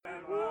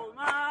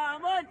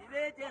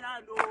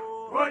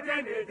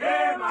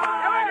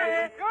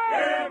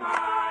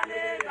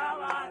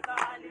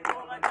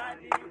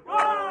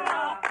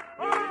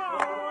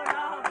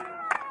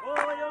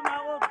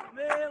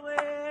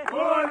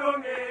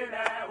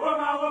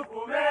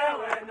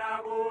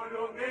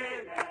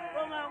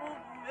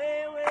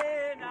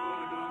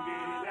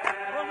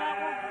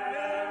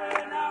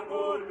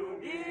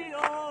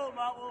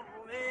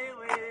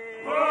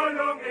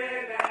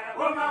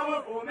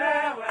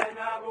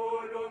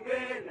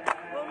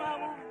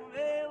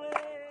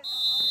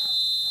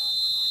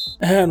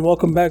And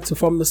welcome back to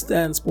From the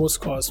Stand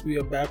Sportscast. We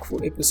are back for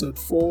episode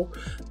 4.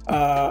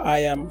 I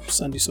am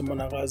Sandy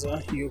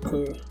Somonagaza, your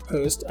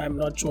co-host. I'm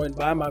not joined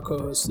by my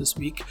co-host this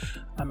week.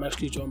 I'm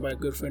actually joined by a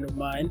good friend of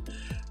mine,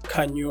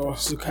 Kanyo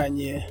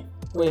Zukanye.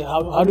 Wait,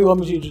 how do you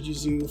want me to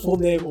introduce you? Full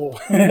name or?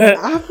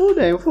 Full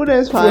name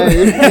is fine.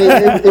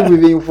 if we're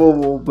being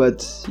formal,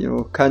 but you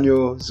know,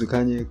 Kanyo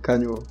Zukanye,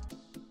 Kanyo.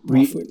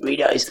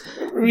 Readers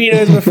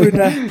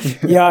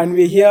Mafuna. Yeah, and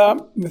we're here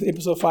with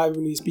episode 5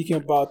 and we're speaking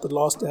about The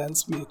Last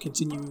Dance. We're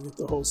continuing with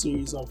the whole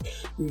series of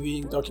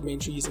reviewing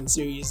documentaries and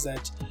series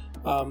that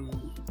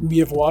we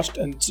have watched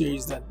and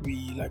series that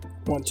we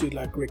want to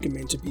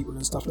recommend to people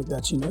and stuff like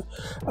that, you know.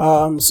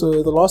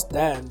 So The Last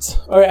Dance.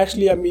 Or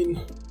actually, I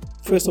mean,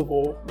 first of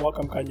all,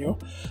 welcome, Kanyo.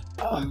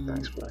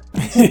 Thanks, bro.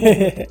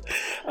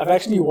 I've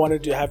actually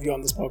wanted to have you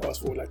on this podcast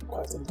for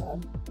quite some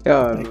time.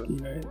 Yeah, you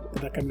know,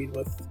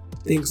 with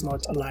things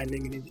not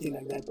aligning and anything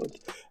like that, but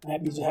I'm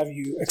happy to have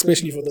you,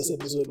 especially for this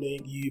episode,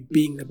 knowing you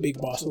being a big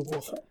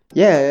basketball fan.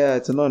 Yeah,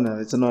 it's an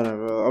honor,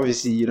 bro.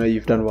 Obviously, you know,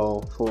 you've done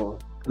well for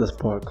this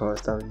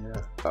podcast.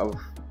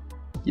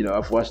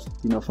 I've watched,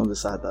 from the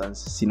sidelines,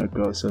 seen it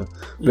grow, so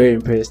very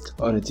impressed,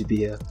 honored to be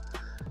here.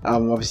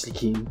 I'm obviously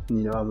keen,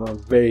 I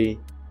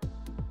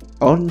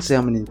wouldn't say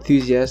I'm an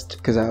enthusiast,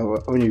 because I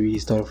only really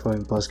started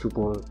following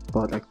basketball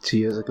about 2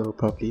 years ago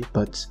properly,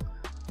 but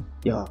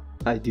yeah,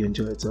 I do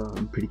enjoy it, so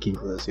I'm pretty keen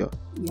for this, yeah.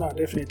 No,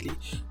 definitely.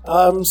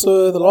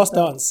 So The Last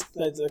Dance,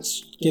 let's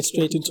get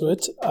straight into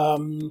it.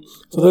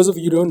 For those of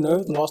you who don't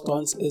know, The Last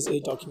Dance is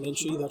a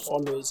documentary that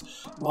follows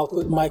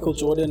Michael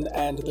Jordan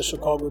and the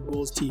Chicago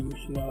Bulls team,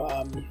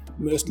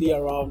 mostly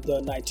around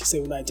the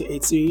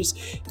 97-98 series.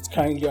 It's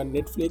currently on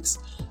Netflix.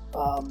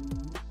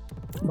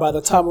 By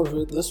the time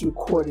of this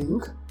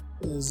recording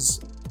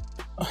is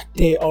a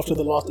day after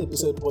the last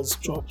episode was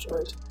dropped,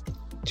 right?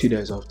 2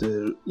 days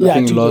after. Yeah,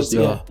 2 days. Dropped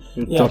 2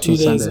 on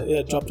days. Sunday.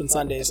 Yeah, dropped on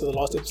Sunday. So the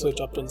last episode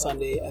dropped on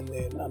Sunday, and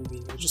then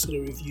we're just gonna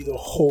review the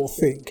whole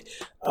thing.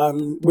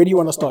 Where do you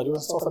want to start? You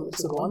want to start from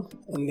episode 1,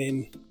 and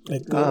then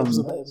go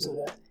episode by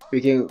episode? We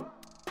can.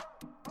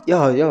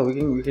 Yeah,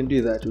 we can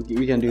do that.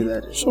 We can do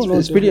that. Sure,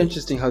 it's pretty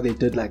interesting how they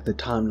did the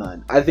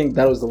timeline. I think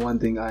that was the one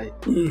thing I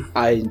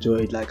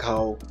enjoyed,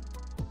 how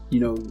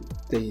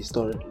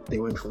they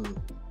went from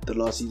the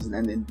last season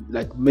and then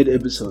mid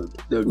episode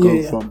they would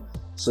go from,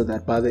 so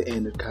that by the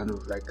end it kind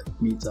of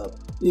meets up.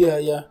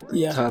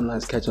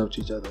 Timelines catch up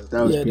to each other.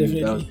 That was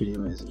pretty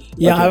amazing.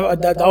 Yeah,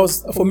 that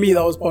was, for me,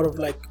 that was part of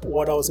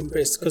what I was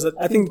impressed, because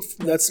I think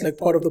that's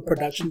part of the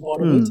production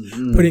part of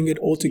it, putting it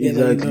all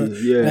together.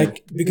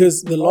 Exactly.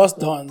 Because The Last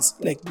Dance,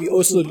 we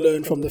also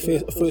learned from the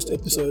first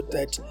episode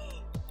that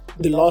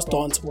The Last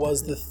Dance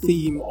was the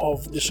theme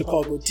of the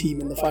Chicago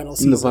team in the final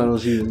season.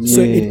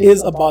 So it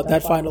is about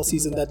that final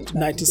season, that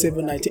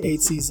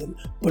 97-98 season,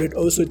 but it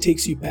also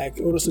takes you back.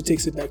 It also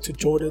takes it back to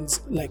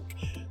Jordan's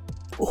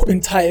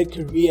entire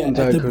career at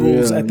the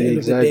Bulls at the end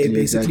of the day,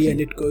 basically, and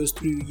it goes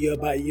through year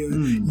by year,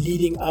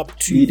 leading up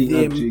to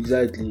them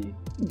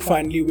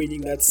finally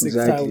winning that sixth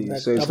title.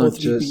 So it's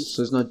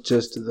not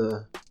just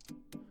the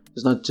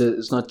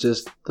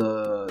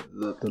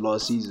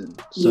last season.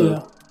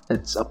 So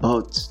it's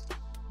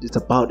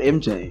about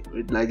MJ.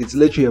 It's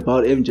literally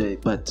about MJ,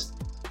 but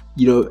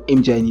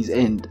MJ and his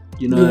end.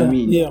 You know what I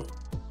mean? Yeah.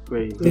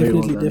 Very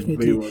definitely.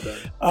 Very well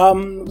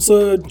done.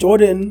 So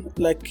Jordan,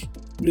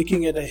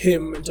 looking at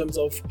him in terms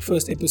of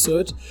first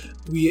episode,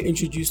 we are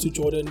introduced to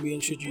Jordan, we're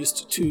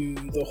introduced to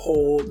the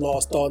whole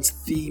Last Dance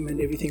theme and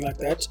everything like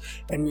that,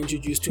 and we're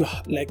introduced to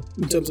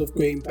in terms of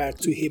going back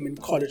to him in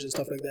college and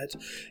stuff like that,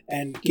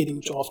 and getting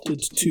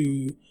drafted.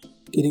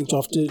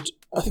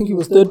 I think he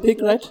was third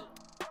pick, right?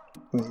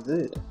 Was he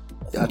third?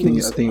 I think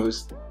it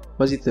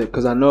was he third?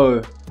 Because I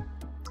know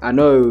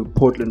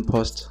Portland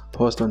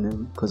passed on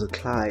him because of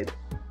Clyde.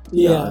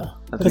 Yeah,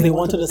 because they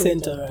wanted a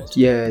center, right?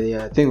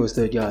 Yeah, I think it was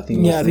third. Yeah, I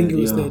think it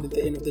was third at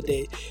the end of the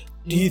day.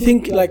 Do you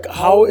think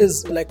how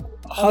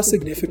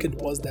significant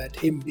was that,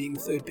 him being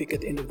third pick at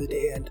the end of the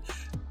day, and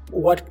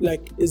what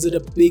is it a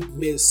big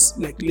miss,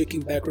 looking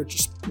back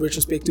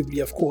retrospectively,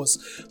 of course,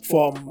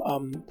 from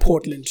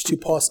Portland to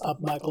pass up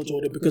Michael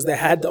Jordan, because they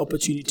had the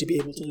opportunity to be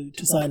able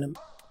to sign him?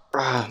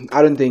 I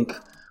don't think,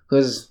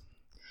 because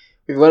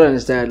we've got to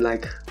understand,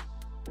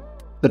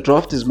 the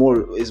draft is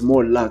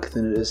more luck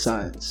than it is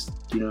science.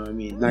 You know what I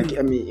mean?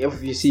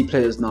 If you see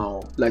players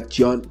now,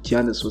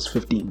 Giannis was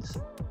 15th,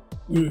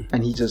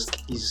 and he's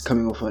just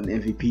coming off an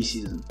MVP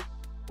season.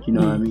 You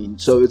know what I mean?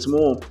 So it's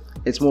more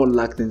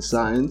luck than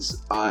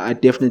science. I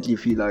definitely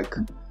feel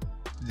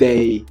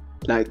they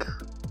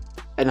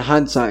in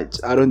hindsight,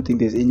 I don't think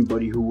there's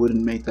anybody who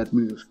wouldn't make that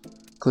move.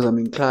 Because I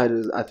mean, Clyde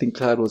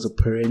was a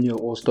perennial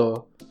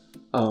all-star.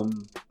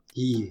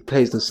 He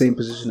plays the same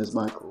position as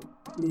Michael.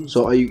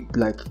 So are you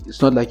like?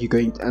 It's not like you're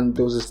going. And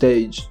there was a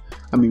stage.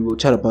 I mean, we'll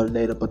chat about it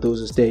later. But there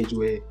was a stage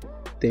where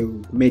they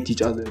met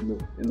each other in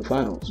the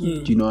finals.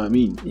 Do you know what I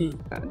mean?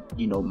 And,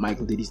 you know,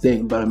 Michael did his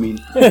thing. But I mean,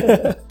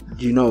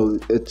 you know,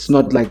 it's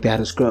not like they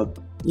had a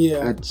scrub.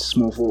 Yeah. At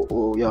small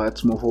forward. At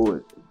small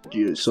forward.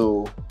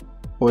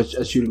 Or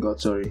a shooting guard.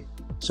 Sorry.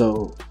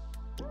 So,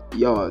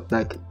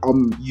 like,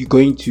 you're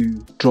going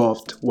to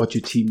draft what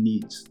your team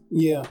needs.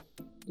 Yeah,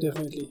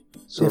 definitely.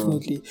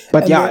 Definitely.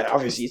 But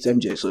obviously it's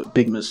MJ, so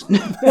big miss. Big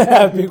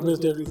miss,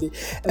 definitely.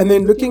 And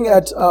then looking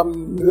at,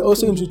 we were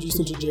also introduced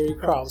into Jerry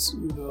Krause,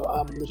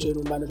 the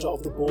general manager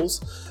of the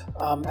Bulls.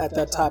 At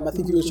that time, I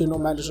think he was general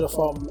manager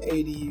from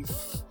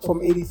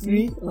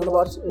 83, around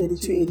about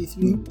 82,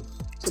 83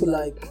 to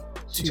like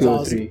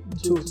 2003.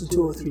 To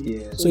 203.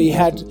 Yeah. So he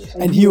had,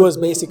 and he was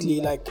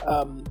basically like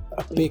a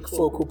big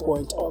focal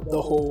point of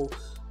the whole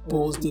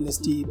Bulls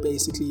dynasty,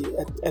 basically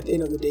at the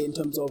end of the day, in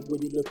terms of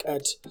when you look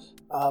at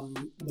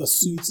the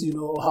suits, you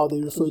know, how they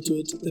refer to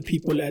it, the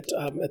people at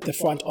the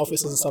front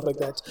offices and stuff like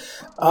that.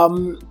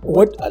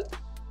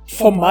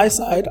 From my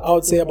side, I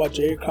would say about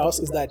Jerry Krause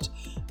is that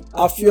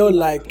I feel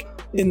like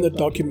in the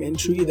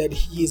documentary that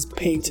he is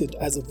painted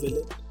as a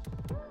villain.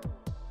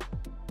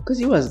 Because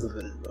he was the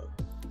villain, bro.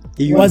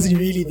 Was he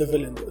really the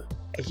villain, though?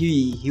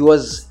 He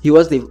was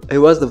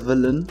the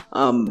villain.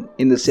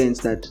 In the sense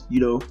that, you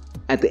know,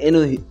 at the end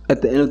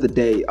of the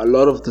day, a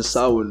lot of the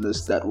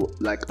sourness that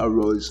like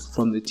arose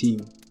from the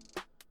team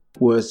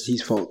was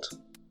his fault.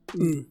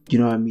 You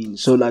know what I mean?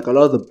 So like a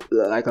lot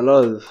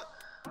of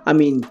I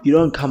mean, you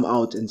don't come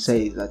out and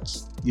say that,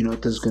 you know,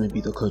 this is going to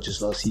be the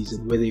coach's last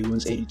season, whether he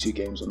wins 82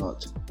 games or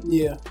not.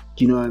 Yeah.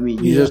 Do you know what I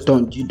mean? You just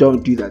don't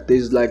do that.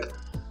 There's like,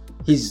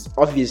 he's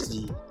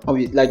obviously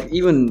like,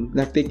 even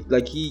like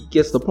he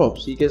gets the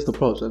props.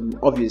 And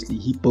obviously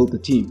he built the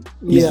team.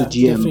 He's the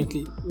GM.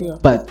 Definitely. Yeah.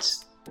 But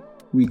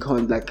we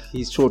can't, like,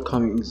 his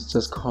shortcomings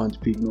just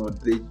can't be ignored.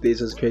 They're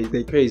just crazy.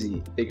 They're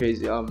crazy.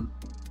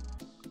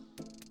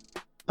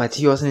 But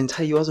he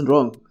wasn't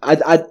wrong.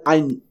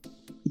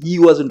 He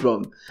wasn't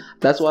wrong.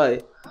 That's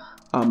why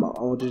I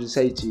wanted to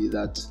say to you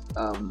that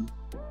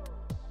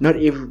not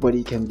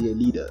everybody can be a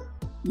leader.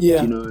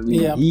 Yeah. You know what I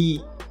mean? Yeah.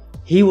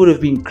 He would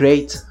have been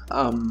great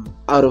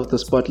out of the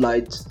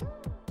spotlight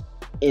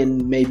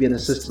in maybe an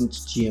assistant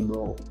GM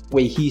role,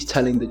 where he's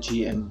telling the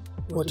GM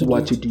what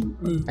to do.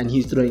 And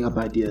he's throwing up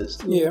ideas.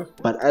 Yeah.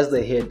 But as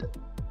the head,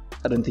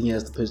 I don't think he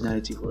has the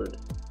personality for it.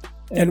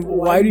 And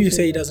why do you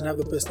say he doesn't have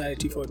the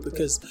personality for it?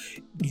 Because,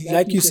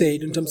 like you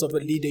said, in terms of a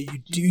leader, you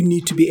do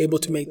need to be able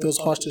to make those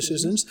harsh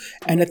decisions.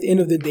 And at the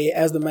end of the day,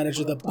 as the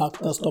manager, the buck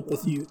does stop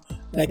with you.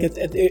 Like,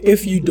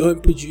 if you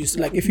don't produce,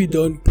 if you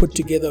don't put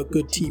together a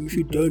good team, if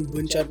you don't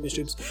win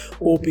championships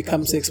or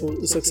become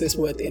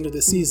successful at the end of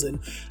the season,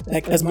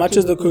 like, as much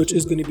as the coach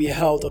is going to be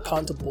held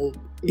accountable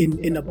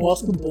in a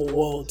basketball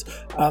world,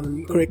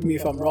 correct me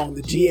if I'm wrong,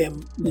 the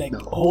GM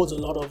holds a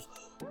lot of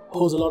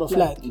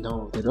flack.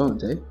 No, they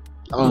don't, eh?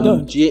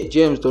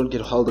 GMs don't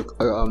get held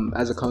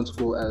as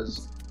accountable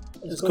as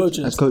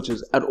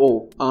coaches at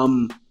all.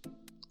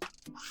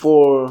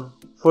 For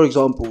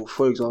example,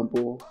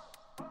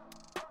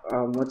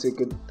 what's it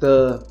good?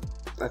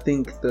 I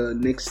think the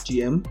next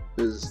GM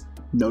is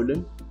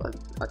Nolan.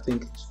 I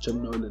think it's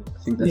Jim Nolan.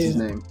 I think that's his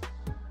name.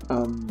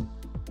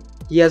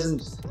 He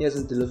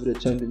hasn't delivered a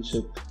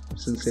championship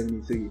since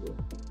 '73.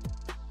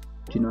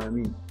 Do you know what I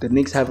mean? The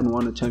Knicks haven't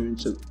won a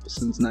championship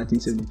since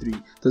 1973.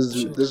 This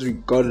is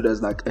regarded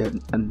as like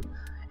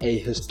a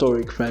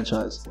historic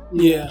franchise.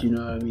 Yeah. Do you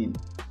know what I mean?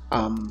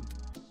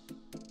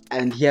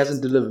 And he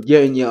hasn't delivered.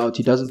 Year in, year out,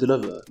 he doesn't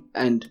deliver.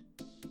 And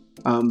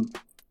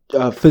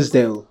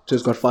Fizdale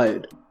just got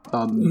fired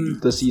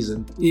this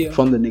season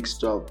from the Knicks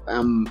job.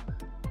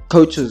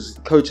 Coaches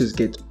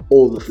get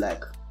all the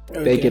flag.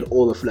 Okay. They get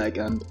all the flag.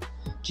 And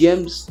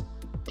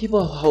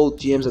people hold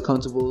GMs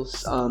accountable.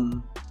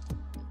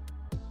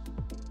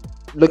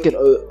 Look at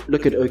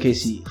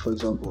OKC, for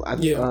example. I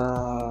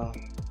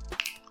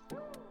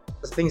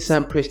think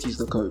Sam Presti's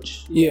the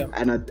coach. Yeah.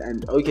 And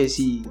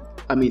OKC,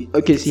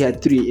 OKC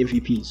had 3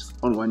 MVPs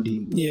on one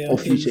team. Yeah. Or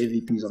future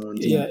MVPs on one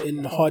team. Yeah,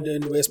 in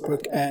Harden,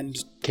 Westbrook,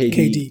 and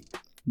KD.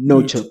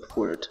 No chip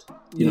for it.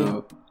 You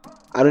know,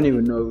 I don't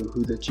even know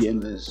who the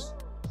GM is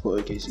for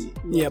OKC.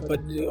 Yeah,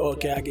 but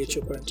okay, I get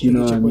your point. Do you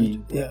know what I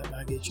mean? Yeah,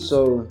 I get you.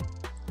 So,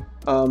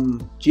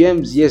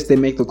 GMs, yes, they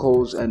make the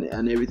calls and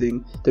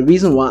everything. The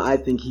reason why I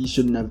think he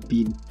shouldn't have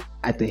been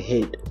at the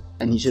head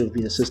and he should have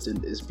been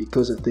assistant is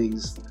because of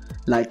things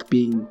like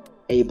being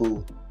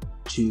able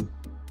to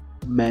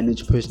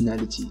manage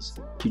personalities.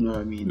 Do you know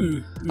what I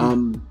mean?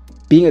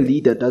 Being a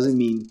leader doesn't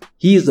mean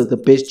he is the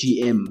best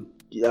GM.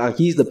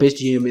 He's the best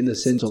GM in the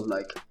sense of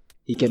like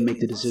he can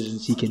make the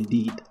decisions, he can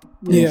lead,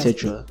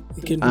 etc.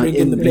 He can bring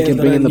in the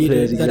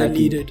players that are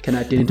needed, can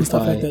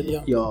identify. Like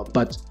that,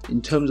 but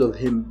in terms of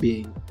him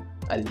being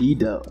a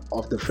leader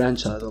of the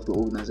franchise, of the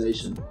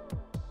organization,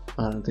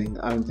 I don't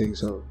think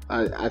so.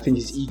 I think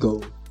his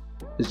ego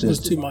was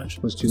too much.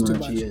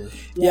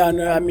 Yeah.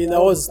 No, I mean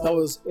that was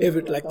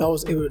evident. That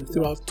was evident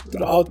throughout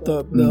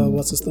the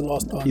the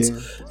last dance,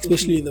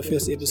 especially in the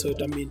first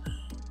episode. I mean,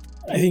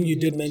 I think you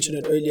did mention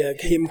it earlier.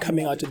 Him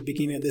coming out at the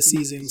beginning of the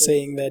season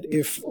saying that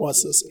if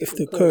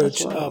the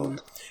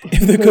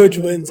coach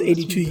wins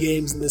 82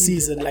 games in the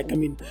season, like, I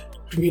mean,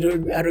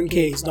 I don't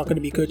care. He's not going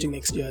to be coaching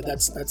next year.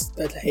 That's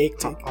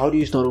hectic. How do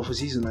you start off a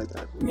season like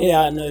that?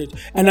 Yeah, no,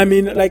 and I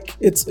mean, like,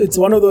 it's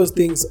one of those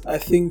things. I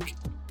think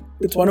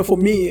it's one of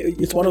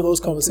those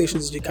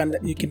conversations you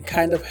can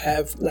kind of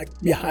have, like,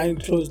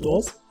 behind closed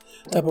doors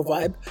type of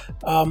vibe,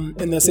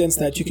 in the sense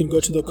that you can go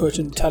to the coach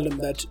and tell him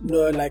that,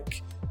 no,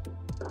 like,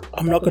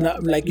 I'm not gonna,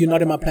 like, you're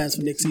not in my plans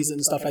for next season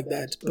and stuff like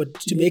that. But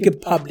to make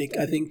it public,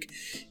 I think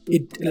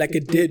it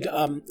did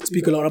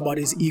speak a lot about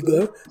his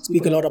ego,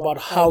 speak a lot about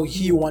how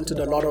he wanted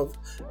a lot of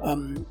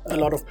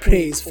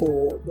praise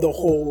for the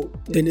whole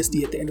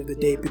dynasty at the end of the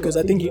day. Because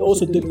I think he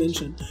also did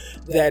mention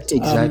that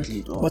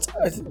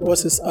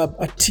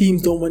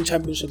teams don't win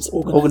championships,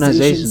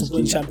 organizations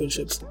win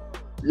championships.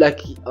 Like,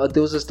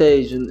 there was a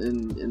stage in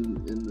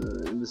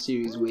the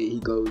series where he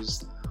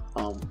goes,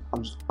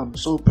 I'm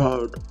so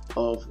proud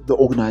of the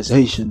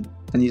organization,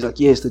 and he's like,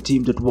 yes, the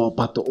team did well,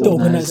 but the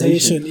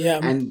organization, yeah.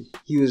 And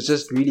he was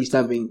just really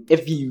stamping.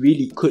 If he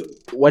really could,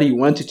 what he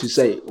wanted to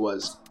say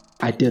was,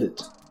 I did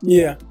it.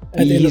 Yeah.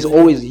 He's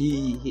always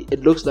he.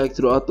 It looks like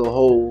throughout the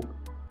whole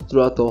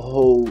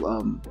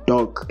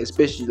doc,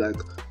 especially like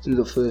through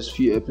the first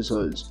few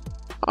episodes,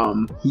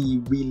 he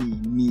really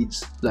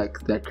needs, like,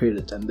 that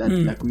credit and that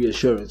like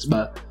reassurance,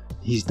 but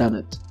he's done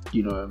it.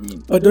 You know what I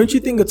mean? But don't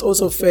you think it's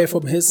also fair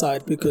from his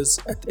side? Because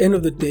at the end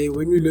of the day,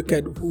 when you look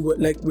at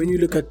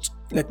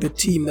the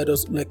team that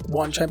has, like,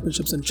 won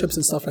championships and chips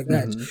and stuff like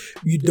that,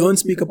 you don't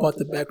speak about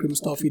the backroom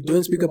staff, you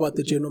don't speak about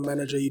the general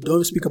manager, you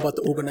don't speak about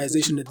the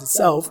organization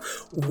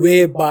itself,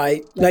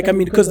 whereby, like, I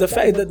mean, because the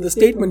fact that the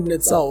statement in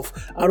itself,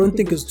 I don't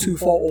think is too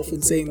far off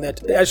in saying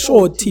that,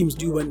 sure, teams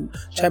do win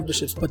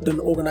championships, but then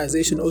the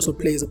organization also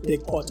plays a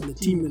big part in the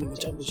team winning the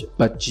championship.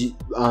 But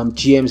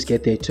GMs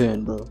get their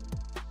turn, bro.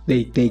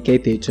 They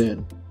get their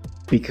turn,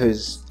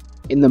 because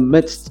in the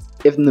midst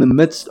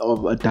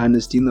of a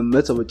dynasty, in the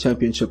midst of a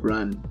championship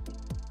run,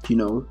 you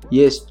know,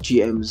 yes,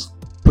 GMs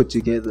put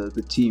together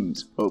the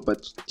teams, bro,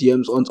 but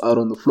GMs aren't out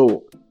on the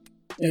floor.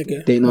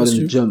 Okay, they're not in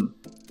the gym.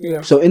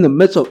 Yeah. So in the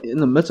midst of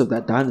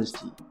that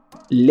dynasty,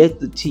 let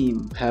the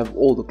team have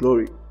all the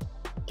glory.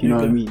 You know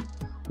what I mean?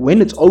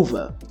 When it's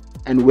over,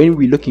 and when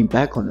we're looking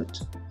back on it,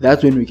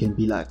 that's when we can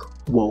be like,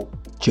 whoa,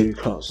 Jerry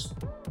Krause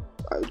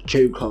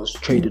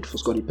traded for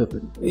Scottie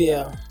Pippen.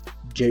 Yeah.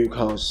 Jerry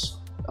Krause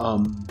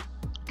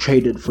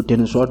traded for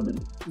Dennis Rodman,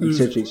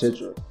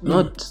 etc.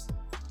 Not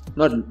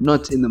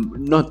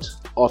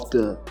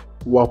after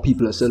while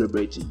people are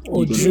celebrating.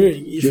 Or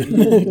during,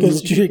 even.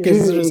 Because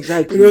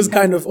it was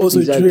kind of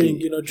also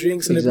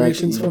during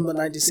celebrations from the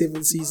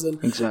 97 season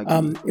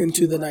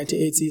into the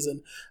 98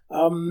 season.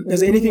 Is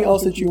there anything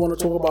else that you want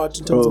to talk about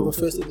in terms of the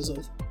first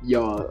episode?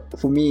 Yeah,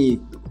 for me,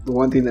 the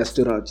one thing that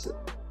stood out,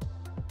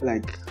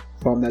 like,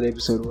 from that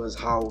episode was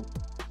how,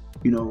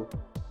 you know,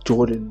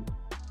 Jordan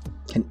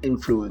can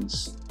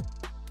influence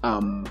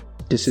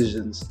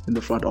decisions in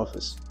the front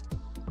office.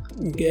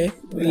 Okay,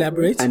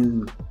 elaborate.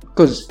 And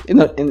because in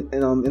that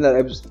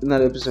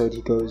episode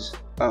he goes,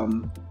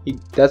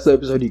 that's the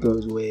episode he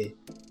goes where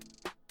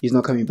he's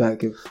not coming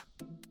back.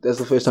 That's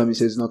the first time he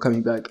says he's not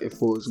coming back if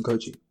Paul isn't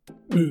coaching.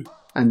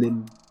 And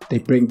then they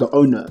bring the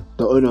owner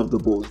of the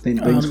Bulls. Then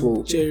brings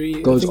Paul.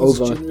 Jerry goes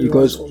over. He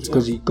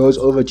goes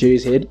over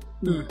Jerry's head,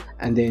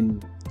 and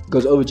then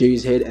goes over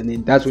Jerry's head, and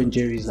then that's when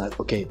Jerry's like,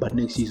 okay, but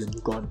next season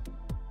you're gone.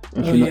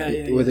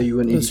 Whether you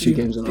win 82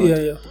 games or not.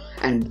 Yeah.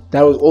 And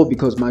that was all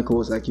because Michael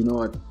was like, you know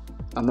what,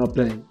 I'm not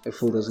playing if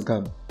Phil doesn't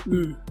come.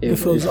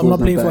 If I'm not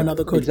playing for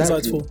another coach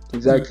besides Phil.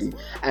 Exactly.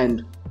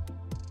 And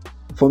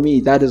for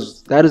me, that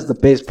is the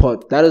best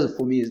part. That is,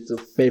 for me,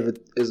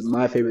 is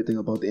my favorite thing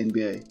about the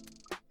NBA.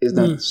 Is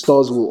that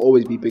stars will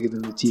always be bigger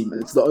than the team, and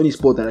it's the only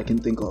sport that I can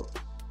think of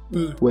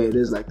where it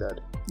is like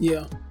that.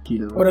 Yeah, you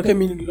know. But okay, I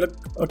mean, look,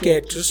 okay,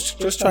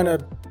 just trying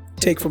to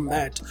take from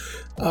that.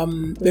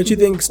 Don't you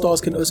think stars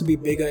can also be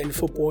bigger in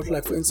football?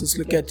 Like, for instance,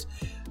 look at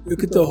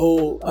the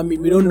whole. I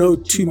mean, we don't know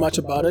too much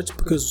about it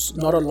because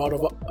not a lot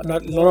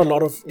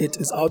of it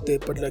is out there.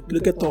 But, like,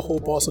 look at the whole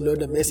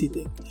Barcelona Messi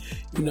thing.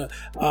 You know,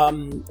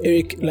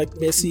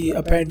 Messi.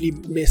 Apparently,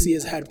 Messi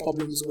has had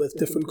problems with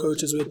different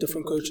coaches. Where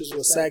different coaches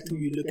were sacked.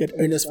 You look at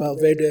Ernest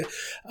Valverde.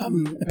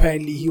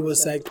 Apparently, he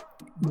was sacked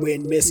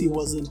when Messi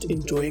wasn't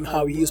enjoying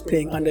how he was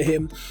playing under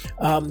him.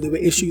 There were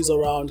issues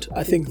around.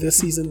 I think this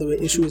season there were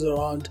issues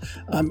around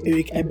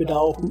Eric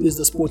Abidal, who is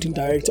the sporting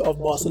director of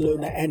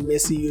Barcelona, and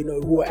Messi. You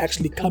know, who are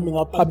actually coming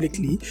up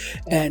publicly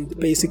and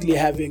basically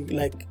having,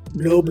 like,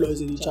 low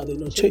blows at each other, you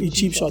know,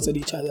 cheap shots at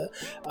each other,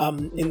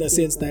 in the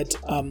sense that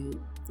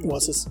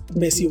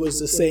Messi was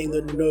just saying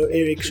that no,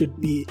 Eric should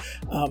be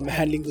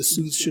handling the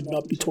suits, should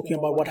not be talking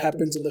about what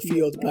happens in the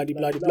field, blah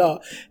blah blah.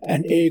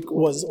 And Eric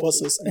was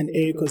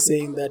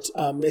saying that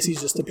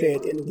Messi's just a player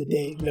at the end of the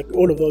day. Like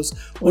all of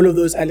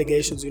those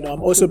allegations,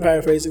 I'm also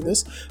paraphrasing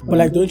this, but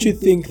like, don't you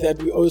think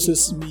that we also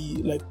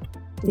see like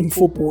in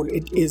football,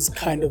 it is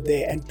kind of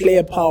there, and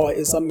player power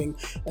is something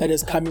that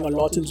is coming a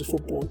lot into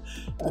football.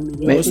 I mean,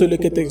 you also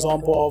look at the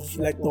example of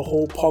like the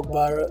whole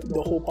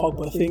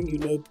Pogba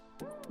thing,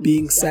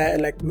 being sacked,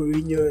 like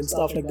Mourinho and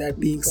stuff like that,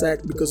 being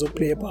sacked because of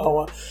player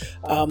power.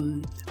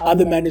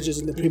 Other managers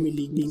in the Premier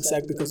League being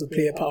sacked because of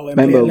player power.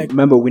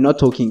 Remember, we're not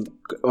talking.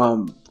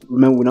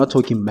 We're not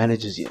talking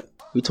managers yet.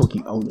 We're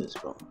talking owners,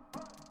 bro.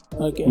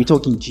 Okay. We're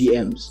talking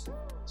GMs.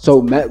 So,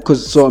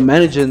 a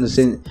manager in the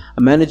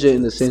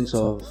sense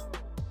of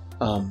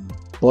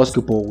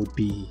basketball would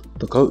be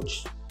the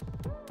coach.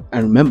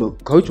 And remember,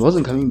 coach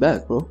wasn't coming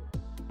back, bro.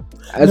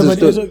 You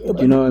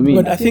know what I mean?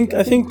 But I think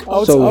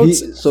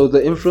so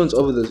the influence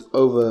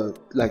over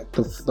like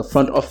the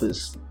front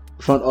office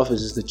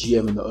is the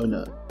GM and the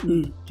owner.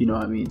 Do you know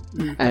what I mean?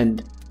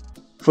 And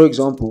for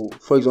example,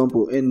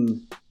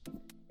 in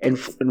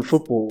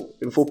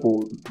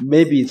football,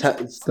 maybe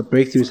it's the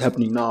breakthrough is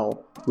happening now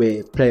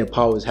where player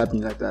power is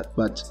happening like that.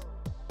 But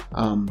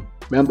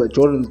remember,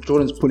 Jordan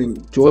is pulling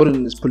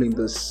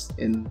this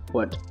in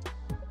what,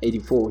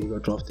 84 he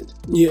got drafted.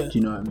 Yeah. Do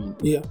you know what I mean?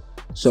 Yeah.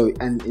 So,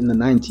 and in the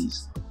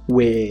 90s,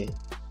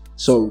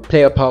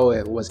 player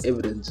power was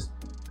evident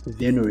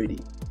then already.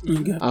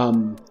 Okay.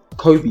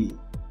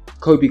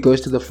 Kobe goes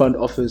to the front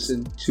office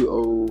in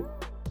 04,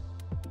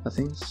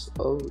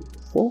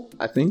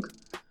 I think.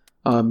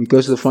 He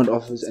goes to the front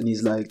office and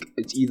he's like,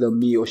 it's either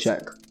me or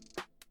Shaq.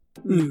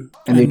 And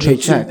they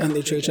trade Shaq.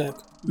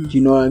 Do you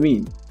know what I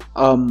mean?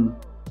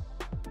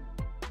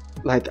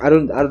 Like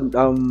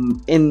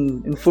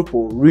in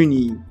football,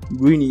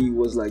 Rooney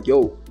was like,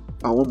 yo,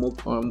 I want more,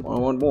 I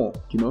want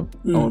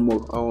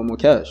more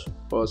cash,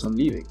 or else I'm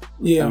leaving.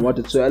 Yeah. And what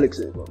did Sir Alex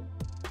say, bro?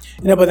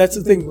 Yeah, but that's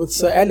the thing with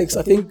Sir Alex.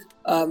 I think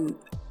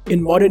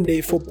in modern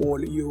day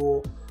football,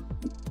 your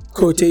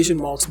quotation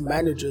marks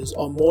managers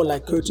are more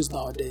like coaches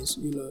nowadays.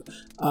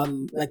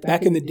 Like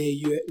back in the day,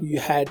 you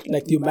had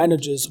like your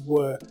managers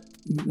were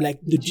like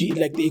the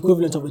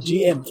equivalent of a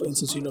GM, for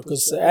instance,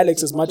 because Sir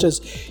Alex, as much as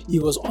he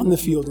was on the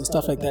field and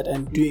stuff like that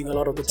and doing a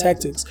lot of the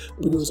tactics,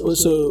 but he was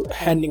also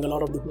handling a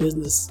lot of the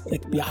business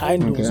like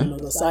behind doors,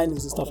 the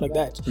signings and stuff like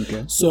that.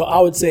 Okay. So I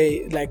would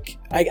say, like,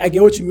 I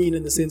get what you mean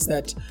in the sense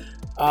that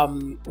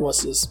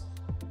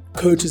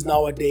coaches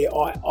nowadays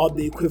are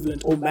the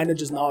equivalent, or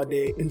managers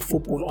nowadays in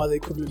football are the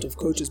equivalent of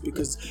coaches,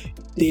 because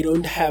they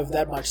don't have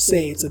that much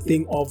say. It's a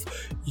thing of,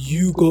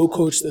 you go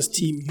coach this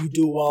team, you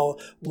do well,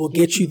 we'll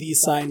get you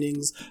these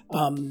signings,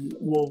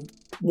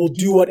 we'll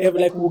do whatever,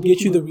 like we'll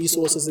get you the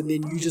resources, and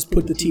then you just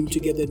put the team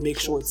together and make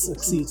sure it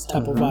succeeds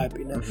type of vibe,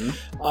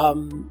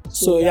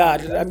 So yeah,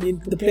 I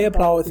mean, the player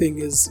power thing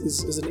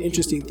is an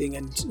interesting thing,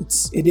 and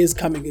it is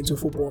coming into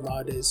football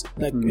nowadays,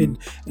 like and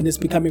it's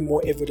becoming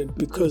more evident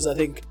because I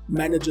think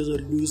managers are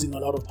losing a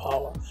lot of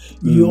power.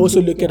 You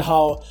also look at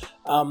how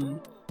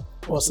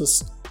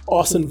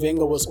Arsene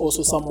Wenger was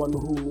also someone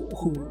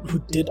who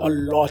did a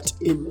lot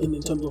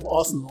in terms of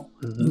Arsenal.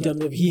 In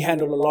terms of, he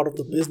handled a lot of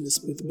the business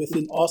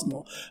within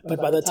Arsenal. But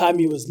by the time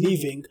he was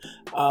leaving,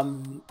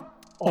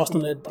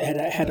 Arsenal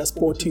had a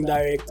sporting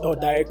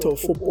director of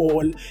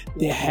football.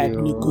 They had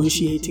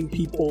negotiating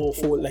people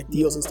for like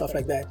deals and stuff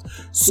like that.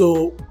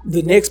 So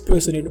the next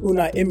person, in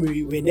Unai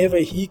Emery, whenever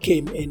he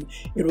came in,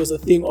 it was a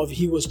thing of,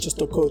 he was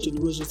just a coach and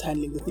he was just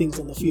handling the things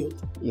on the field.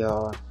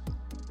 Yeah.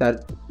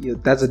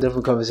 That's a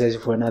different conversation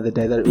for another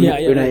day.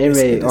 Unai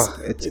Emery,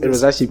 it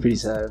was actually pretty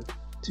sad,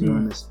 to be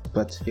honest.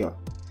 But yeah.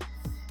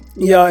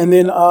 Yeah, and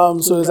then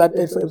so is that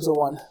it for episode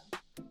 1?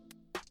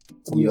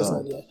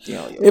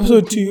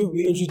 Episode 2,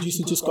 we introduced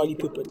you to Scottie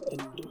Pippen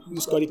and who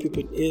Scottie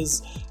Pippen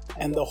is,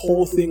 and the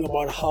whole thing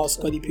about how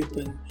Scottie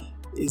Pippen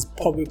is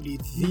probably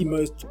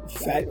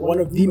one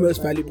of the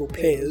most valuable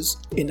players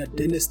in a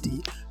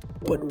dynasty,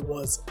 but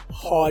was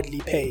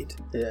hardly paid.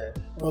 Yeah,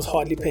 was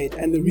hardly paid,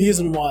 and the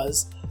reason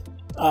was,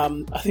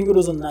 I think it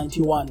was in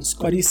 91,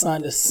 Scottie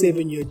signed a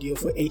 7-year deal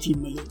for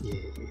 18 million.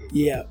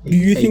 Yeah. Do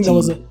you think that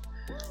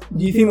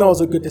was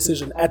a good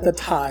decision at the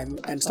time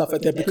and stuff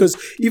like that? Because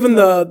even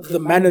the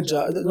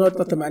manager,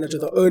 not the manager,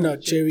 the owner,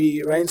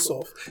 Jerry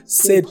Reinsdorf,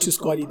 said to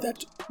Scottie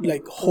that,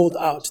 like, hold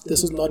out,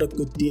 this is not a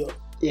good deal.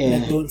 Yeah.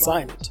 Like, don't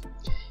sign it.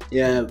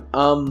 Yeah.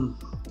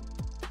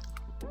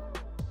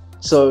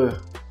 So,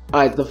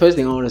 alright, the first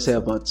thing I want to say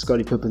about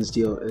Scottie Pippen's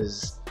deal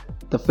is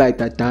the fact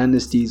that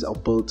dynasties are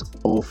built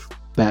off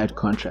bad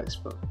contracts,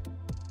 bro.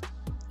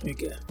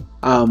 Okay.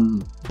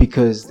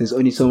 Because there's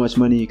only so much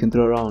money you can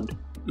throw around.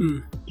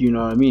 You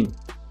know what I mean?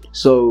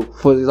 So,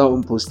 for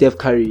example, Steph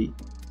Curry,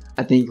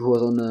 I think he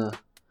was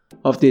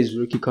after his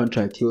rookie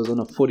contract, he was on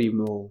a 40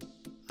 mil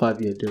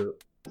 5-year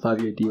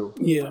deal.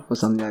 Yeah. Or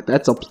something like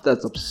that.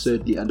 That's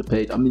absurdly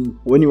underpaid. I mean,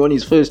 when he won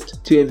his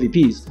first 2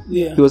 MVPs,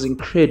 he was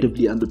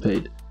incredibly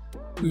underpaid.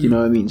 You know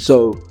what I mean?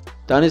 So,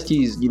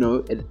 dynasties,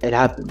 it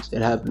happens.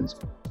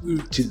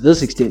 To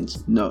this extent,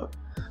 no.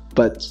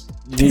 But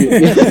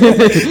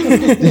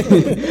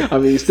I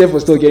mean, Steph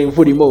was still getting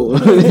 40 more.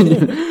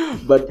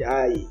 But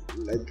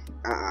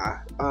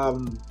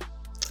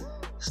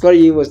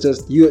Scotty was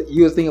just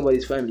he was thinking about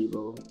his family,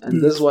 bro.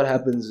 And this is what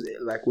happens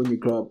like when you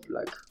grow up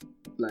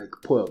like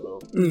poor, bro.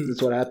 This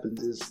is what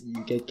happens is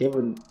you get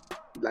given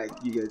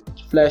you get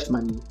flashed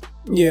money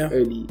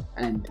early,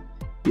 and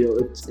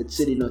it's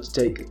silly not to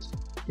take it.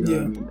 You know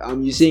what I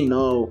mean? You're seeing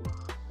now,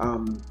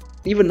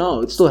 even now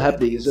it's still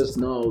happening. It's just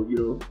now,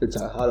 it's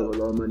a hell of a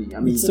lot of money. I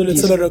mean, it's still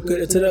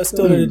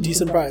at a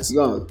decent price.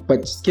 Yeah,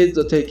 but kids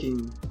are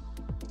taking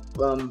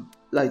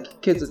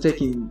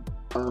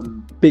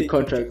big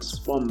contracts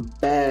from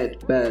bad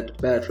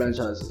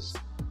franchises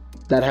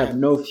that have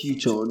no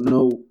future,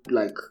 no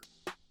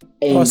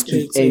aim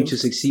to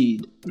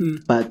succeed,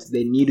 but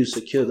they need to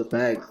secure the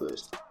bag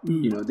first.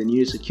 They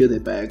need to secure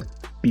their bag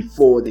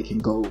before they can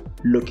go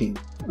looking,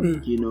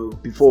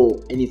 before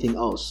anything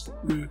else.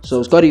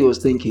 So Scotty was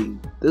thinking,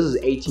 this is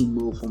 18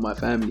 mil for my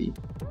family,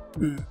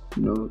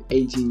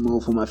 18 mil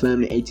for my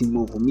family, 18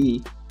 mil for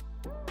me.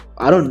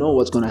 I don't know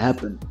what's going to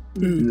happen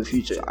in the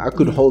future. I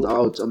could hold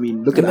out. I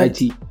mean, look at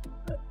IT.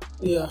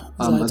 Yeah,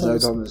 Isaiah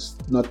Thomas.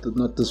 Not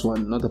this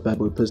one, not the Bad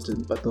Boy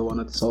Piston, but the one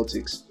at the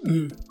Celtics.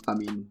 I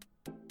mean,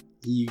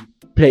 he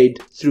played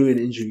through an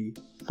injury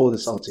for the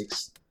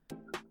Celtics.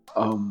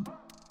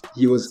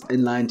 He was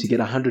in line to get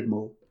 100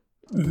 mil.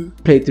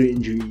 Played through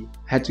injury,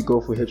 had to go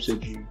for hip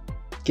surgery,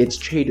 gets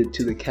traded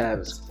to the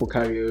Cavs for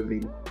Kyrie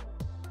Irving,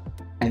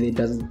 and it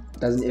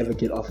doesn't ever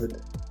get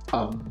offered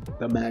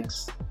the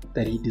max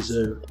that he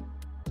deserved.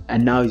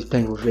 And now he's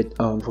playing for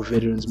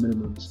veterans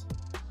minimums,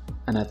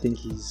 and I think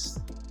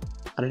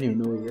I don't even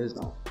know where he is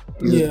now.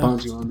 He's just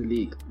bouncing around the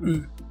league.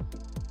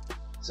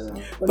 So,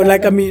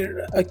 but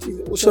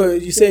so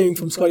you're saying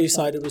from Scotty's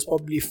side it was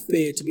probably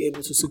fair to be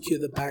able to secure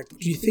the bag.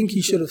 Do you think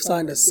he should have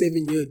signed a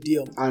 7-year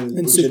deal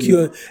and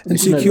secure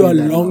a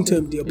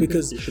long-term deal?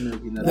 Because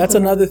that's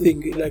another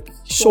thing.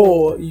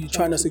 Sure, you're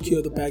trying to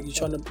secure the bag. You're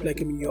trying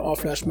to you are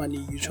flash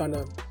money. You're trying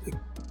to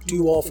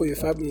do all for your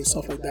family and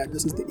stuff like that.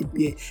 This is the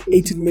NBA.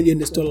 18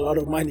 million is still a lot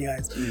of money,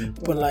 guys.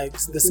 But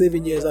the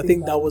 7 years, I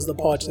think that was the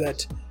part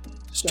that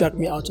struck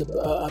me out a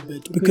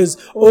bit, because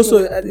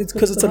also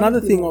it's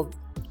another thing of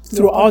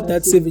throughout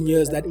that 7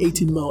 years that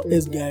 18 mil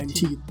is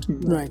guaranteed,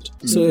 right?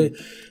 So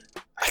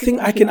I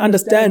think I can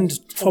understand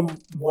from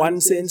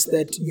one sense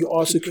that you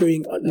are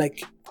securing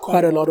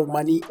quite a lot of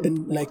money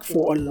in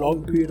for a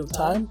long period of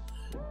time,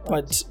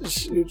 but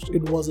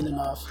it wasn't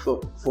enough.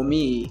 For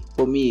me,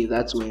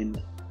 that's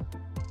when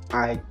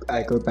I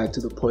go back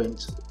to the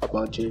point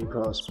about Jerry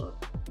Krause, bro.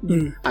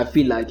 I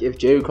feel like if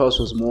Jerry Krause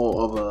was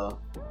more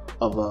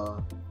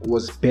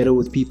was better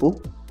with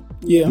people,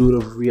 he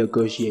would have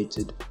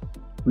renegotiated.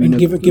 And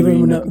give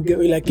him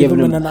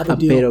another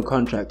deal. Better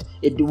contract.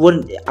 It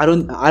wouldn't. I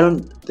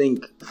don't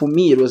think. For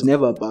me, it was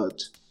never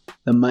about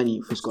the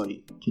money for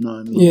Scotty. Do you know what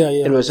I mean? Yeah.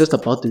 It was just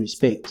about the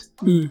respect.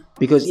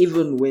 Because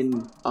even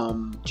when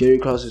Jerry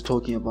Krause is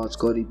talking about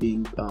Scotty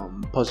being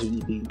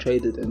possibly being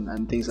traded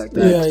and things like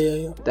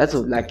that. That's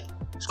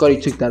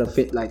Scotty took that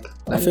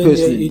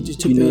personally.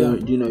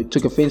 He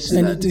took offense to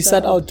that. And he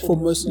sat out for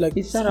most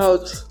he sat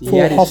out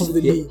for half of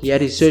the league. He had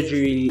his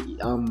surgery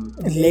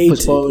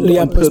postponed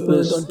on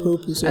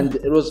purpose. And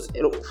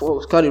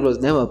for Scotty, it was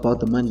never about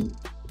the money.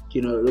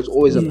 It was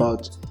always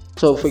about.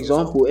 So, for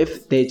example,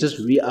 if they just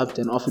re-upped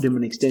and offered him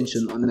an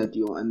extension on that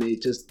deal, and they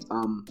just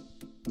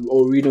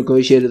or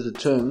renegotiated the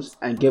terms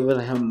and given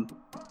him,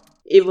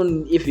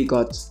 even if he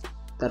got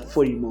that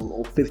 40 mil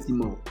or 50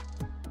 mil.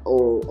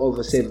 Or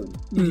over 7,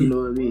 you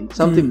know what I mean?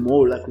 Something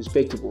more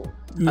respectable.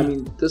 I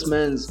mean, this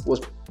man's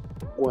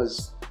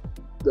was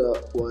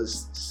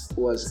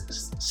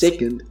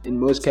second in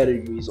most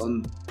categories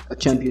on a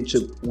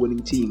championship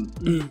winning team,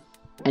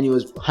 and he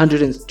was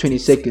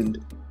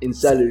 122nd in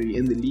salary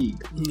in the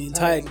league. In the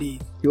entire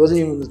league, he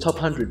wasn't even in the top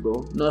 100,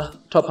 bro.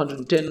 Not top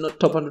 110, not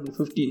top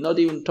 150, not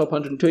even top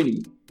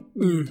 120.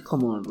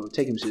 Come on, bro.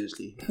 Take him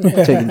seriously.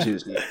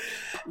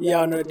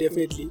 Yeah, no,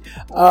 definitely.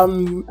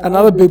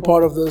 Another big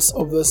part of this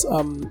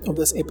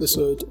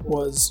episode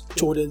was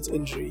Jordan's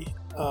injury.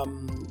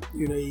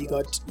 He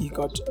got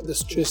the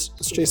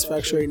stress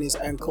fracture in his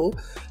ankle,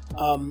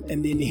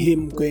 and then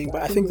him going.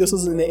 But I think this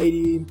was in the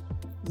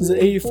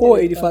 84 or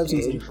 85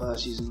 season? 85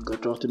 season,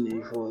 got drafted in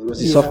 84. It was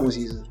his sophomore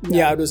season.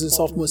 Yeah, it was his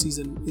sophomore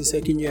season, his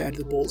second year at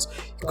the Bulls.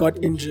 He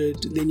got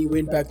injured, then he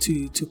went back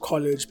to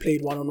college,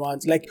 played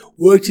one-on-ones,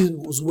 worked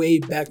his way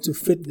back to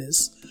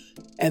fitness,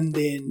 and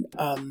then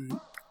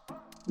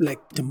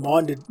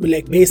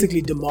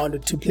basically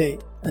demanded to play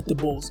at the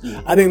Bulls.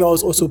 I think that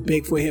was also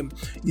big for him.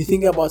 You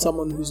think about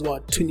someone who's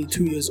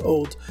 22 years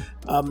old,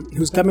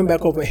 who's coming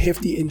back off a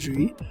hefty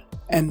injury,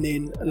 and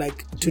then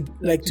to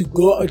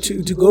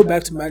go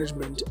back to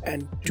management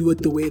and do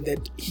it the way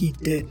that he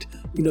did,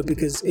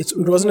 because it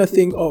wasn't a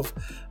thing of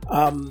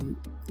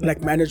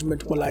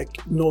management were like,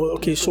 no,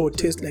 okay, sure,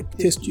 test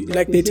you,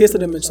 they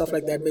tested him and stuff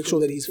like that, make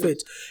sure that he's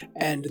fit,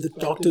 and the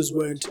doctors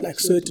weren't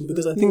certain,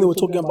 because I think they were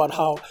talking about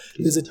how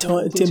there's a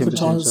 10%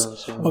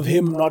 chance of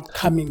him not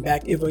coming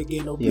back ever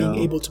again, or being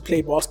able to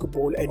play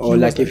basketball, and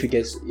if he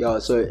gets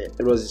so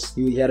it was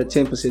he had a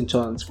 10%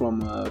 chance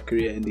from a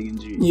career-ending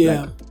injury.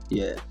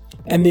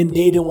 And then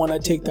they didn't want to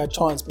take that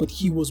chance, but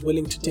he was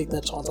willing to take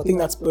that chance. I think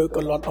that spoke a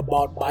lot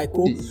about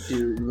Michael. Do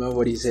you remember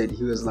what he said?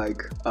 He was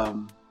like,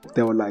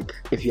 they were like,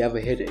 if you have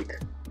a headache.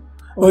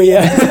 Oh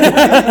yeah.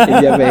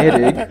 If you have a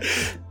headache,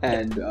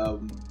 and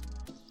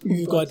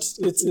you got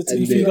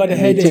if you got a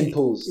headache, 10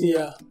 pills.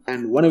 Yeah.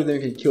 And one of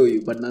them can kill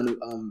you, but none of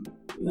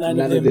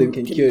them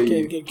can cure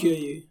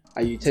you.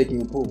 Are you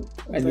taking a pill?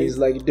 And he's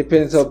like, it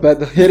depends how bad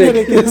the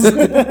headache is.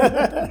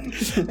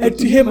 And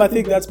to him, I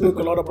think that spoke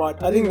a lot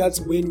about. I think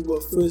that's when we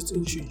were first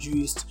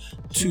introduced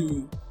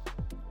to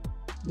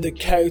the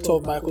character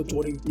of Michael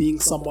Jordan being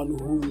someone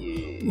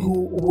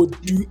who would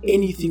do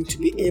anything to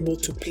be able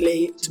to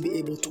play, to be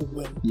able to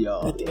win.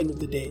 At the end of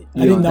the day,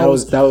 I think that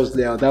was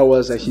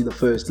actually the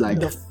first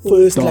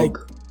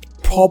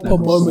proper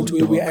moment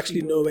where we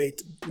actually know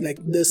it.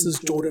 This is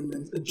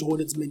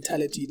Jordan's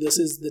mentality. This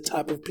is the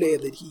type of player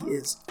that he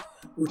is,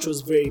 which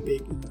was very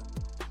big.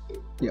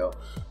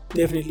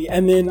 Definitely.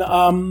 And then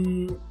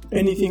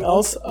anything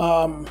else?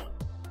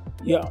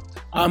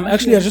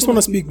 Actually, I just want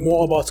to speak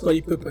more about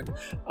Scottie Pippen.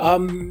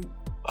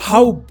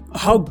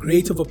 How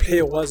great of a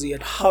player was he,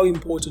 and how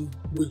important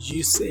would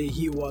you say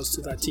he was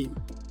to that team?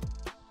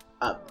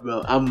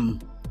 Bro, I'm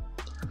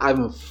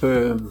a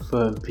firm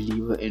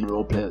believer in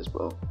role players,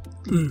 bro.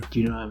 Do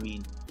you know what I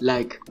mean?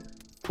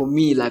 For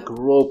me,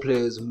 role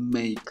players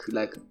make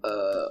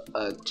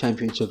a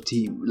championship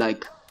team.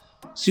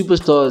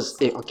 Superstars,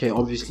 okay,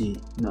 obviously,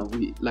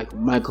 we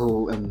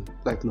Michael and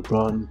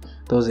LeBron,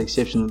 those are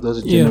exceptional, those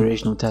are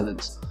generational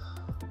talents.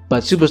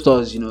 But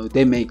superstars,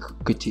 they make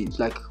good teams.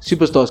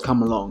 Superstars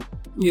come along.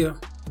 Yeah.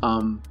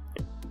 A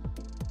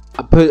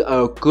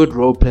good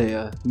role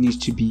player needs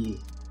to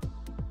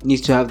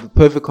have the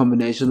perfect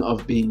combination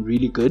of being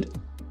really good,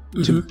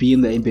 to be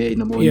in the NBA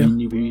number one, you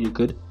need to be really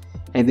good,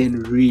 and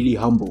then really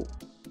humble.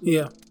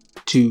 Yeah.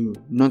 To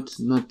not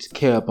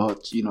care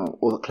about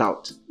all the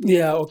clout.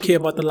 Yeah, or care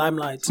about the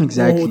limelight.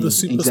 Exactly. Or the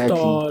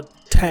superstar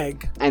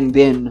tag. And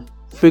then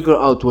figure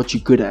out what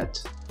you're good at.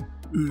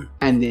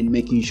 And then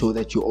making sure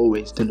that you're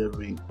always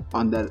delivering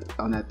on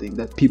that thing,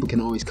 that people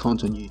can always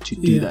count on you to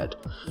do that.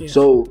 Yeah.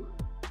 So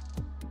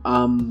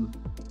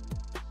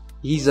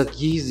he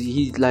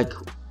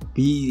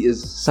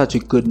is such a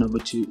good number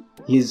two.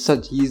 He's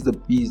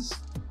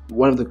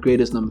one of the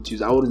greatest number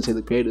twos. I wouldn't say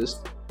the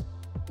greatest.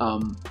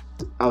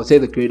 I would say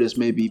the greatest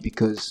maybe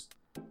because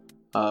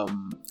of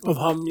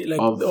how many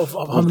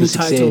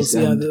titles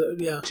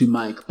to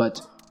Mike, but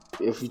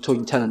if you're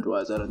talking talent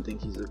wise, I don't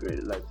think he's the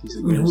greatest. He's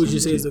the greatest. Who would you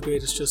say is the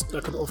greatest? Just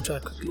an off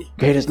track quickly.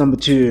 Greatest number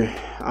two,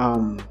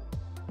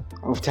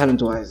 of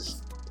talent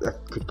wise, I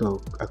could go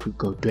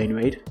Dwayne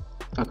Wade.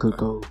 I could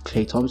go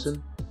Klay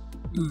Thompson.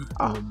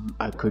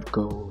 I could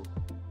go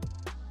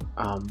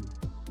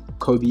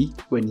Kobe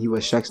when he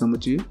was Shaq's number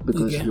two,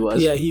 because he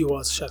was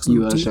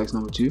Shaq's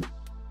number two.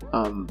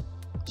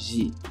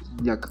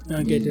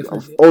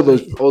 All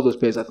those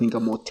players I think are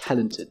more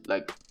talented,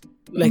 raw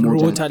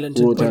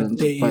talented,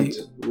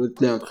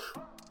 but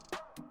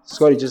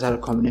Scottie just had a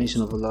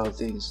combination of a lot of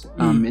things,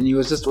 and he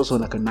was just also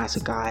a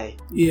nicer guy.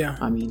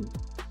 I mean,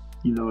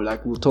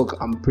 we'll talk.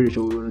 I'm pretty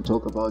sure we're going to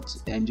talk about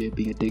MJ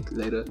being a dick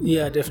later.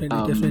 Yeah,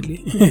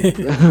 definitely.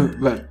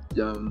 But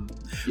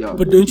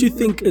But don't you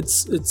think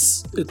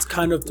it's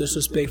kind of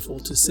disrespectful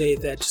to say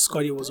that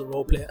Scottie was a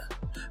role player?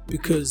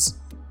 Because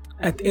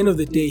at the end of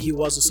the day, he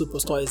was a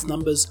superstar. His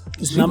numbers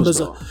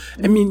are.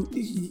 I mean,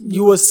 he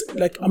was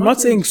I'm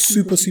not saying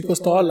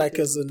superstar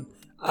as in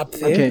up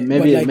there. Okay,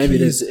 maybe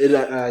there's.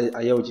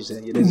 I hear what you're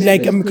saying.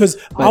 Because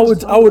I would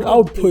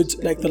put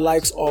the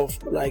likes of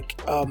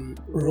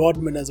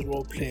Rodman as a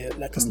role player,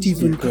 a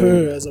Stephen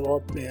Kerr as a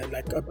role player,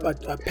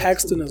 a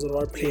Paxton as a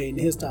role player in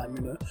his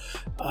time.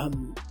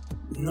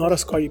 Not a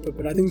Scottie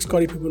Pippen. I think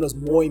Scottie Pippen was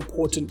more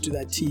important to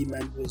that team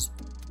and was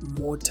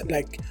more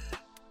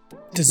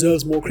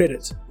deserves more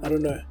credit. I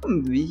don't know.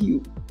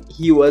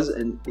 He was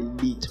an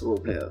elite role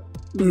player.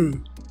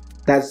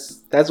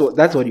 That's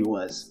what he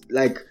was.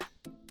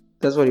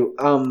 That's what he.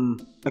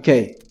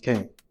 Okay.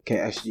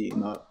 Actually,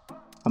 no.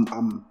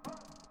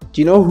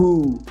 Do you know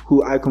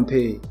who I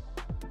compare?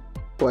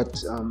 What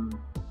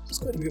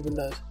Scottie Pippen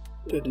does?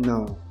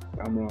 No,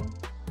 I'm wrong.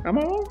 Am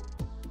I wrong?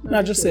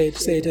 No, just say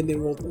it, and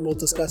then we'll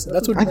discuss it.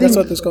 That's what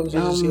this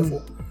conversation is here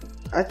for.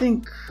 I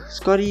think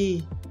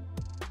Scottie.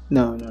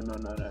 No.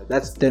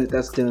 That's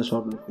Dennis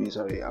Rodman for me.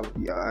 Sorry.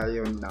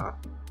 Nah.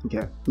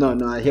 Okay. No.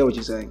 I hear what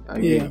you're saying. I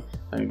agree. Yeah.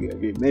 I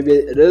agree. Maybe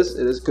it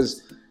is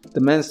because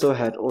the man still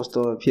had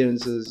all-star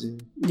appearances.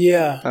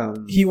 Yeah.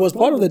 He was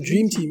part of the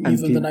dream team,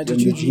 even the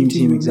 92 dream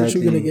team.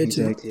 Exactly. We're gonna get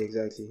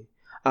exactly.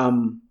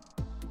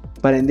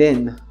 But and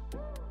then,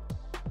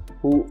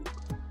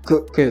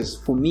 because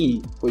for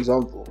me, for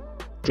example,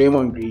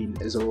 Draymond Green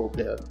is a role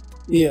player.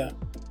 Yeah.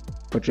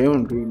 But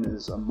Draymond Green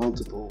is a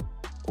multiple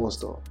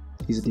All-Star.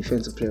 He's a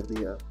defensive player of the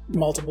year.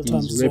 Multiple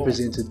times. He's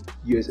represented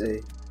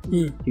USA.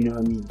 You know what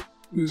I mean?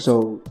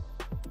 So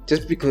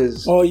just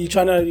because you've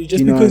done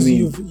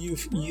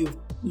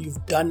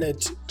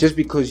it. Just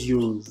because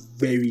you're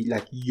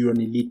you're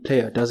an elite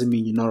player doesn't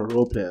mean you're not a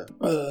role player.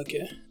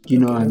 Okay. You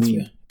know what I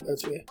mean? Fair.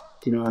 That's fair.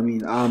 You know what I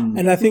mean?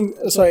 And I think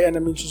and I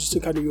mean just to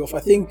cut you off, I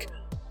think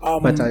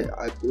but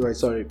I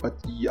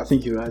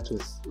think you're right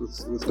with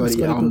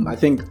Scotty.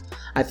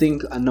 I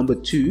think a number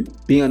two,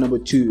 being a number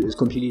two is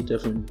completely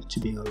different to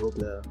being a role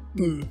player.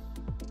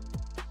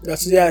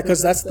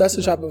 Because that's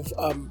the type of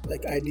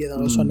idea that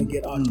I was trying to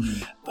get out.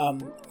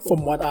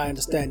 From what I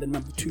understand, the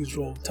number two's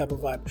role type of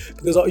vibe.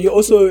 Because you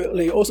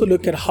also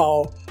look at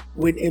how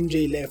when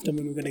MJ left, I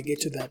mean, we're gonna get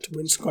to that.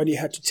 When Scotty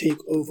had to take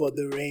over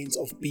the reins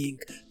of being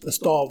the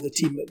star of the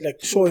team,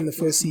 like sure in the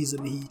first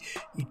season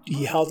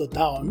he held it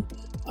down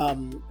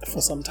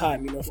for some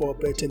time, for a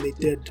bit, and they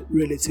did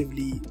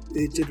relatively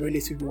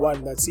well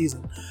in that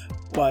season.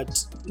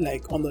 But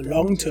like on the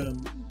long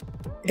term,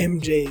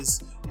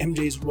 MJ's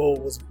role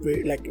was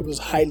very it was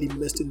highly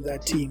missed in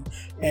that team.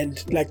 And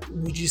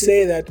would you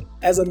say that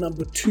as a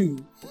number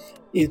two,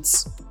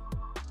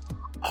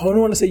 I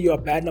don't want to say you're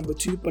a bad number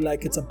two, but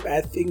it's a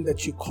bad thing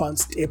that you can't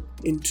step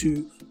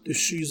into the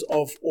shoes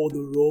of or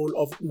the role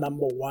of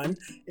number one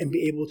and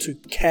be able to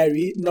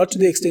carry, not to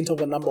the extent of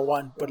a number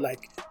one, but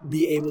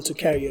be able to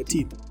carry a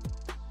team?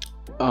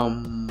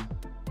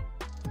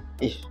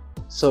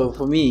 So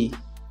for me,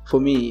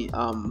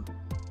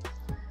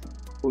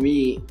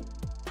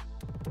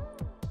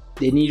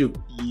 they need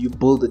you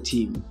build a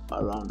team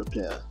around a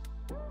player.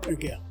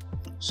 Okay.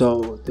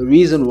 So the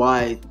reason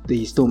why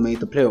they still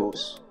made the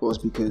playoffs was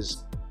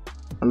because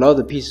a lot of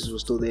the pieces were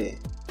still there.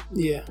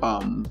 Yeah.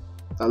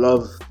 A lot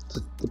of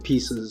the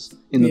pieces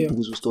in the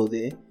Bulls were still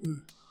there.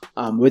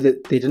 Whether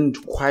they didn't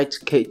quite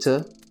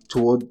cater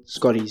toward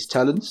Scotty's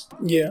talents.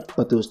 Yeah.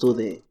 But they were still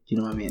there. You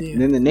know what I mean? Yeah.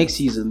 And then the next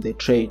season they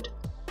trade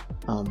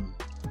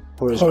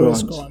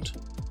Horace Grant.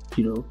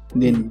 And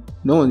then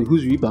no one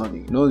who's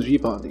rebounding. No one's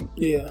rebounding.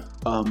 Yeah.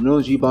 No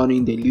one's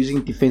rebounding. They're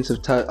losing defensive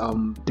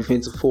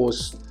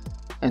force,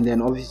 and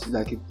then obviously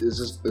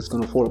it's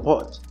gonna fall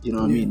apart. You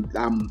know what I mean?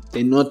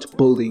 They're not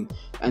building,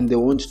 and they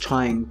weren't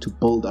trying to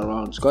build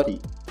around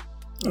Scotty.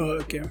 Oh,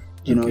 okay.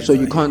 So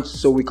you can't.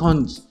 So we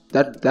can't.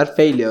 That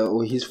failure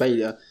or his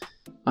failure.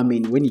 I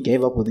mean, when he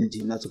gave up on the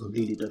team, that's a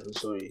completely different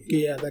story.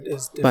 Yeah, that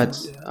is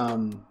different.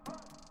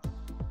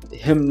 But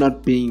him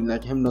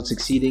not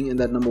succeeding in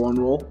that number one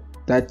role.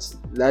 That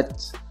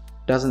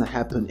doesn't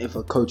happen if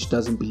a coach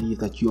doesn't believe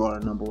that you are a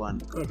number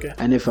one. Okay.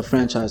 And if a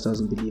franchise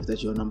doesn't believe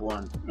that you're number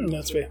one.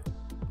 That's fair.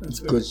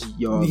 Because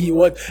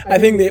I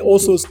think they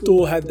also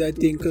still had that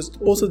thing, because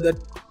also that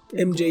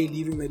MJ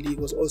leaving the league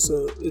was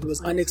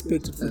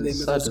unexpected for them.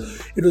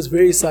 It was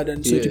very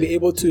sudden. So to be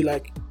able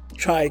to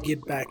try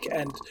get back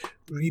and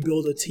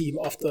rebuild a team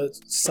after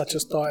such a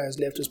star has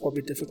left is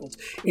probably difficult.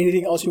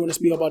 Anything else you want to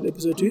speak about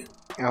episode 2?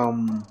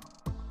 And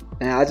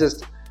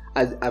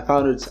I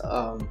found it.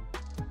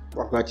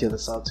 I've got here the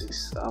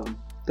Celtics.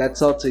 That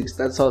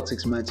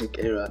Celtics Magic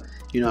era.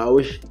 I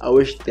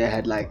wish they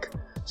had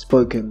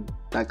spoken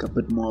a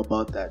bit more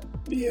about that.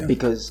 Yeah.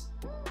 Because,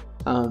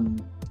 I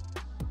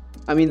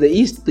mean, the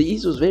East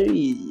was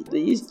very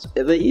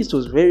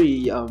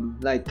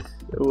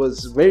it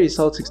was very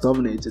Celtics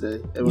dominated.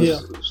 It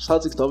was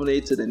Celtics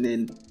dominated, and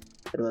then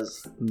it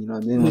was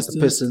the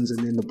Pistons,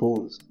 and then the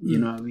Bulls. You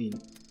know what I mean?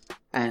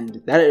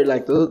 And that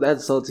that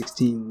Celtics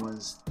team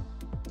was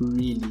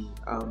really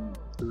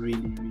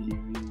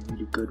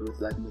good with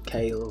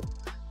McHale,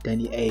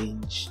 Danny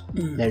Ainge,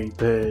 Larry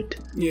Bird.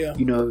 Yeah.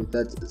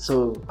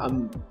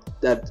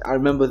 That I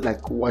remember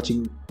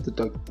watching the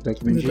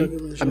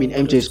documentary. I mean,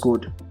 MJ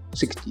scored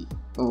 60.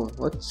 Oh,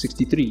 what?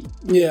 63.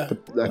 Yeah.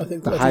 I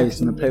think the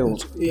highest in the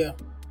playoffs. Yeah.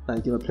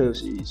 Playoff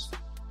series,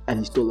 and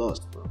he still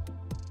lost.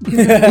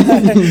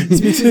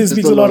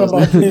 speaks a lot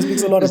about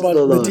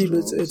the team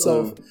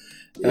itself.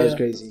 That was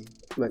crazy.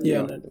 But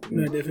no,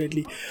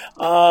 definitely.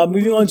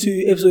 Moving on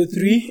to episode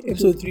 3.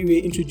 Episode 3,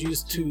 we're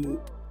introduced to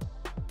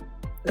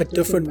a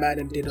different man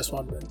in Dennis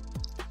Rodman.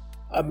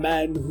 A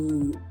man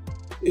who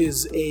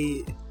is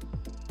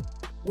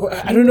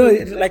I don't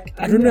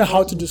know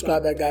how to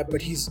describe that guy,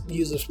 but he's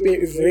a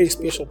very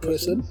special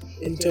person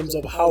in terms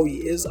of how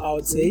he is, I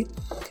would say,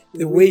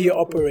 the way he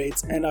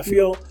operates. And I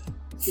feel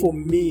for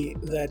me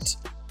that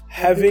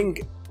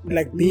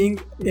being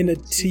in a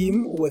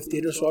team with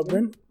Dennis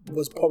Rodman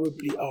was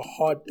probably a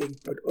hard thing,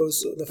 but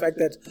also the fact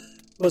that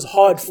it was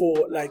hard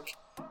for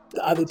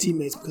the other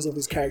teammates because of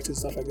his character and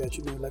stuff like that,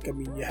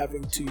 you're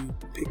having to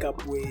pick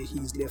up where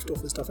he's left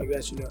off and stuff like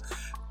that,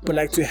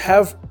 but to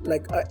have a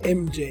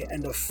MJ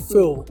and a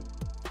Phil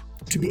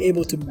to be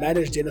able to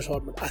manage Dennis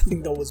Rodman, I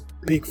think that was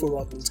big for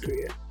Rodman's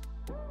career.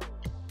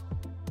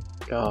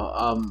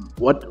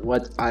 What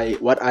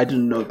I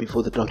didn't know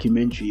before the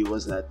documentary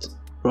was that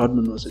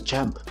Rodman was a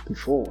champ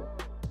before.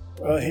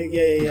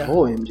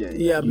 Before MJ.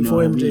 Yeah,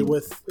 before MJ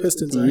with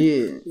Pistons,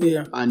 right?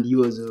 Yeah. And he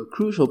was a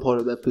crucial part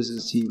of that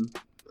Pistons team.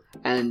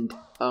 And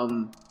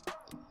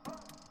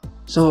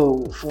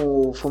so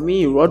for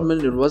me,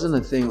 Rodman, it wasn't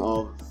a thing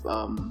of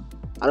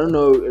I don't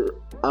know.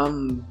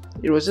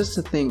 It was just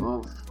a thing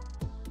of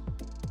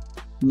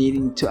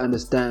needing to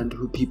understand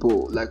who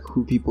people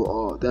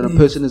are. That a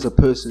person is a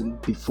person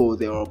before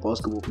they are a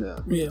basketball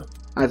player. Yeah.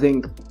 I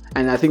think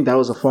that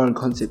was a foreign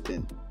concept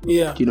then.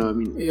 Yeah. Do you know what I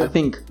mean? Yeah. I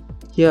think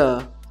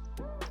here,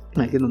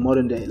 like in the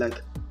modern day,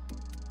 like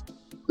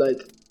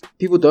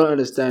people don't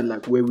understand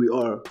like where we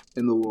are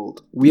in the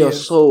world. We are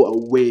so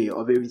aware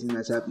of everything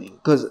that's happening.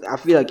 Because I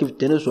feel like if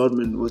Dennis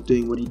Rodman was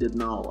doing what he did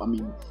now, I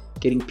mean,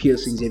 getting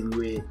piercings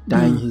everywhere,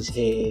 dyeing his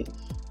hair,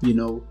 you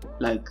know,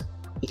 like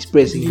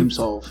expressing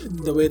himself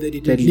the way that he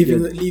did,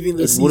 leaving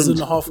the season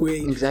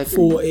halfway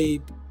for a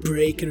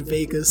break in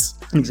Vegas.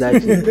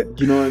 Exactly.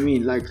 You know what I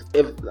mean? Like,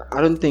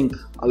 I don't think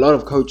a lot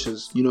of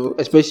coaches, you know,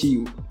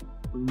 especially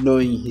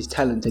knowing his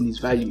talent and his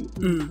value,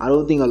 I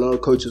don't think a lot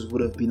of coaches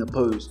would have been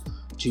opposed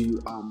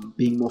to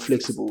being more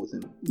flexible with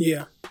him.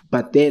 Yeah.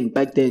 But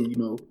back then, you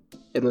know,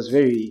 it was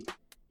very,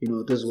 you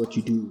know, this is what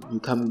you do. You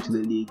come into the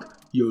league,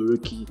 you're a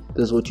rookie.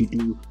 This is what you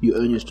do. You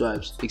earn your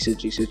stripes,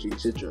 etc., etc.,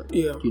 etc.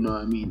 Yeah. You know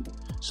what I mean?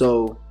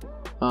 So,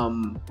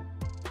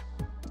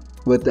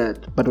 with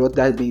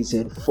that being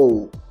said,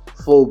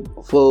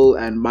 Phil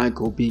and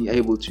Michael being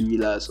able to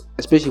realize,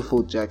 especially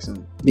Phil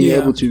Jackson, being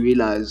able to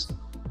realize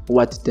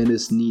what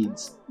Dennis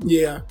needs.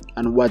 Yeah.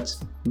 And what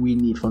we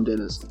need from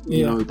Dennis.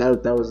 You know,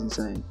 that was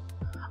insane.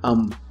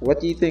 What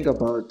do you think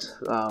about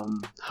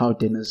how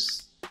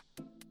Dennis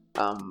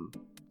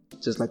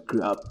just like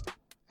grew up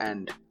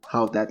and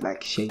how that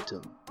like shaped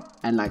him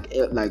and like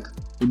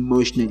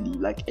emotionally,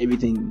 like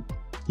everything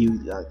he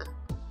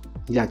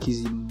like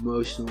his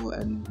emotional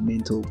and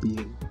mental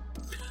being?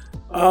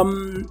 I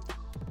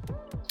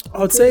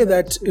would say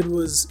that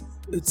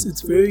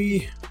it's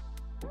very,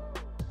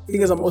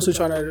 because I'm also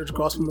trying to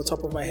grasp from the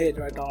top of my head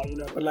right now, you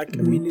know, but like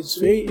I mean, it's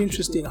very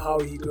interesting how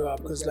he grew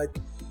up, because like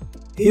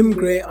him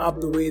growing up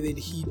the way that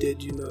he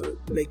did, you know,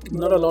 like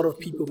not a lot of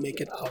people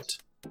make it out,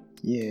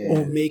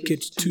 or make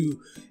it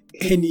to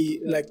any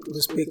like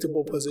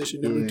respectable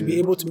position. I mean, to be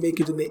able to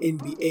make it in the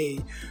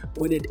NBA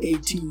when at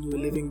 18 you were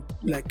living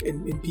like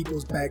in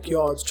people's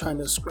backyards trying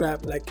to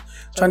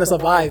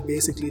survive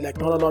basically, like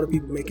not a lot of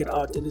people make it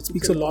out, and it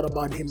speaks a lot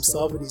about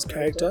himself and his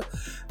character,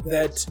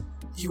 that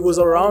he was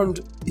around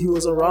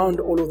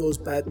all of those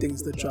bad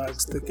things, the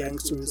drugs, the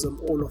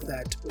gangsterism, all of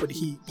that, but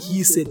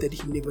he said that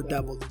he never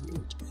dabbled in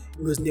it.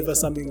 It was never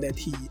something that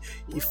he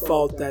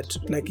felt that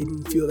like he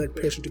didn't feel that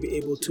pressure to be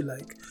able to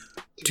like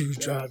do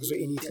drugs or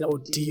anything or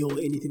deal or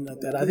anything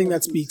like that. I think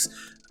that speaks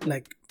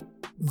like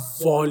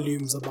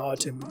volumes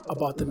about him,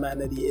 about the man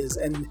that he is,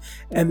 and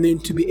then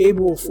to be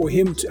able for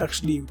him to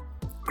actually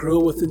grow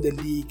within the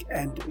league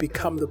and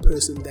become the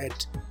person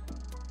that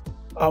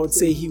I would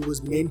say he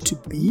was meant to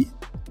be,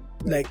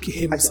 like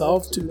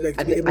himself, to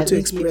like be able to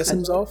express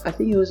himself. I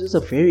think he was just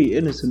a very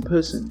innocent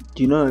person.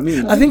 Do you know what I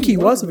mean? I think he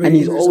was a very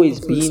innocent person. And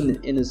he's always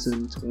been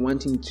innocent,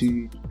 wanting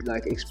to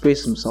like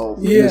express himself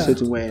in a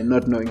certain way and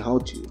not knowing how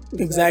to.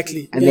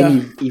 Exactly. And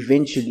then he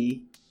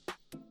eventually,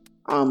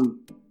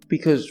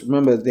 because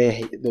remember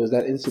there was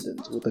that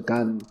incident with the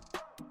gun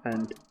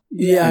and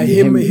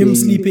him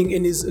sleeping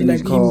in his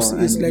car,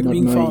 is like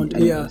being found.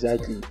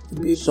 Exactly.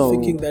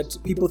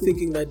 People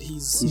thinking that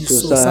he's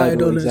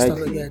suicidal and stuff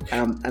like that.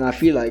 And I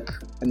feel like,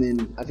 and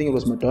then I think it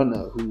was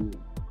Madonna who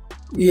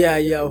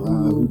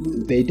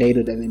who they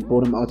dated and then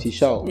brought him out his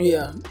shell.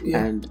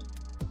 And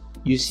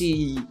you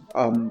see,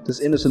 this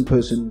innocent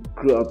person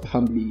grew up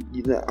humbly.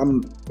 You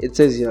know, it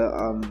says here,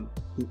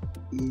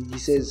 he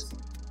says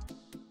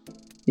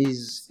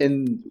he's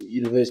in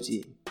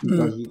university.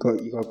 He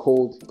got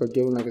called, got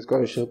given like a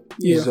scholarship.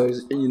 So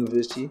he's in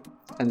university,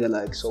 and they're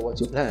like, "So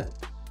what's your plan?"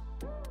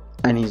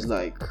 And he's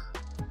like,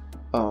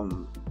 "I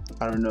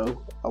don't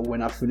know.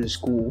 When I finish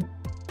school,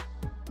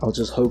 I'll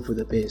just hope for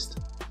the best."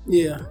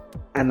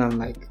 And I'm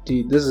like,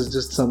 dude, this is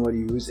just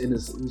somebody who's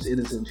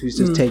innocent, who's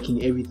just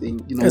taking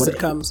everything, you know, as it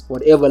comes,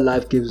 whatever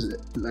life gives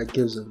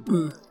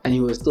him. And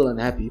he was still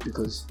unhappy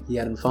because he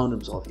hadn't found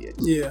himself yet.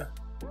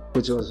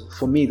 Which was,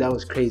 for me, that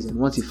was crazy. And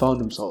once he found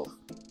himself,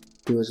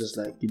 he was just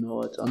like, you know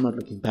what, I'm not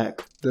looking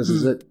back. This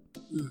is it.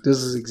 This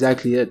is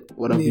exactly it.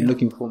 What I've been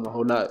looking for my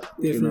whole life.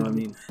 Definitely. You know what I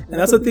mean? And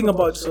that's the thing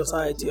about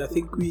society. I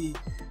think we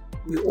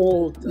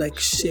all like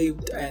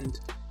shaped, and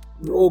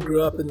we all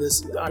grew up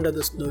under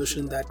this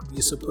notion that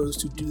we're supposed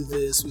to do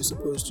this, we're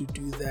supposed to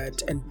do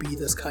that, and be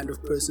this kind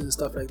of person and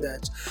stuff like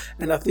that.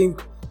 And I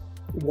think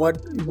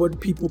what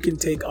people can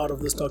take out of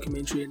this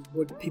documentary and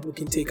what people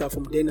can take out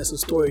from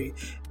Dennis's story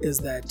is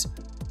that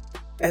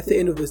at the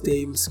end of this day,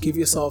 you must give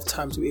yourself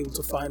time to be able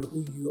to find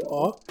who you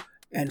are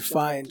and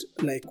find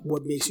like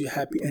what makes you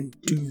happy and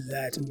do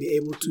that and be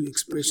able to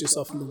express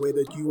yourself in the way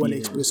that you want to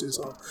express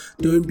yourself.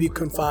 Don't be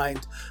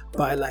confined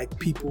by like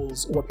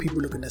what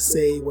people are going to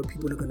say, what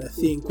people are going to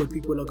think, what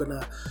people are going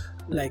to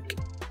like,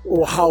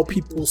 or how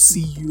people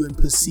see you and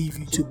perceive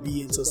you to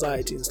be in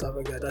society and stuff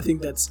like that. I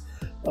think that's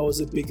That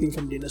was a big thing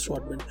from Dennis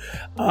Rodman.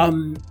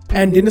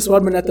 And Dennis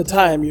Rodman at the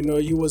time, you know,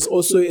 he was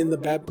also in the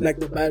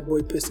Bad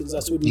Boy Pistons.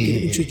 That's when we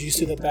get introduced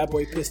to the Bad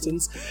Boy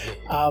Pistons.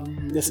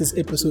 This is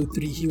episode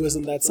 3. He was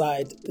on that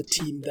side, the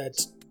team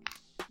that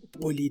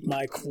bullied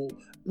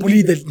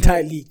the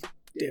entire league,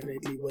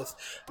 definitely, with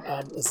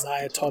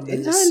Isaiah Thomas.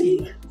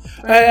 Entirely.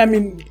 I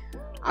mean,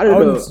 I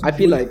don't know. I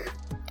feel like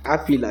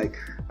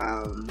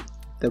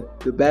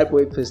the Bad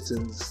Boy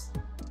Pistons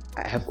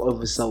have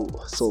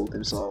oversold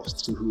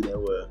themselves to who they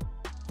were.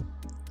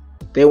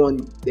 They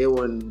won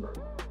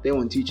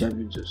 2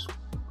 championships.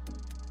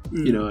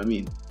 You know what I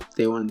mean?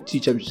 They won 2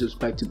 championships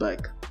back to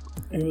back.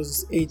 It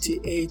was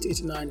 88,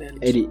 89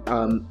 and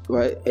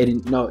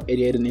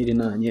 88 and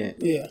 89, yeah.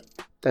 Yeah.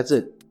 That's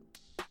it.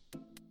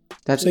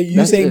 So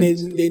you're saying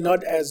they're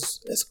not as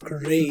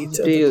great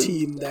of a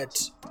team that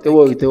they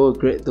were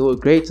great. They were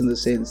great in the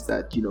sense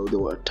that, you know, they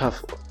were a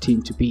tough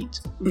team to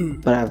beat.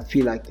 But I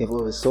feel like they've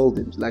oversold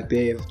them. Like,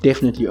 they have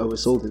definitely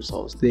oversold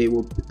themselves. They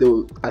were.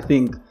 I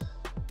think,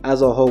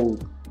 as a whole,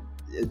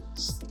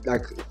 it's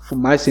like,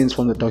 from my sense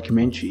from the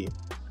documentary,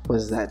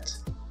 was that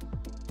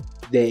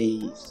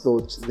they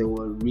thought they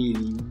were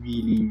really,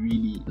 really,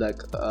 really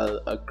like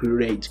a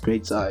great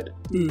side,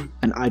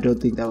 and I don't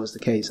think that was the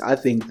case. I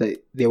think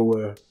that they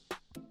were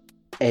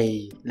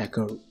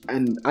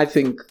and I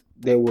think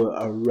they were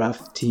a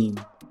rough team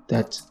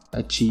that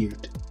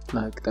overachieved.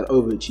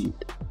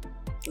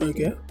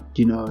 Okay.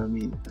 Do you know what I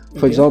mean?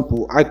 For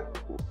example,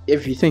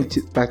 if you think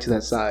back to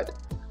that side,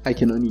 I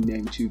can only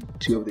name two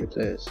of their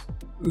players.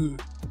 You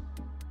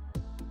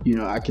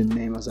know, I can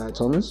name Isaiah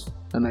Thomas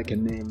and I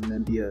can name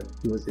Namibia,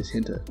 who was the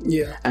center.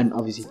 Yeah. And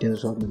obviously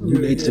Dennis Rodman, who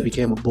later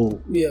became a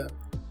Bull. Yeah.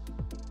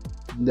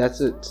 That's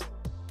it.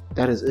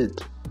 That is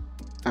it.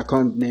 I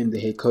can't name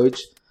the head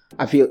coach.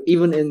 I feel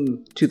even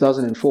in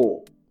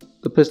 2004,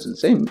 the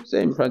Pistons, same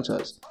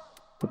franchise.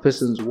 The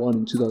Pistons won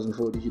in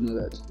 2004. Did you know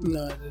that?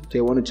 No, I didn't.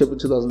 They won a chip in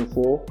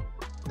 2004.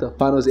 The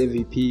Finals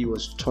MVP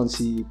was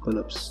Chauncey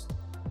Billups,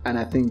 and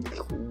I think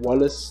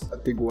Wallace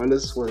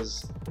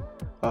was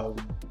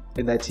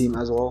in that team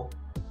as well.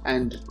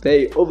 And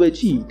they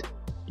overachieved.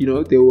 You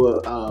know, they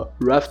were a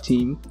rough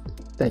team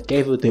that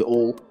gave it their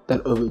all,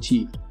 that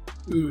overachieved.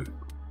 You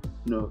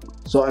know,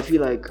 so I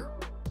feel like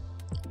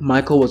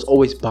Michael was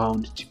always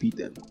bound to beat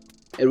them.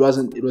 It was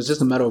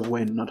just a matter of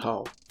when, not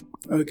how.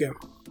 Okay.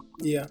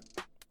 Yeah.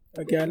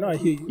 Okay, I know. I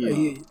hear you. Yeah. I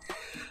hear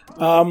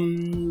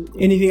you.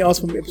 Anything else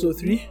from episode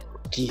 3?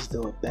 Jeez, they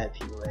were bad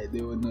people, right?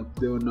 They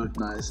were not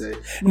nice, eh?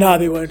 No,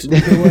 they weren't.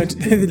 They weren't.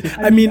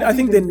 I mean, I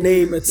think the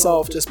name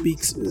itself just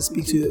speaks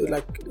to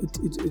like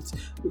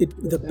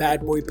the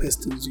Bad Boy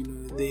Pistons. You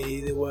know,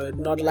 they were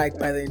not liked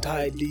by the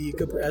entire league.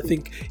 I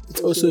think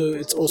it's also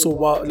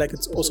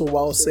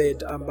well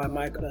said by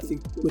Michael. I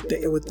think with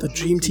the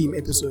Dream Team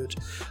episode,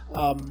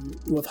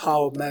 with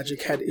how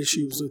Magic had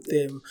issues with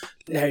them,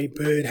 Larry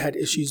Bird had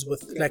issues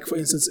with, like, for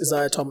instance,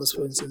 Isaiah Thomas,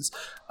 for instance,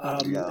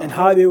 and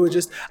how they were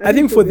just. I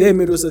think for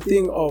them it was a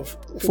thing of,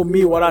 for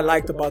me, what I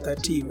liked about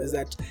that team is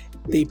that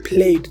they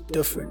played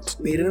different.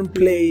 They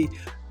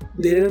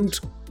didn't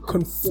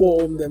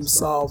conform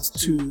themselves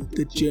to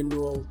the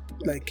general,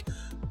 like,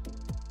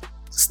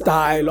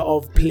 style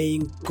of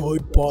playing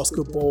good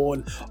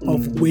basketball,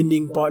 of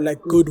winning, but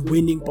like good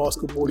winning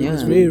basketball. It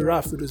was very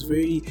rough. It was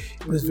very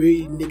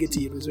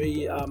negative. It was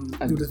very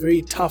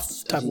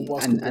tough type of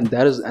basketball. And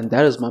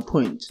that is my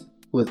point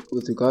with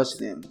regards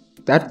to them.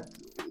 That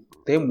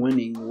them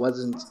winning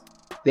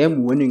their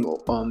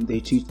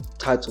 2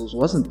 titles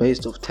wasn't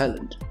based off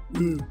talent.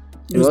 It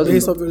was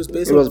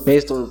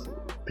based off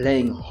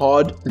playing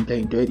hard and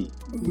playing dirty,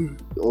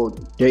 or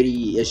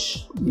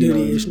dirty-ish.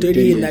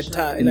 Dirty in that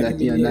time,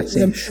 in that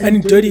sense.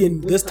 And dirty in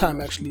this time,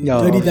 actually.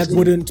 No, dirty that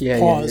wouldn't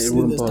pass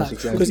in this time.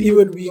 Exactly. Because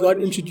even we got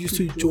introduced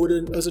to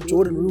Jordan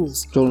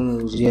rules.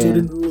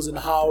 Jordan rules, and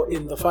how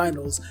in the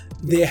finals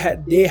they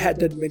had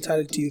that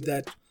mentality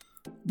that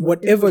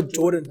whatever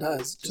Jordan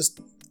does, just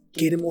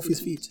get him off his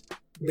feet,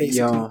 basically.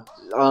 Yeah.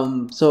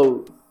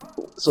 So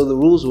the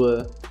rules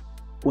were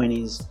when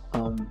he's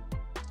on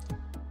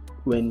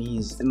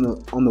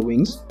the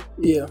wings,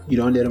 you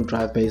don't let him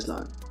drive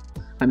baseline.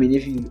 I mean,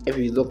 if you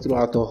look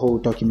throughout the whole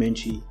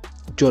documentary,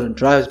 Jordan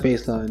drives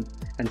baseline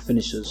and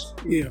finishes.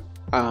 Yeah.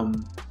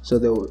 So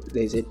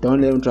they said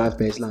don't let him drive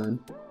baseline.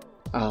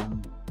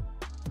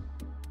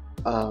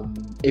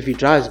 If he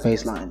drives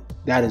baseline,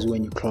 that is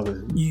when you club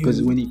him. Because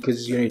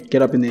you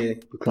get up in there,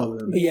 you club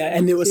him. Yeah,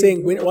 and they were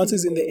saying once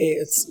he's in the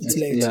air, it's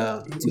late.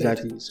 Yeah, it's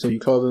exactly. Late. So you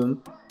club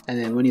him, and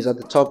then when he's at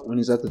the top,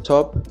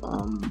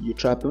 you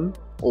trap him,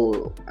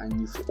 or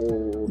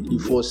you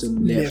force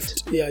him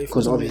left. Yeah,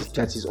 because obviously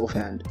that's his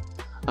offhand.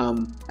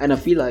 And I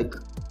feel like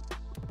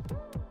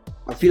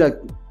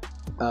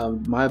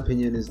my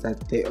opinion is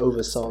that they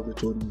oversaw the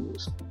Jordan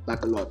rules,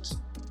 like, a lot.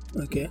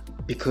 Okay.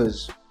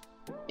 Because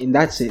in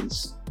that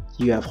sense,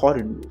 you have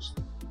Harden rules.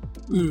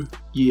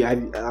 You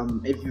have,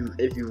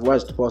 if you've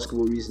watched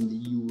basketball recently,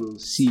 you will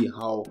see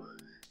how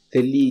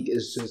the league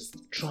is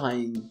just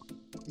trying,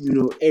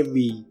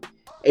 every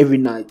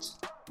night.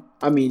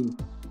 I mean,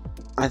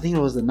 I think it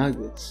was the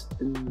Nuggets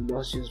in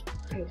last year's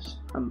place.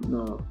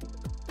 No,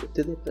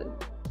 did they play?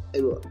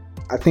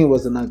 I think it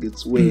was the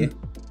Nuggets where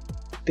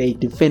they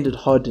defended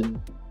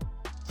Harden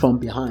from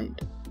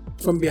behind.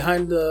 From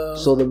behind the.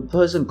 So the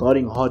person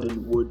guarding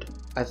Harden would,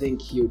 I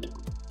think he would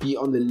be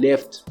on the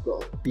left,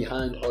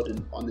 behind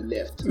Harden on the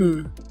left.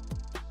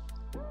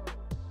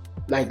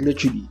 Like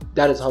literally,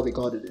 that is how they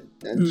guarded him,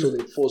 and so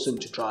they force him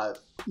to drive.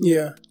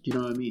 Yeah. Do you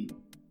know what I mean?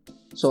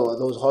 So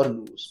those Harden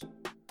rules.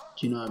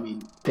 Do you know what I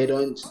mean? They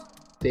don't.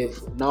 They've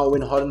now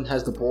when Harden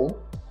has the ball,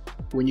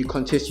 when you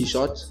contest your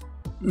shots,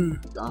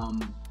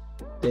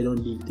 they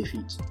don't leave their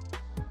feet.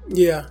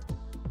 Yeah.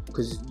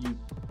 Because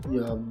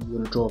you're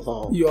gonna draw a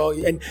foul.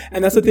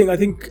 And that's the thing. I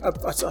think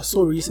I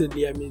saw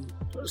recently. I mean,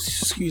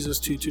 excuse us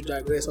to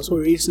digress. I saw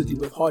recently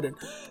with Harden.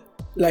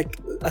 Like,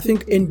 I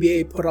think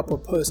NBA put up a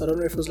post. I don't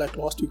know if it was like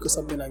last week or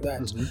something like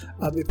that.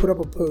 They put up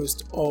a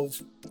post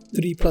of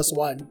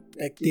 3+1,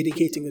 like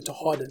dedicating it to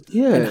Harden.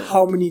 Yeah. And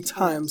how many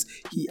times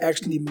he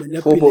actually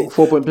manipulates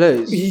 4-point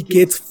plays. He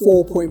gets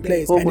 4-point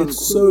plays, and it's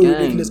so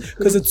ridiculous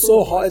because it's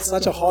so hard. It's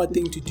such a hard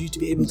thing to do to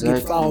be able to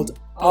get fouled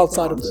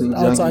outside of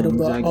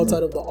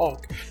the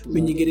arc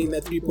when you're getting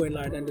that 3-point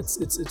line, and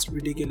it's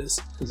ridiculous.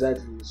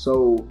 Exactly.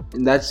 So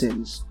in that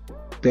sense,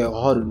 they're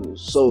Harden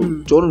rules.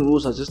 So Jordan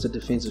rules are just a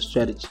defensive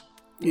strategy.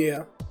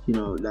 Yeah. You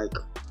know, like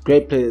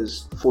great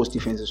players force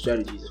defensive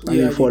strategies. I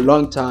mean, for a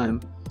long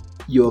time,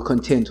 you were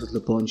content with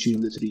LeBron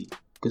shooting the three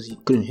because he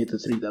couldn't hit the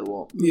three that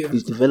well. Yeah.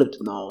 He's developed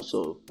now,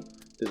 so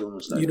there's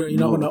almost like you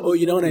don't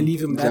want to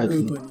leave him that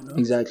open. You know?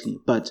 Exactly.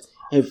 But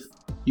if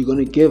you're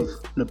gonna give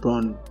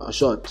LeBron a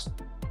shot,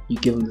 you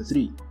give him the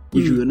three.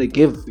 If you're gonna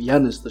give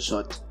Giannis the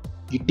shot,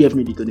 you're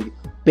definitely gonna give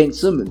Ben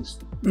Simmons.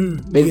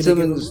 Ben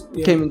Simmons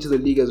came into the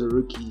league as a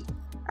rookie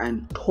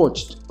and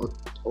torched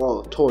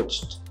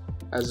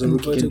as a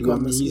rookie can do. I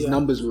mean, his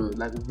numbers were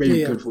like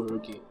very good for a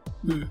rookie.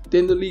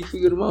 Then the league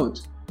figured him out.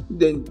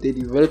 Then they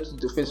developed a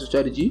defensive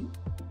strategy,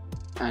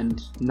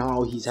 and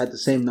now he's had the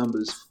same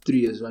numbers 3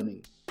 years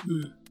running.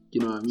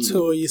 You know what I mean?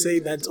 So you say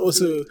that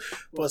also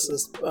was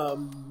this,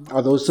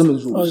 are those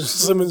Simmons rules?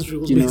 Simmons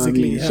rules, you know basically. What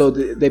I mean? Yeah. So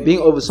they're being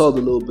oversold a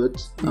little bit.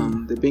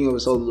 They're being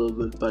oversold a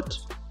little bit, but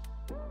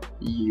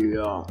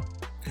yeah.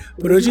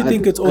 But don't you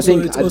think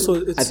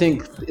I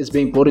think it's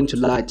being brought into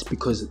light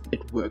because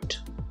it worked.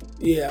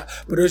 Yeah,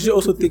 but don't you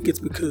also think it's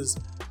because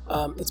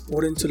it's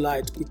brought into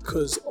light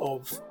because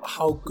of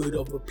how good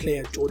of a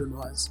player Jordan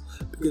was?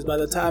 Because by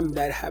the time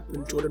that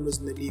happened, Jordan was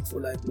in the league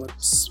for like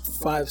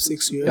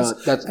 5-6 years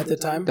at the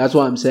time. That's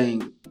why I'm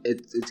saying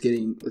it's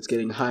getting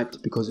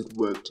hyped because it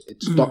worked.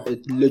 It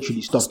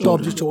literally stopped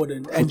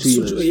Jordan. And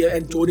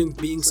Jordan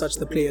being such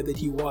the player that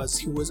he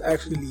was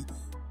actually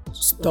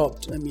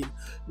stopped. I mean,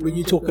 when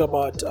you talk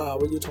about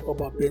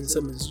Ben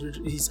Simmons,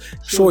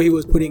 he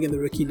was putting in the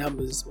rookie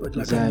numbers, but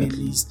like I mean,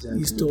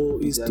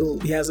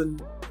 he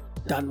hasn't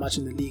done much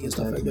in the league and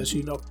stuff like that. So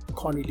you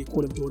can't really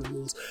call him Jordan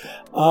rules.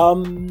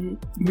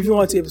 Moving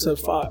on to episode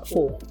 4.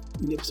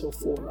 In episode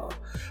 4 now,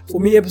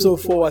 for me,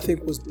 episode 4 I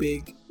think was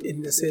big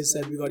in the sense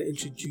that we got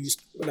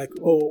introduced,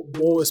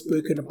 more was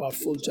spoken about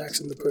Phil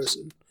Jackson the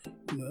person.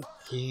 You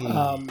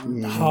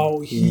know, how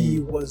he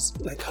was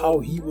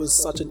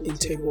such an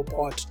integral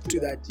part to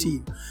that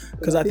team.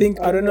 Because I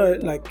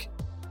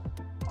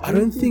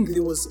don't think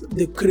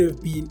there could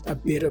have been a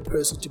better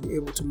person to be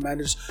able to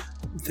manage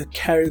the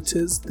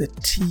characters, the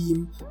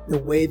team, the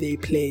way they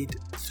played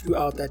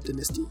throughout that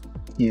dynasty.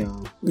 Yeah.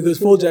 Because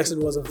Phil Jackson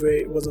was a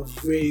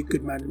very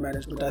good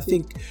management. I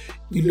think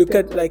when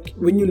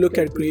you look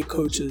at great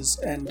coaches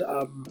and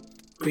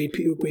great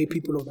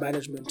people of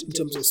management in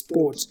terms of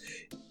sports,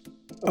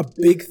 a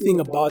big thing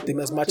about them,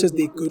 as much as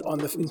they're good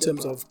in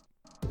terms of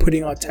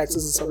putting out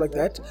taxes and stuff like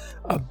that,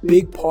 a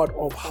big part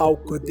of how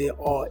good they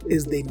are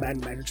is their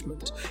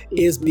management,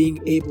 is being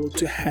able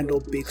to handle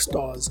big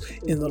stars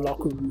in the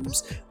locker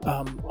rooms,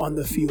 on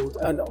the field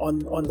and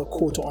on the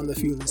court or on the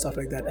field and stuff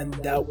like that. And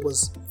that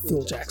was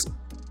Phil Jackson.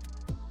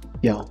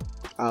 Yeah.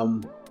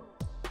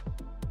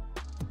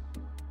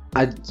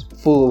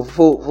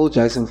 Phil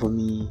Jackson for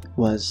me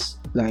was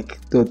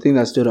like the thing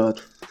that stood out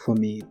for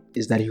me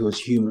is that he was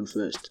human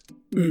first.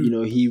 You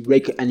know, he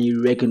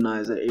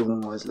recognized that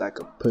everyone was like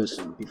a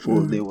person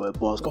before they were a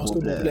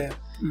basketball player.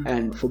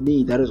 And for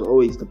me, that is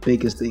always the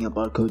biggest thing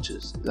about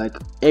coaches. Like,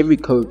 every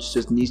coach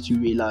just needs to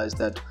realize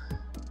that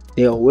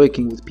they are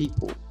working with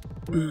people.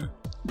 You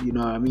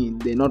know what I mean?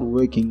 They're not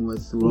working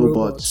with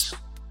robots.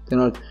 They're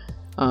not.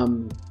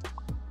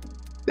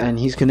 And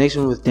his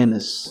connection with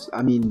Dennis,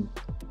 I mean,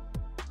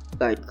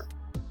 like,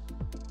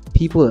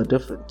 people are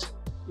different,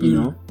 you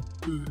know?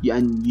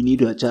 And you need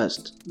to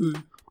adjust.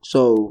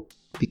 So,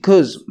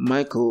 because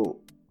Michael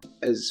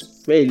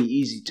is fairly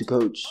easy to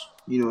coach,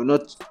 you know,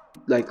 not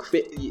like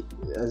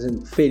as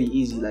in fairly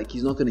easy, like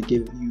he's not going to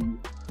give you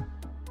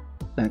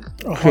like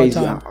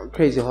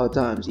crazy hard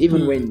times.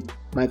 Even when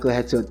Michael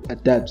had to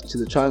adapt to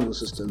the triangle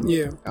system,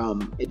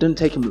 it didn't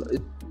take him.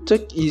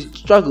 He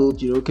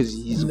struggled, you know, because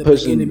he's a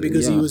person.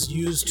 Because he was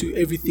used to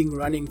everything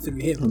running through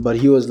him. But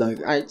he was like,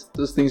 "Alright,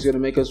 this thing's gonna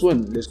make us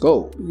win. Let's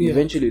go.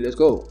 Eventually, let's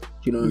go."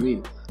 You know what I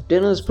mean?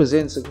 Dennis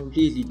presents a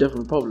completely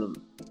different problem.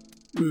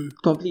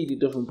 Completely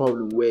different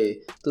problem where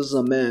this is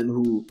a man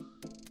who,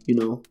 you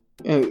know,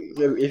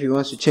 if he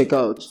wants to check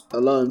out,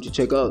 allow him to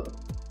check out.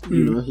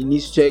 You know, he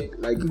needs to check.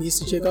 Like he needs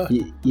to check out.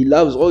 He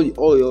loves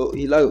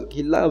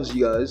he loves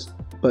you guys,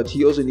 but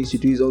he also needs to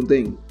do his own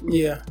thing.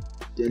 Yeah.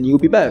 And he'll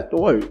be back.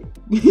 Don't worry.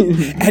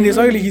 And it's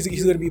not really he's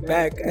going to be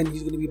back, and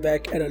he's going to be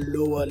back at a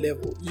lower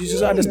level. You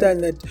just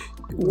understand that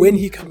when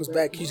he comes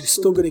back, he's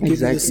still going to give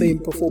you the same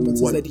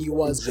performances that he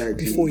was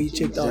before he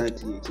checked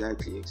out.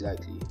 Exactly.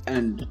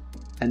 And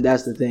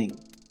that's the thing.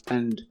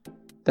 And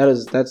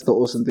that's the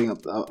awesome thing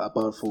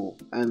about Fall,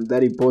 and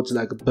that he brought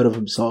like a bit of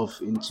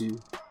himself into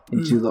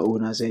the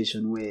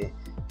organization where,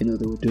 you know,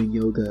 they were doing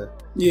yoga.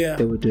 Yeah.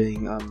 They were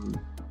doing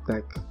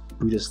like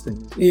Buddhist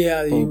things.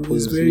 Yeah, he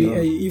was very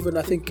even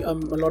I think a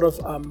lot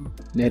of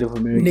Native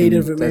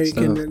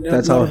American.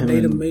 That's how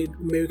Native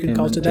American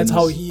culture. That's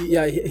how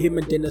him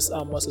and Dennis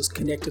was as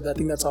connected. I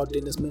think that's how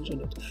Dennis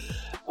mentioned it.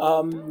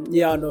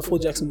 Phil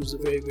Jackson was a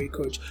very great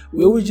coach.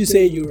 Where would you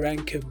say you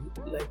rank him,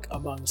 like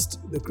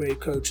amongst the great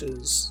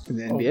coaches in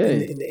the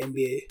NBA? In the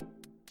NBA.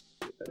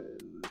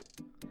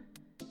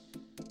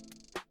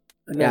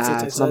 And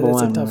that's number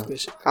one. A tough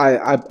question.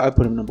 I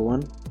put him number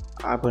one.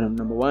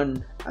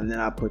 And then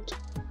I put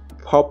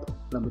Pop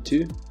number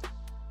 2.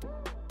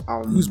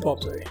 Who's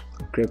Pop? Sorry,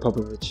 Greg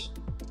Popovich,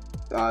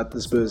 the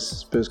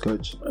Spurs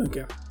coach.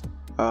 Okay.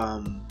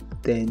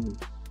 Then,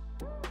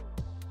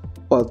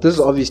 well, this is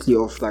obviously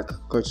of like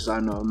coaches I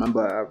know.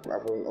 Remember,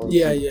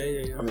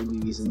 I've only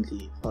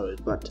recently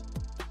followed, but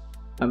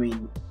I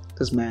mean,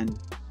 this man,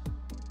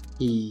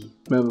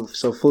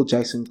 so Phil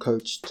Jackson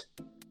coached.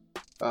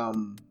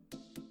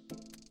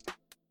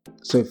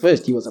 So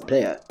first he was a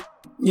player.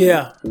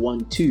 Yeah.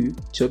 Won 2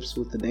 chips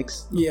with the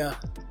Knicks. Yeah.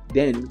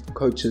 Then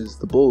coaches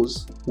the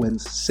Bulls,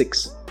 wins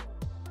 6.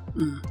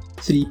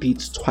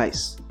 3-peats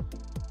twice.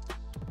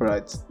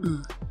 Right.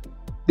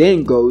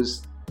 Then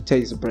goes,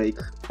 takes a break,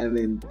 and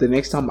then the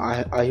next time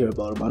I hear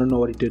about him, I don't know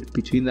what he did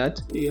between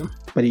that. Yeah.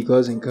 But he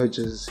goes and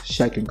coaches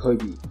Shaq and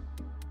Kobe.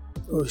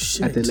 Oh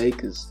shit. At the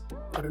Lakers.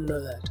 I don't know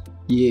that.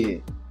 Yeah.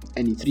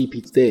 And he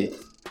 3-peats there.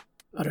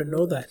 I don't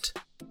know that.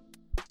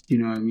 You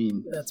know what I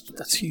mean?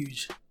 That's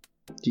huge.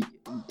 Did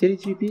he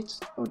 3-peat?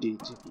 Or did he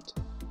 2-peat?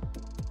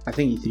 I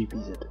think he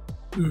 3-peated.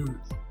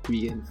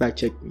 We can fact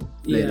check me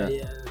later.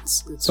 Yeah,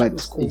 it's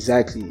cool.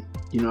 Exactly.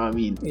 You know what I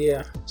mean?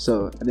 Yeah.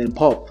 So, and then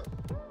Pop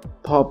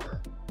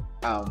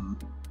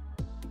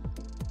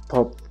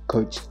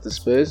coached the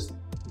Spurs.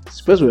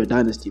 Spurs were a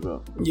dynasty,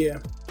 bro. Yeah.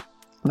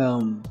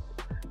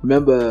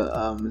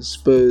 Remember,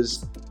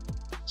 Spurs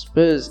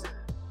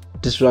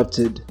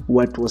disrupted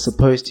what was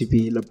supposed to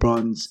be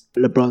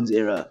LeBron's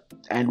era,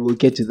 and we'll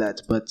get to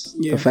that. But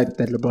the fact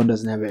that LeBron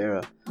doesn't have an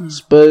era,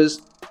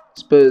 Spurs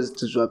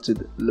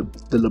disrupted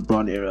the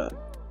LeBron era,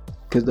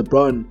 because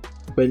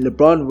when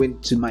LeBron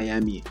went to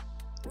Miami,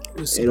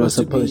 it was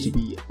supposed to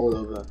be all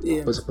over.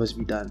 It was supposed to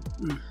be done.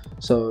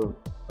 So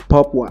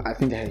Pop, I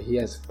think he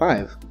has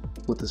 5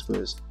 with the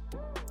Spurs.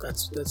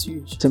 That's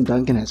huge. Tim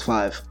Duncan has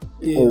 5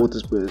 all with the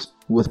Spurs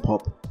with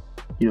Pop.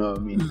 You know what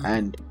I mean?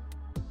 And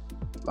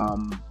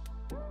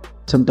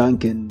Tim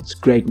Duncan's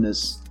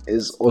greatness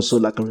is also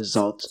like a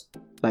result.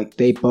 Like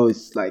they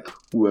both like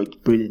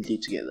worked brilliantly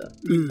together.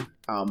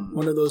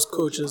 One of those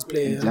coaches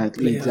player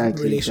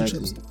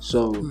relationships.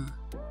 So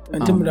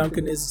and Tim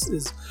Duncan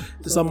is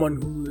someone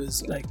who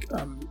is like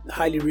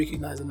highly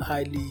recognized and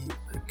highly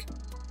like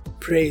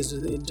praised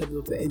in terms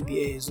of the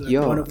NBA. Is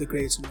like one of the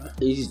greats. You know?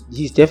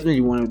 He's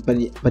definitely one of,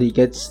 but he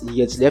gets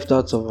left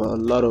out of a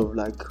lot of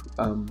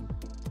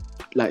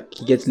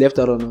he gets left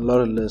out on a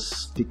lot of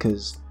lists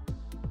because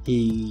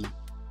he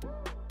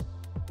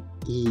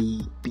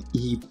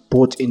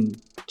bought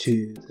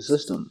into the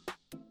system.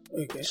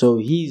 Okay.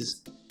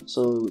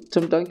 So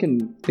Tim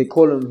Duncan, they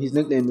call him, his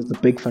nickname is the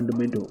Big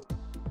Fundamental.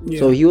 Yeah.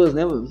 So he's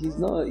never a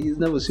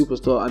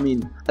superstar. I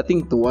mean, I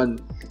think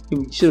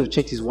he should have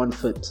checked his 1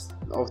 foot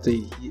after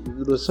he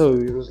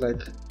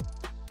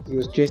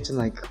was dressed in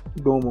like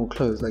normal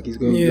clothes, like he's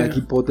going like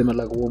he bought them at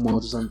like Walmart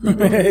or something.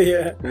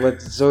 Yeah.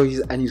 But so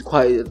he's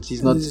quiet. He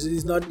doesn't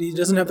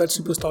have that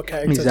superstar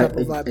character type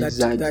of vibe.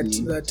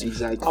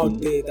 That out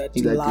there, that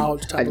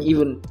loud type. And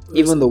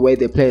even the way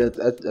they played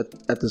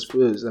at the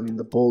Spurs, I mean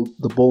the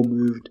ball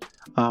moved.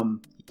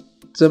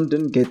 Tim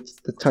didn't get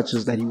the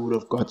touches that he would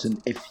have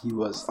gotten if he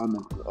was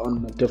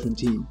on a different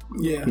team.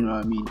 Yeah. You know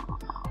what I mean?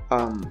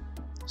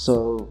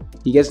 So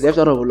he gets left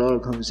out of a lot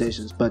of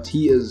conversations, but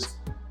he is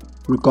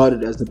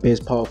regarded as the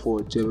best power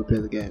forward to ever play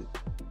the game.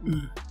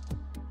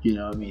 You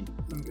know what I mean?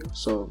 Okay.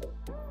 So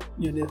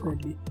yeah,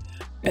 definitely.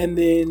 And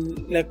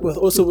then like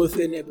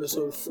within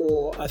episode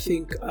 4, I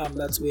think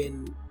that's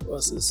when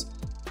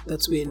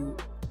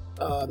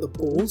the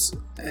Bulls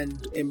and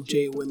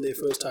MJ win their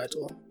first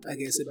title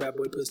against the Bad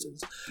Boy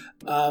Pistons.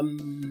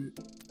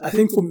 I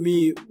think for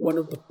me, one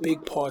of the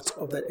big parts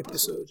of that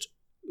episode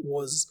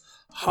was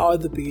how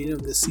at the beginning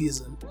of the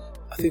season,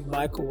 I think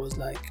Michael was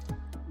like,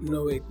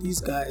 no wait,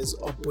 these guys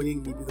are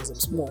bullying me because I'm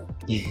small.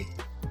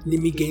 let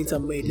me gain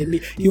some weight.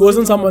 He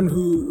wasn't someone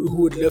who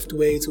would lift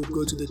weights, who would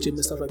go to the gym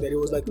and stuff like that. He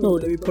was like, no,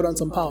 let me put on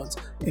some pounds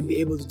and be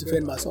able to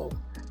defend myself.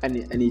 And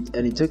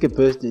he took it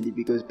personally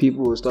because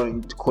people were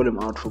starting to call him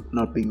out for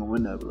not being a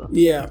winner, bro.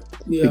 Yeah.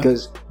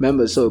 Because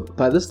remember, so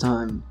by this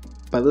time,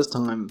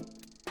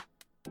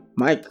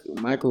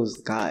 Michael's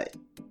the guy.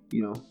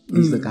 You know,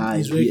 he's the guy.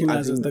 He's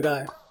recognized as the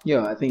guy.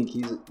 Yeah, I think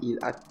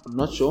I'm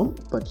not sure,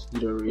 but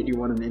he'd already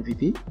won an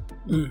MVP.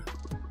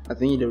 I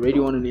think he'd already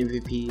won an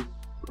MVP.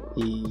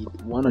 He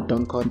won a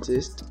dunk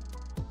contest.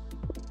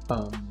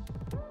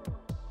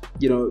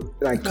 You know,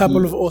 like a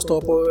couple of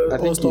All-Star. I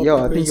think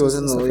he was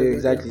in the league,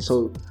 exactly.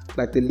 So,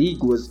 like, the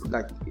league was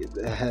like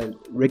had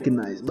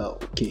recognized, well,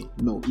 okay,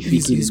 no, if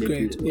he's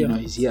great, you know,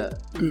 he's here.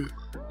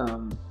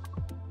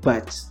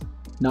 But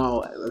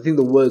now I think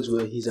the words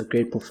were he's a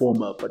great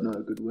performer, but not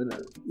a good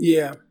winner.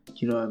 Yeah,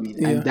 you know what I mean.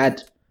 Yeah.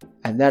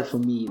 And that for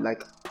me,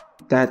 like,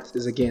 that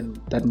is again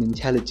that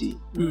mentality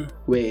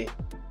where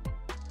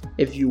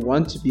if you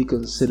want to be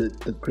considered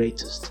the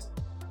greatest,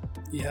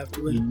 you have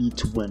to win. You need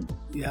to win.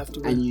 You have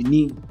to win. And you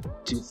need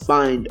to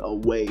find a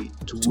way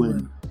to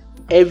win.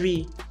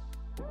 Every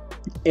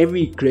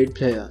great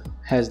player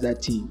has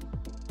that team.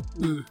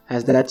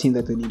 Has that team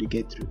that they need to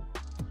get through.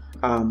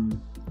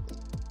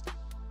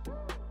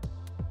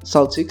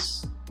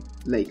 Celtics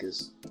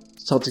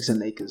and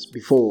Lakers.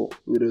 Before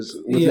it was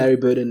with Larry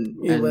Bird and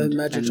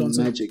Magic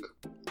Johnson. Magic.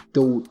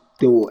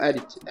 They were at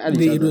each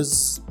other.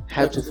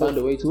 Had to find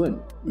a way to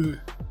win.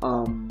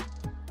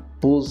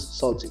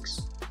 Bulls,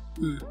 Celtics.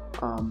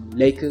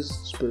 Lakers,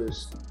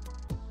 Spurs,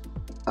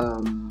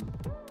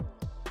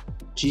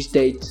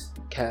 G-State,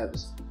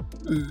 Cavs,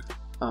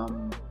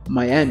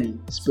 Miami,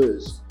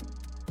 Spurs.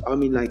 I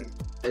mean, like,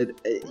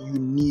 you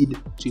need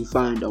to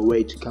find a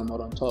way to come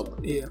out on top.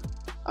 Yeah.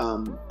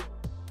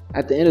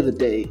 At the end of the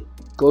day,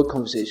 GOAT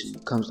conversation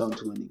comes down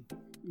to winning.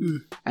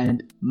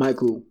 And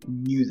Michael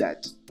knew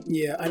that.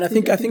 Yeah, and I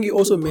think he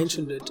also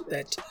mentioned it,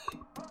 that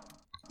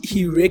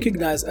he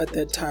recognized at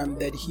that time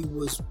that he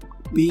was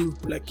being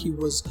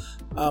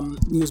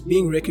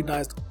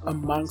recognized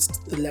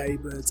amongst the Larry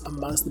Birds,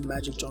 amongst the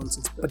Magic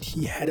Johnsons, but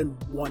he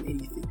hadn't won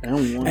anything.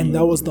 And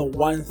that was the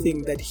one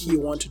thing that he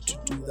wanted to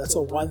do. That's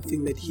the one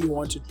thing that he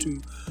wanted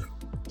to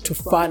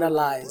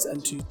finalize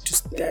and to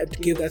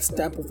give that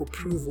stamp of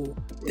approval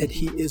that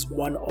he is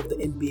one of the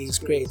NBA's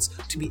greats,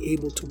 to be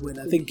able to win.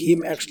 I think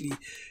him actually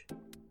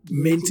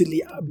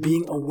mentally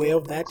being aware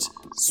of that,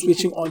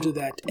 switching onto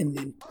that, and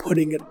then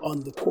putting it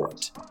on the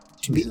court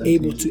to be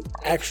able to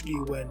actually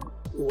win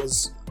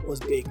was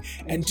big.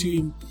 And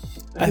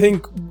I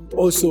think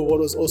also what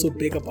was also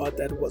big about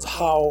that was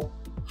how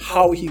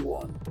he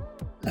won.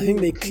 I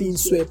think they clean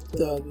swept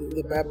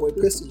the bad boy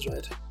Pistons,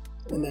 right?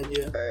 In that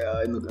year,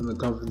 in the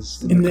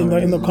conference, in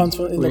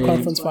the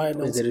conference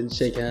finals, they didn't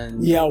shake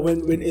hands. Yeah,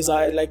 when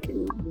Isaiah, like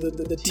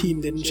the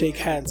team didn't shake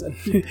hands, and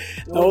that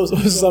was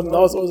also something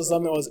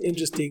that was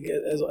interesting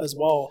as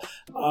well.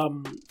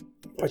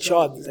 But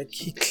yeah, like,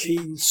 he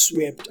clean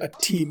swept a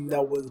team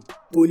that was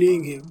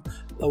bullying him,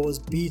 that was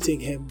beating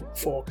him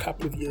for a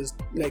couple of years,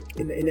 like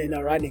in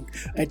a running.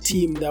 A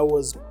team that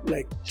was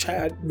like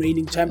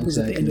reigning champions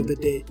at the end of the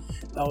day.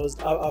 I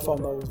found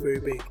that was very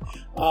big.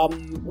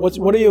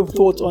 What are your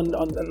thoughts on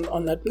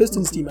that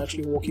Pistons team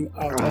actually walking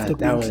out after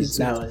being clean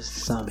swept? That was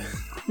some.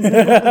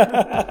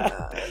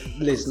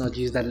 Let's not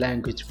use that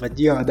language, but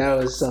yeah, that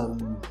was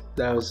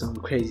some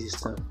crazy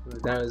stuff.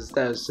 That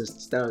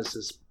was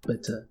just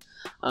bitter.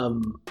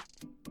 And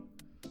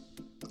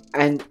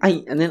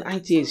then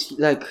IT is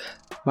like,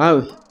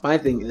 my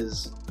thing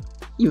is,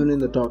 even in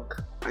the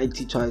doc,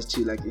 IT tries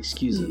to like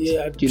excuse it.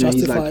 Yeah, justify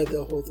he's like,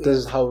 the whole thing. This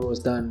is how it was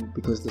done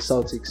because the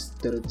Celtics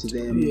did it to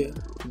them. Yeah.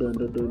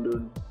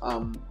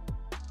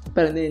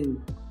 But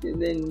then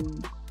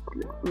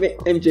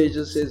MJ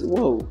just says,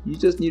 "Whoa, you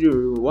just need to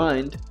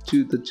rewind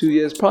to the 2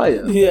 years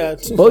prior." Yeah,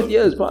 both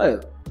years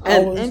prior,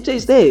 and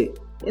MJ's there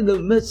in the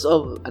midst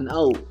of an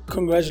L,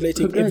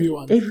 congratulating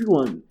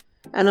everyone.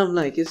 And I'm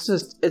like, it's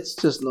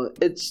just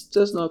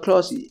not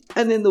classy.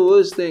 And then the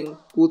worst thing,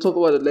 we'll talk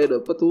about it later,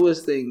 but the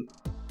worst thing,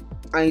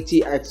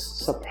 IT acts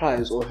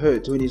surprised or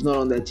hurt when he's not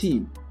on that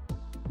team.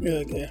 Yeah,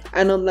 okay.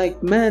 And I'm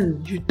like,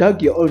 man, you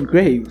dug your own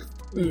grave.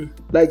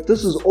 Like,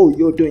 this is all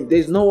you're doing.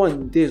 There's no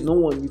one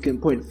you can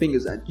point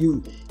fingers at.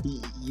 You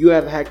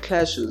have had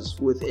clashes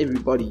with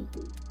everybody.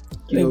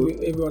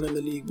 Everyone in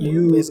the league,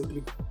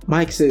 basically.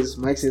 Mike says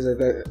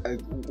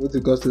with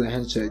regards to the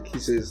handshake, he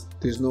says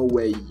there's no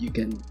way you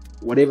can,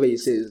 whatever he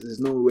says, there's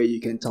no way you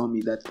can tell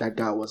me that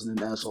guy wasn't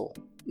an asshole.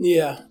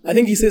 Yeah, I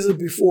think he says it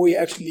before he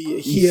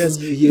actually hears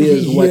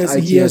what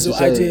IT has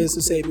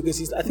to say,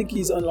 because I think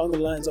he's along the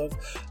lines of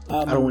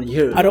I don't want to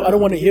hear it. I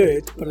don't want to hear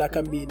it, but like,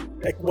 I mean,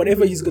 like,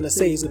 whatever he's gonna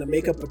say, he's gonna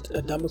make up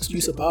a dumb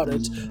excuse about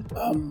it.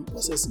 I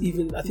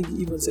think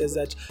he even says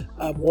that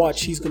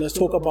watch, he's gonna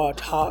talk about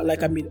how,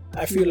 like, I mean,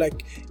 I feel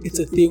like it's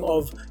a thing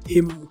of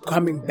him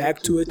coming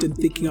back to it and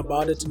thinking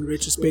about it in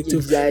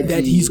retrospective,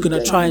 that he's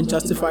gonna try and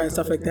justify and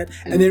stuff like that.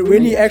 And then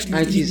when he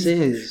actually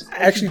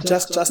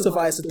just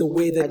justifies it the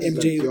way that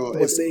MJ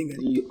was saying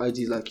it.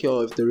 IT's like,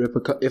 yo,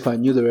 if I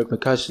knew the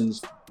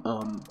repercussions,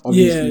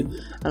 obviously.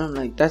 And I'm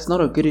like, that's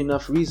not a good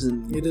enough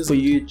reason for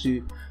you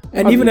to.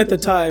 And even at the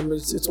time,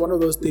 it's one of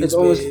those things.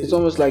 It's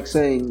almost like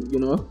saying,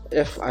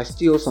 if I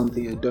steal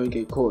something and don't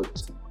get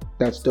caught,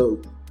 that's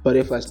dope. But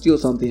if I steal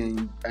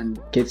something and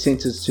get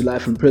sentenced to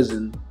life in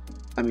prison,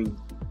 I mean,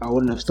 I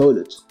wouldn't have stolen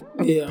it.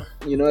 Yeah.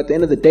 At the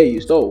end of the day,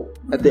 you stole.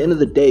 At the end of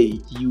the day,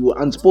 you were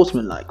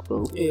unsportsmanlike,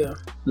 bro. Yeah.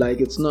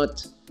 Like, it's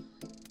not.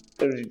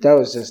 That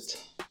was just.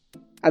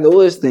 And the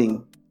worst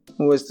thing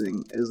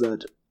is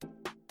that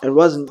it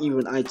wasn't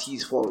even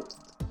IT's fault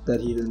that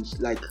he didn't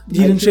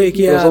shake.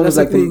 Yeah, it was almost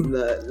that's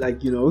like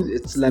the thing.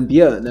 It's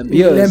Lambier.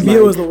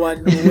 Lambier was the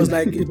one who was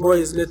like,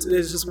 boys, let's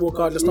just walk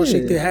out. Let's not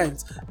shake their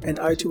hands. And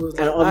IT was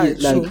like,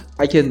 sure.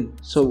 I can.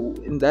 So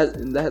in that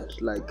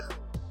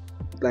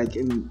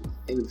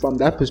from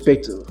that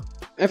perspective,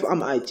 if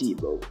I'm IT,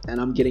 bro, and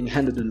I'm getting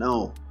handed an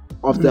L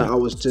after I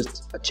was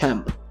just a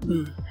champ,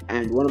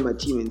 and one of my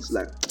teammates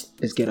like,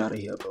 let's get out of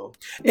here, bro.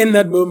 In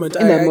that moment,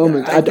 I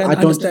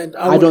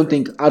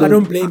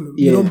don't blame him.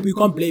 Yeah. You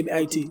can't blame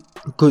IT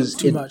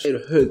because it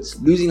hurts.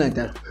 Losing like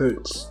that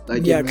hurts.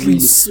 Like, clean really,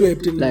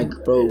 swept in. Like,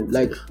 bro,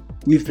 like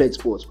we've played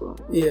sports, bro.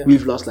 Yeah,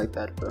 we've lost like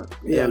that, bro.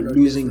 Yeah,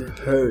 losing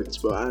hurts,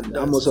 bro. And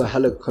I'm also a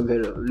hella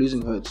competitor.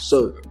 Losing hurts.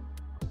 So,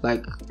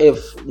 like,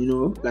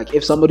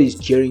 if somebody's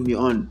cheering me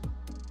on,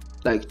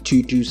 like,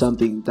 to do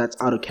something that's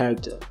out of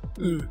character,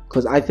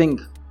 because I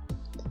think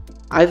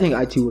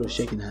IT would have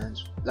shaken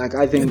hands. Like,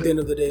 I think at the end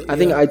of the day, I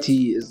think IT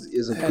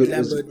is a good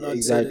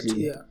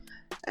exactly. Yeah.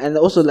 And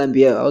also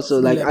Lambier. Also,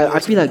 like, I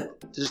feel like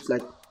just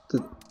like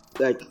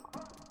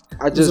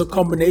there's a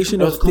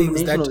combination of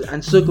things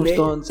and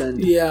circumstance and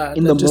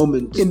in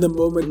the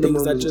moment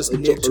things that just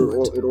led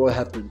to it. It all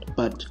happened,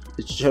 but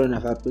it shouldn't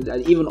have happened.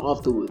 And even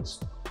afterwards,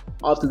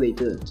 after they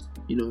did,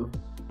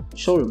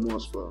 show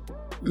remorse, bro.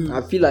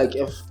 I feel like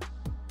if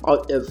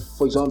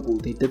for example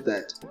they did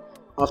that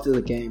after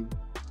the game.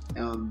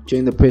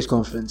 During the press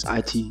conference,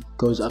 IT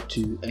goes up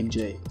to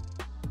MJ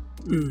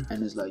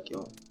and is like,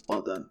 yo,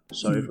 well done.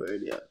 Sorry for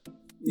earlier.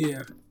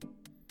 Yeah.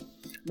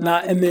 Now,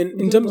 and then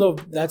in terms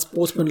of that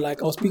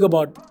sportsmanlike, I'll speak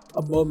about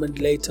a moment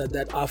later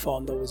that I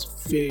found that was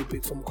very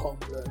big from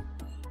Congo.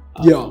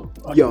 At the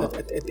end of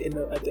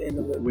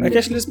it.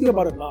 Actually, let's speak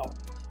about it now.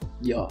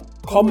 Yeah.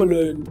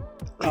 Carmelo.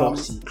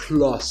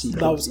 Classy.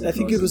 That was, I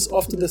think it was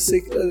after the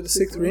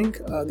sixth ring.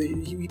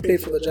 He played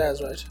for the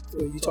Jazz, right?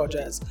 For Utah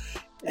Jazz.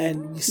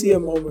 And we see a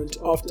moment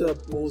after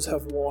Bulls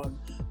have won,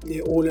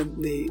 they're all in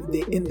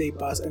their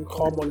bus, and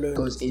Carmelo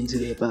goes into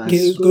their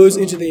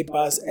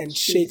bus and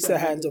shakes the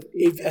hands of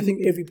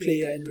every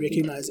player and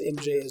recognizes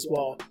MJ as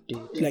well.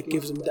 Like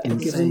gives him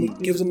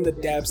the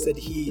dabs that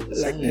he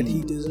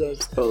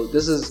deserves. Bro,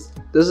 this is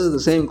the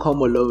same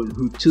Carmelo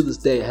who to this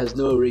day has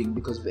no ring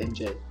because of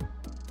MJ.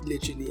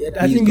 Literally,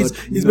 I think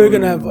he's very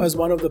gonna have as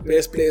one of the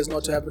best players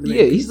not to have a ring.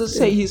 Yeah,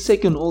 he's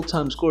second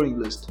all-time scoring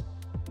list.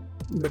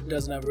 But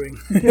doesn't have a ring.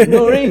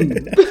 No ring.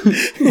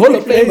 Hall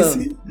of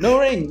Famer. No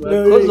ring.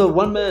 Because of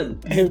one man.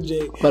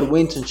 MJ. But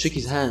went and shook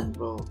his hand,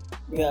 bro.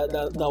 Yeah,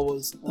 that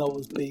was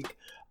big.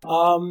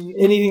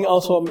 Anything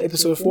else from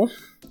episode 4?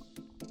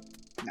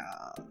 No.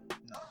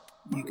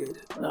 You good?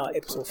 Now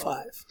episode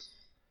 5.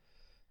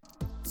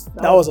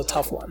 That was a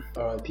tough one.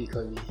 R.I.P.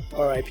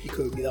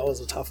 Kobe. That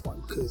was a tough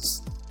one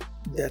because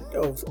that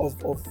of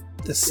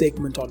the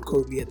segment on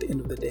Kobe at the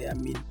end of the day. I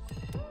mean,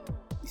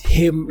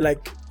 him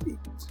like.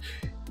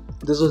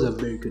 This was a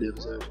very good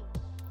episode.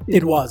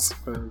 It was.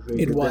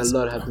 It was. A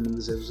lot happened in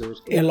this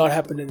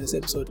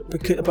episode.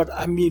 But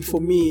I mean, for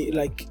me,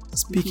 like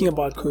speaking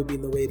about Kobe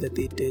in the way that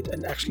they did,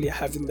 and actually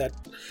having that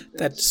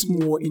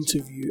small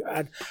interview,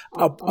 and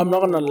I'm not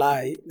gonna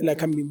lie.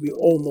 Like, I mean, we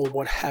all know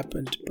what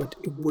happened, but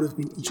it would have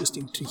been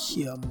interesting to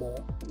hear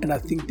more. And I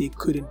think they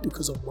couldn't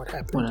because of what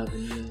happened.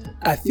 Yeah.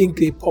 I think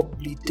they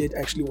probably did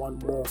actually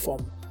want more from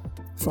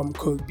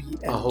Kobe.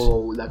 And a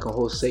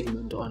whole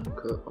segment on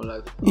Kobe, or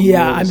like I mean,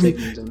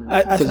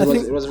 I think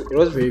it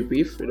was very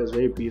brief. It was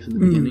very brief in the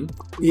beginning.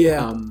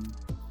 Yeah. And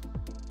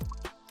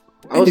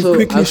it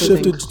quickly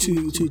shifted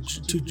to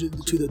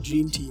the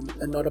Dream Team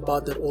and not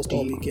about that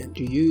All-Star weekend.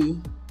 Do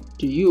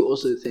you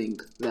also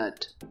think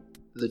that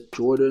the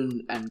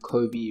Jordan and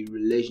Kobe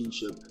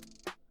relationship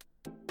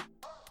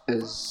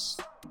is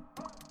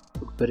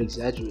a bit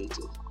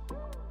exaggerated?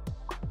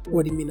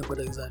 What do you mean a bit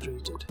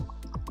exaggerated?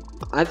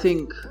 I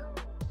think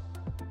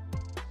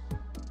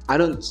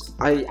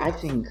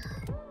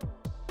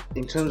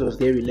in terms of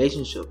their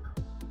relationship,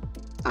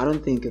 I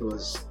don't think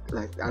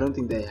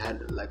they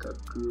had like a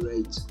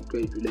great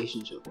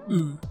relationship.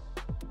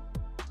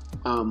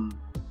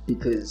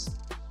 Because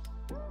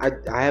I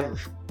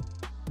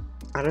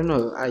don't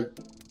know,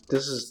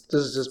 this is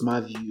just my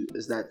view,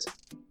 is that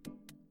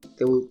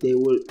they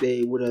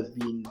would have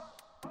been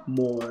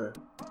more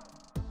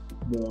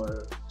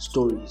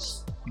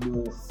stories,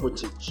 more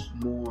footage,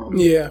 more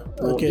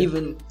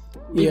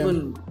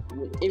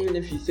even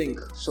if you think,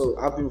 so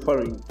I've been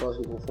following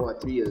basketball for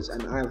 3 years,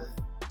 and I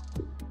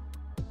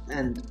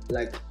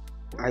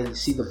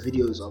see the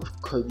videos of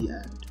Kobe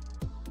and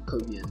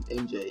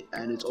MJ,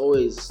 and it's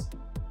always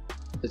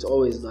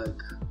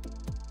like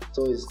it's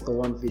always the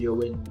one video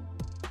when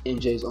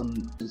MJ is on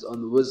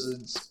the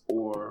Wizards,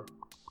 or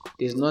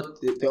there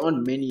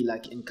aren't many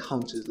like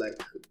encounters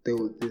like I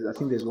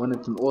think there's one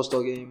at an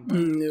All-Star game.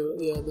 The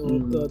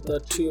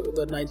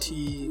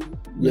 98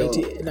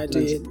 and I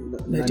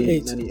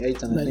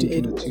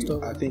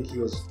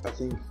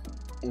think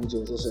MJ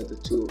was also at the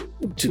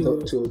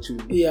 202.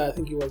 Yeah, I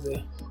think he was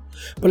there.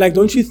 But like,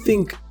 don't you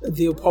think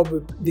they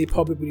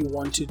probably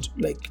wanted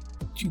like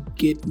to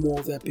get more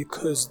of that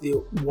because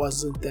there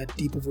wasn't that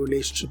deep of a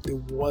relationship, there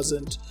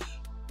wasn't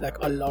like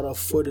a lot of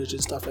footage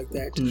and stuff like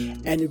that,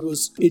 and it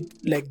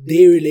like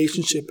their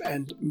relationship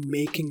and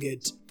making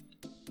it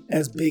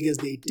as big as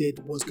they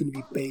did was going to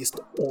be based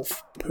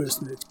off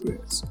personal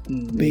experience,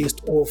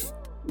 based off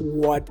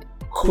what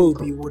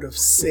Kobe would have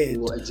said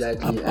about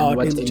and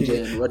what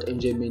MJ. and what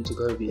MJ meant to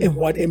Kobe, and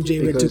what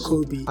MJ meant to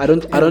Kobe. I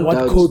don't what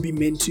doubt Kobe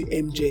meant to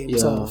MJ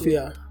himself.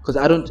 Yeah, because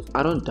I don't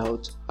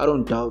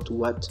doubt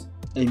what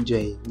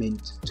MJ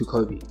meant to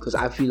Kobe, because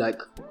I feel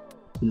like,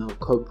 you know,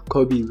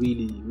 Kobe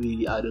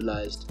really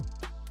idolized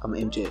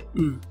MJ.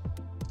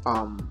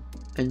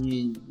 And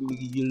you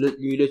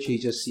literally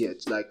just see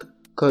it. Like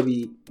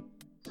Kobe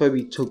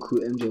took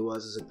who MJ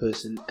was as a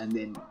person and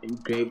then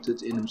engraved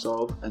it in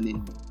himself, and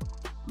then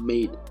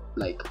made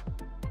like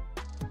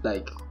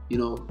you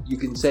know, you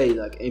can say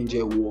like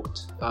MJ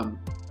walked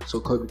so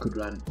Kobe could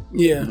run.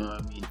 Yeah, you know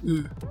what I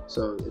mean.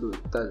 So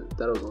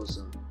that was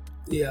awesome.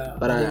 Yeah,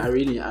 but I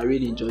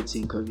really enjoyed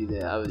seeing Kobe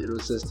there. It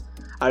was just,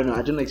 I don't know,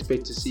 I didn't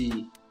expect to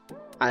see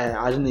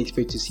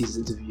his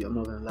interview, I'm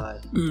not gonna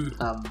lie.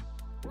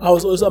 I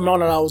was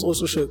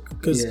also shook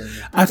because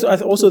I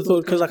also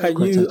thought, because like I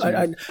knew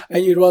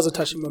it was a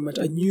touching moment.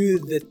 I knew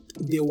that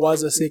there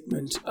was a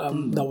segment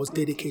that was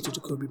dedicated to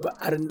Kobe, but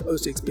I didn't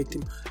also expect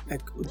him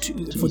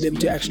for them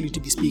to actually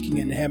be speaking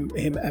and him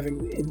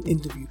having an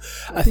interview.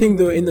 I think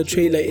though in the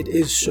trailer it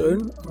is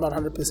shown. I'm not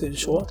 100%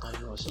 sure.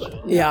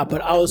 Yeah,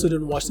 but I also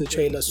didn't watch the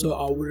trailer, so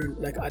I wouldn't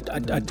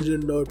I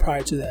didn't know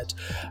prior to that.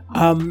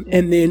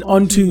 And then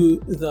onto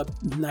the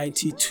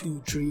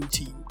 '92 Dream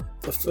Team.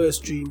 The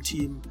first Dream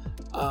Team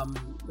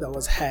that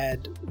was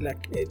had,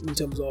 like in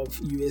terms of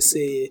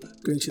USA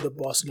going to the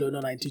Barcelona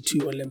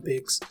 '92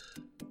 Olympics,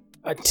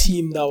 a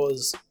team that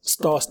was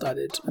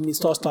star-studded. I mean,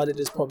 star-studded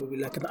is probably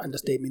like an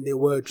understatement. They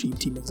were a Dream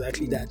Team,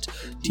 exactly that.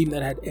 Team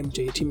that had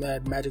MJ, a team that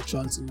had Magic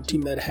Johnson, a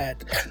team that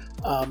had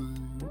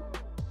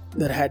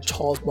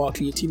Charles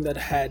Barkley, a team that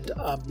had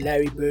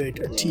Larry Bird,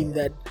 a team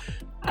that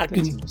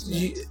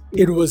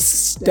it was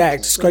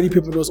stacked. Scottie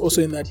Pippen was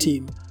also in that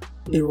team.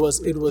 It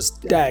was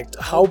stacked.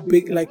 How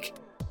big? Like,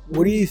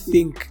 what do you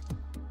think?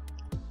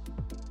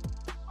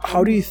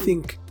 How do you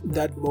think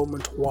that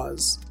moment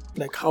was?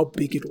 Like, how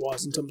big it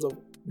was in terms of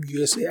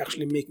USA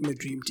actually making the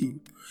Dream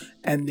Team,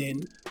 and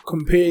then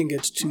comparing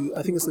it to,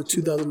 I think it's the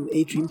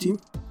 2008 Dream Team,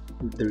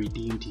 the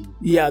Redeem Team.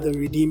 Yeah, the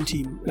Redeem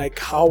Team. Like,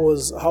 how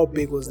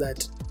big was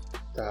that?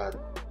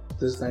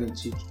 This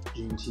 92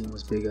 Dream Team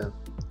was bigger.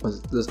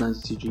 This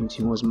 92 Dream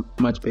Team was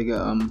much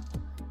bigger.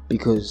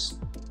 Because.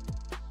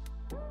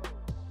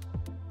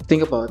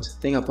 Think about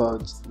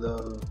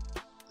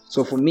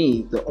so for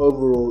me, the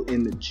overall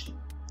image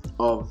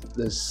of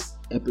this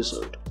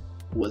episode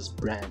was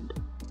brand.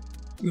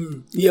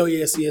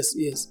 Yes,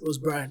 it was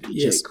brand.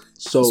 Yes.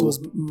 So it was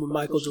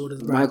Michael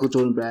Jordan's brand. Michael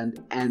Jordan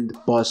brand and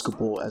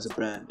basketball as a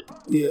brand.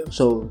 Yeah.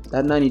 So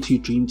that 92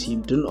 Dream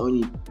Team didn't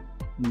only,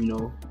 you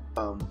know,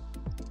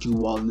 do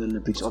well in the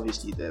Olympics.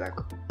 Obviously, they like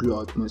blew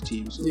out most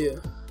teams. Yeah.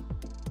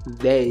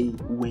 They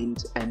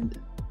went and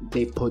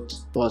they put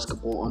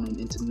basketball on an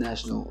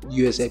international,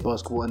 USA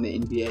basketball and the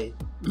NBA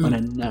on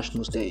a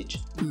national stage.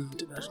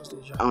 International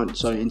stage, yeah.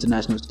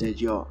 International stage,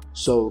 yeah.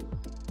 So,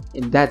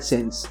 in that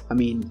sense, I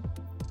mean,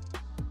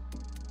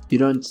 you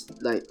don't,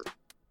 like,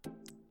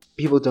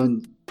 people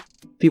don't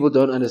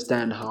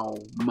understand how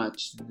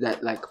much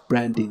that, like,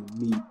 branding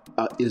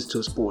is to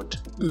a sport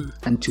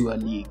and to a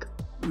league.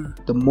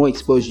 The more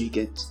exposure you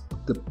get,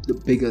 the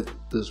bigger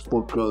the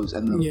sport grows,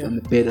 and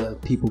the better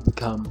people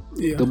become.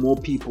 Yeah.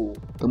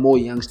 The more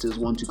youngsters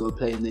want to go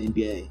play in the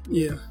NBA.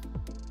 Yeah.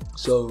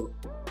 So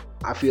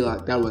I feel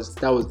like that was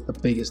the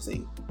biggest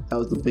thing. That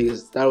was the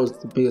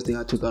biggest thing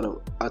I took out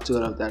of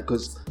that,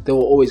 because they were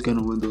always going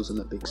to win those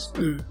Olympics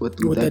with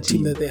that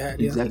team that they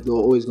had. Exactly, they were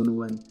always going to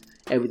win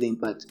everything.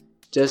 But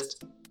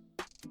just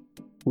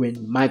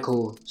when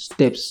Michael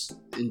steps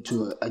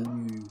into a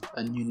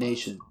new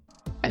nation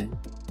and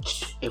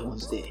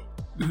everyone's there.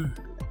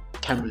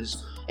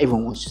 Cameras,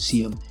 everyone wants to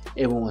see him,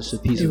 everyone wants a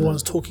piece of him.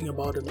 Everyone's talking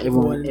about him.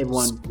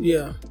 Everyone,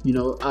 yeah. You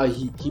know,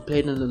 he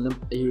played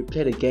he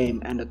played a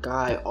game, and a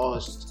guy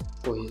asked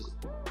for his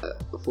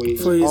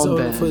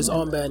armband. For his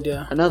armband,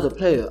 yeah. Another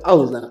player, I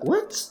was like,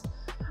 what?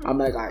 I'm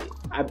like,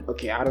 I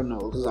don't know,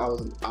 because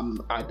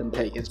I didn't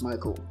play against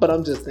Michael, but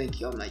I'm just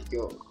thinking, I'm like,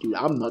 yo, dude,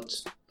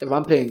 if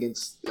I'm playing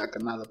against like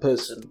another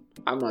person,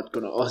 I'm not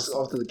gonna ask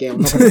after the game.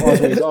 I'm not gonna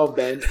ask for his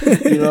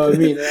armband. You know what I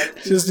mean?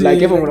 Just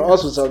like if I'm gonna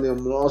ask for something,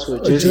 I'm gonna ask for a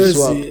jersey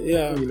swap.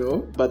 Yeah. You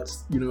know, but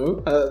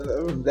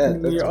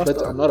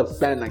I'm not a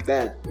fan like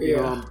that. You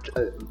know, I'm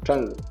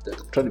trying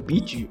to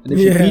beat you, and if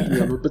you beat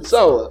me, I'm a bit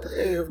sour.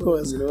 Yeah, of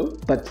course. You know,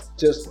 but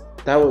just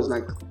that was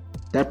like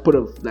that put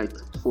of like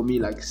for me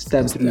like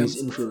stamped through his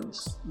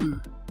influence.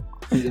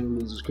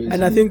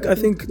 And I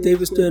think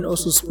David Stern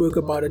also spoke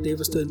about it.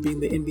 David Stern being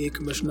the NBA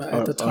commissioner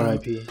at the time,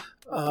 R.I.P.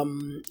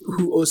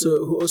 Who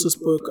also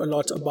spoke a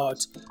lot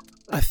about.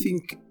 I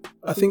think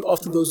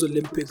after those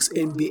Olympics,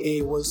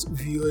 NBA was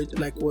viewed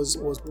was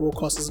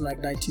broadcasted in like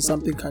 90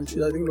 something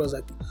countries. I think it was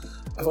like,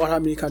 I forgot how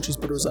many countries,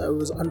 but it was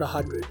under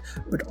 100.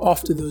 But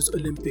after those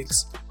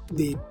Olympics,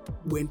 they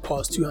went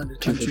past 200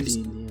 countries,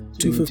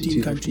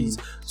 215 countries.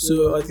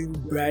 So I think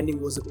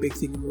branding was a big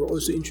thing. We were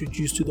also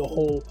introduced to the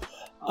whole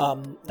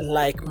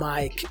like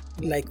Mike,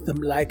 like the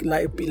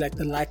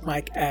like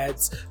Mike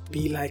ads,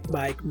 be like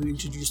Mike. We were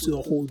introduced to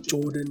the whole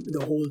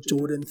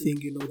Jordan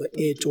thing, you know, the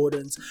Air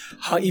Jordans.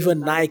 How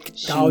even Nike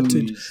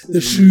doubted the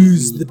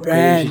shoes, the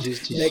brand,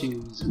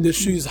 the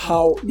shoes.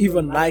 How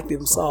even Nike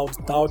themselves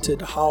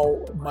doubted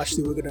how much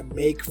they were gonna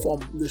make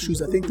from the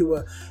shoes. I think they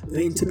were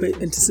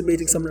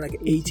anticipating something like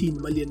 18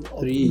 million.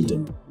 They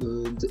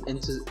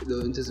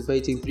were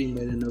anticipating 3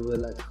 million over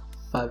like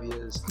 5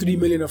 years. 3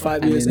 million or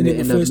 5 years, and in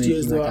the first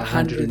years there were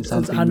 100 and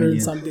something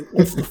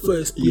off the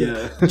first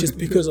year, just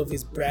because of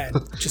his brand,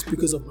 just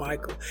because of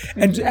Michael.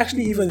 And to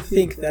actually even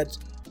think that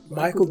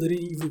Michael didn't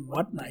even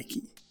want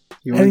Nike.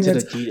 He wanted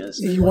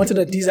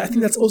Adidas. I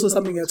think that's also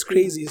something that's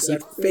crazy, is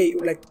that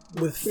fate, like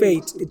with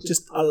fate, it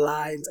just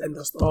aligns and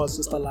the stars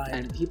just align.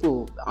 And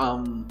people,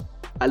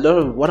 a lot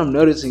of what I'm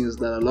noticing is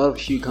that a lot of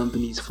shoe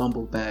companies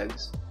fumble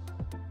bags.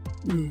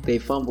 They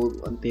fumble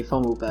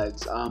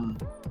bags.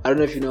 I don't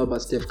know if you know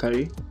about Steph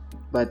Curry,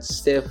 but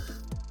Steph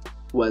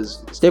wore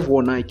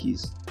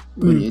Nikes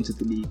when he entered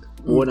the league.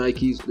 Wore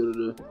Nikes,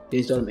 then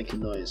he started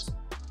making noise.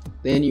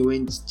 Then he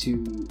went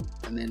to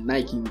a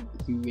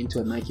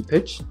Nike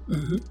pitch,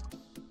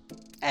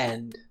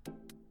 and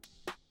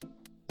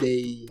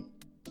I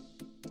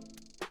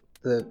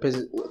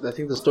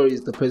think the story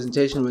is the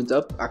presentation went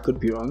up. I could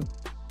be wrong.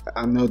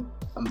 I'm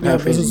paraphrasing. Yeah,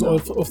 this is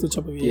off the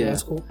top of your head.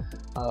 That's cool.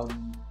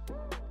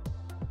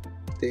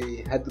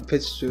 They had the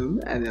pitch to him,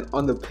 and then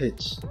on the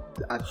pitch,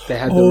 they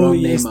had the wrong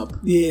name up.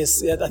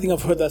 Yes, I think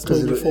I've heard that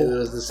story before. It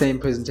was the same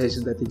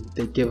presentation that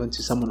they'd given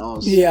to someone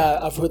else. Yeah,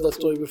 I've heard that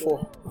story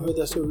before. And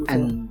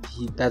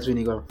that's when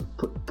he got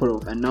put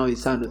off. And now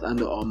he's signed with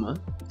Under Armour,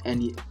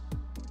 and he's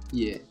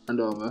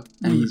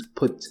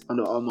put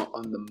Under Armour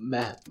on the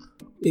map.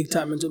 Big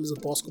time in terms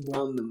of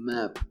basketball. On the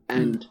map,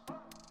 and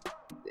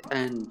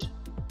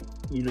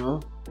you know,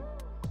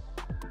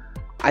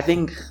 I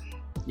think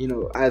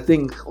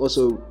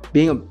also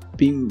being a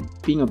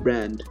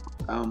brand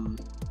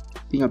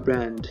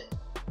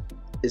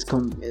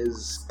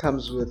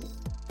comes with,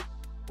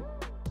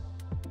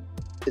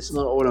 it's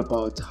not all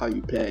about how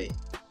you play.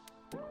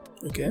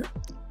 Okay.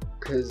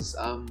 Because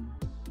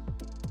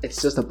it's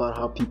just about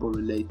how people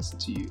relate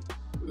to you.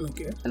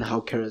 Okay. And how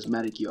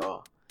charismatic you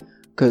are.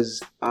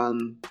 Because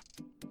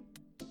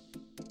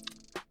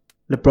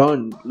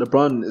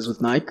LeBron is with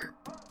Nike.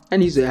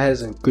 And he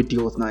has a good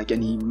deal with Nike,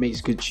 and he makes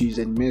good shoes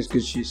and makes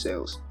good shoe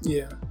sales.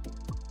 Yeah.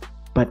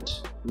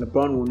 But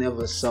LeBron will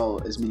never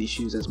sell as many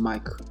shoes as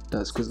Mike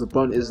does, because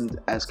LeBron isn't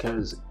as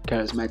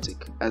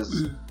charismatic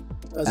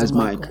as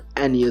Mike,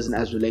 and he isn't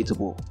as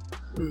relatable.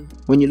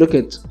 When you look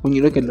at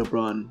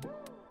LeBron,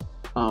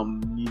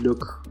 you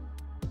look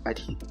at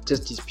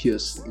his pure,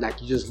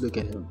 like you just look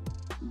at him,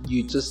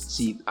 you just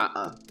see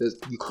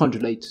you can't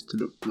relate to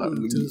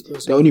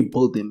LeBron. They only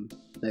build him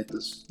like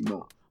this, you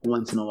know.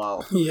 Once in a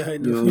while,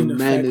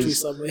 man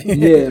is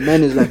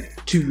man is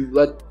like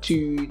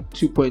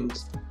two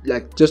points,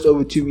 like just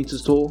over 2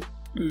 meters tall.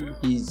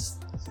 He's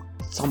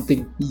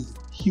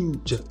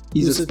huge.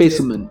 He's a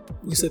specimen.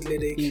 He's a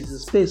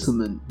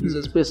specimen.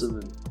 A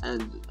specimen.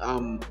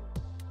 And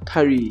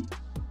Curry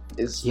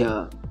is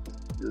here.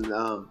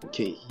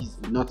 Okay, he's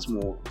not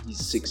small. He's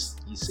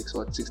 6'3",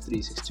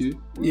 6'2".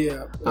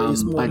 Yeah, but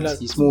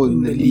he's small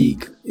in the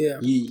league. Yeah,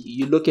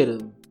 you look at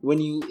him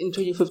in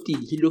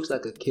 2015. He looks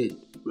like a kid,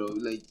 bro.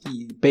 Like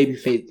he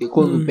babyface. They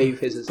call him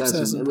babyface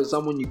assassin. It was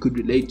someone you could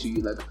relate to.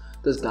 You like,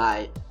 this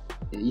guy.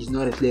 He's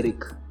not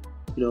athletic.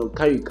 You know,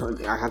 Curry.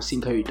 I have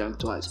seen Curry dunk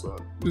twice, bro.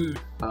 He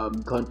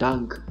can't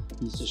dunk.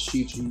 He just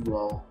shoots really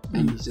well,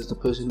 and he's just a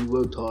person who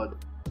worked hard.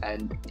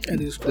 And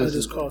his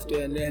craft,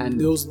 and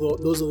those are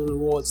the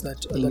rewards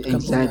that come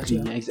exactly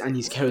from that, and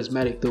he's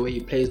charismatic. The way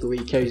he plays, the way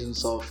he carries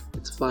himself,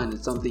 it's fun.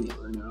 It's something you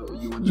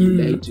want to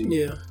relate to.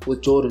 Yeah.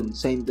 With Jordan,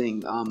 same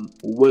thing.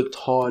 Worked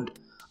hard.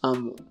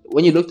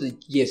 When you looked at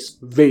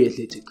very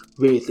athletic.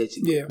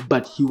 Yeah.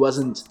 But he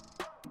wasn't.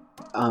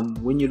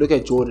 When you look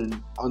at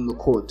Jordan on the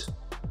court,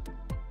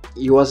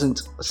 he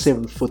wasn't a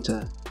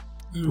 7-footer.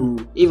 who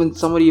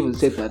somebody even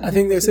said that. I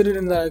think they said it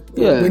in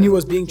when he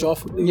was being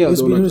drafted. He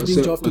was being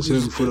drafted.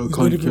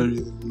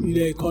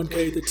 He can't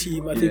carry the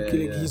team. I think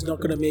he's not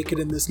gonna make it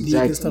in this league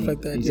and stuff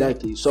like that.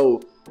 Exactly.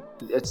 So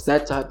it's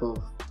that type of.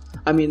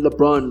 I mean,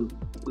 LeBron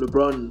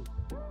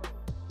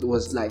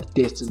was like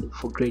destined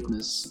for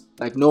greatness.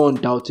 Like no one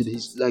doubted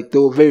his. Like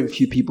there were very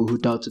few people who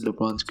doubted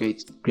LeBron's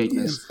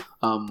greatness.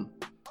 Yeah.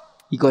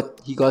 He got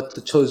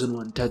the chosen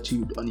one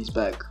tattooed on his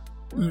back.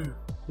 You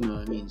know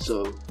what I mean?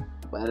 So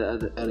at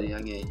a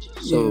young age.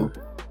 So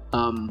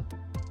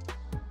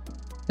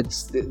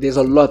there's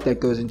a lot that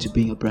goes into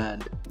being a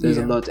brand. There's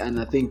a lot, and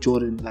I think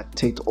Jordan like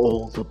ticked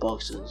all the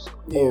boxes.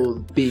 All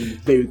being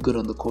very good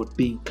on the court,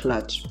 being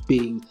clutch,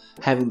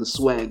 having the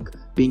swag,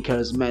 being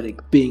charismatic,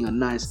 being a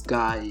nice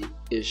guy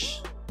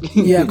ish.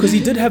 Yeah, because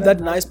he did have that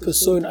nice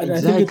persona, and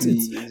I think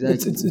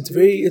it's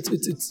very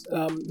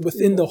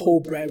within the whole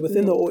brand,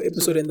 within the whole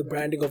episode and the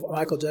branding of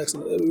Michael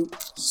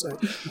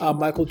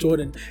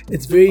Jordan.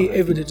 It's very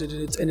evident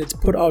and it's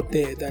put out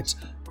there that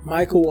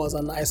Michael was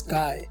a nice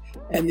guy,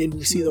 and then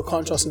we see the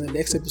contrast in the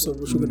next episode,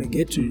 which we're gonna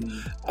get to.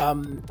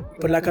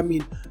 But like, I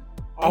mean,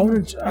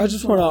 I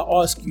just want to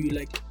ask you,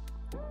 like,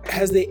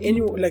 has there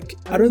anyone, like,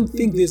 I don't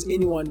think there's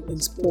anyone in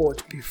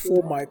sport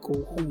before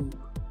Michael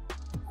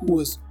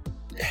who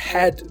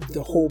had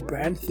the whole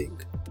brand thing.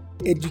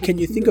 Can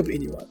you think of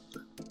anyone?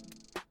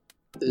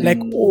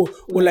 Like,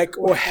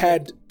 or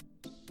had?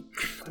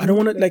 I don't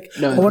want to like.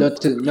 No,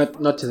 not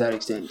to that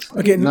extent.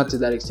 Okay, not to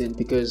that extent,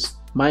 because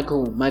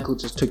Michael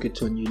just took it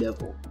to a new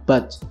level.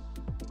 But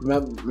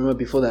remember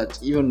before that,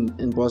 even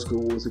in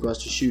basketball with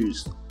regards to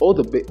shoes, all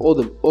the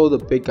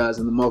big guys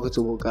and the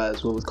marketable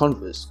guys were with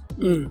Converse.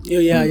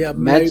 Yeah.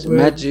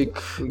 Magic,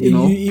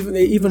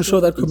 they even show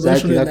that commercial.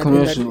 Exactly, that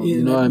commercial.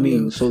 You know what I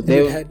mean? So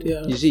they had,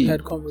 you see,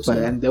 had Converse,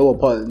 and they were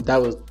part.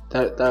 That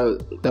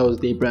was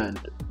their brand,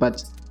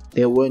 but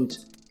they weren't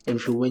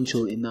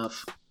influential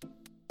enough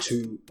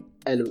to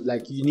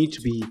like. You need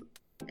to be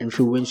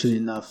influential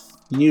enough.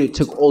 You need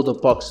to tick all the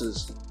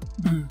boxes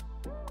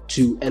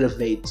to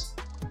elevate,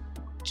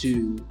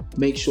 to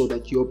make sure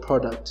that your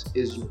product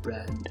is your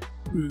brand.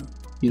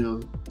 You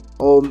know,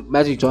 or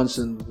Magic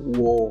Johnson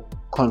wore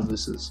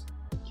Converses.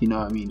 You know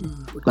what I mean?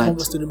 But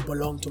Converse didn't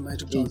belong to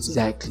Magic Johnson.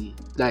 Exactly.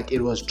 Like,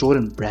 it was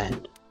Jordan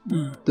brand.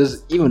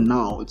 There's, even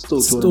now, it's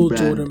still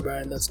Jordan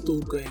brand that's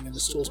still going and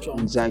it's still strong.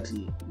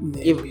 Exactly.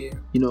 They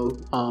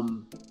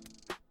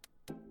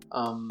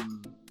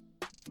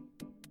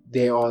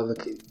are the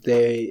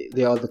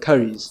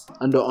Currys.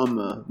 Under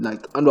Armour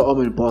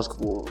in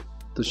basketball,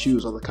 the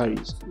shoes are the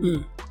Currys.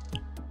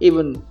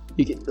 Even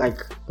you get, like,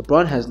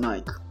 LeBron has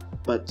Nike,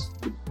 but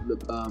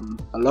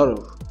a lot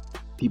of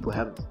people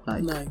have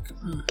Nike.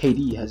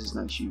 KD has his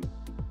Nike shoe.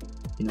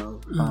 You know,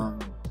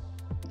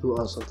 who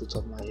else off the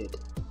top of my head?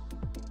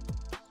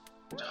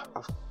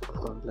 I've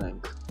gone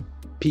blank.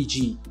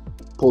 PG,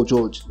 Paul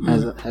George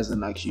has a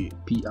Nike shoe.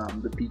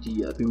 The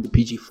PG, I think the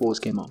PG4s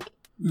came out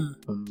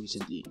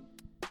recently.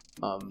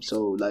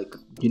 So, like,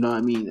 you know what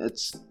I mean?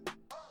 It's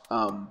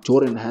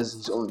Jordan has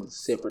his own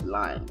separate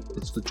line.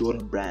 It's the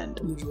Jordan brand.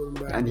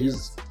 And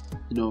he's,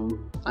 you know,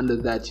 under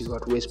that he's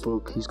got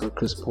Westbrook, he's got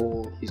Chris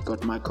Paul, he's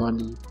got Mike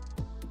Conley.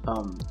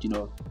 You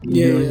know what I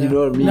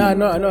mean?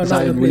 No.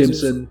 Zion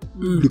Williamson,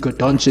 Luka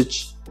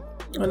Doncic.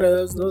 I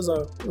know those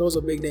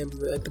are big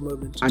names at the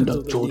moment.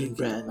 Under Jordan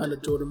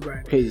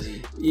brand.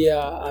 Crazy.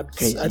 Yeah,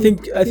 Crazy. I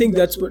think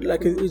that's what,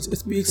 like, it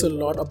speaks a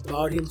lot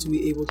about him to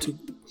be able to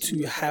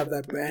have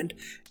that brand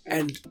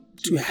and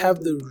to have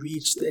the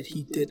reach that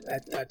he did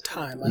at that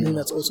time. I think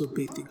that's also a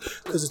big thing,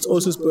 because it's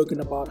also spoken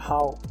about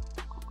how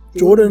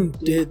Jordan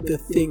did the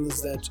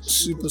things that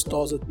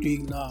superstars are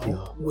doing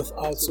now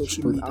without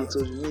social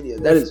media.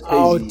 That is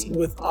crazy.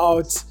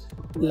 Without,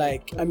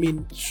 like, I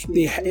mean,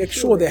 they had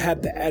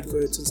the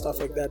adverts and stuff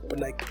like that, but,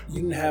 like,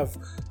 you didn't have.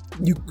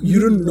 You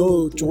don't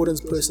know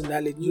Jordan's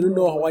personality. You don't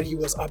know what he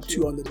was up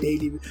to on the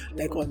daily,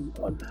 like on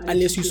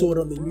unless you saw it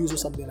on the news or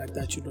something like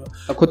that. You know.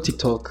 I've got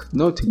TikTok.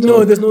 No TikTok.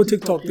 No, there's no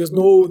TikTok. There's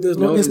no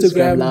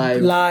Instagram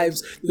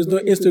lives. There's no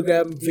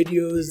Instagram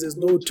videos. There's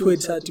no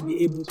Twitter to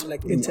be able to,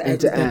 like,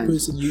 interact with that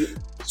person.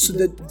 So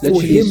that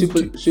for him,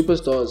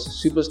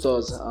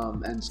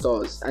 superstars, and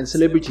stars and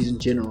celebrities in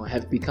general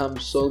have become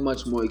so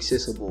much more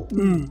accessible.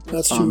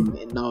 That's true.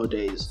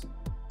 Nowadays.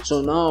 So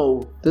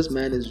now this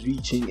man is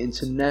reaching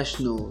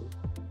international,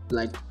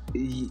 like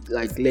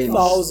lanes.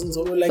 Thousands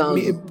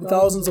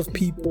of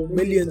people,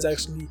 millions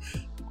actually,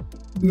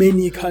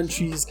 many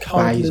countries,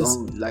 countless. By his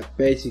own, like,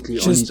 basically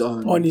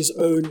on his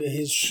own,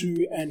 his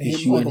shoe and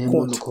him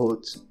on the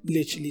court.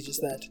 Literally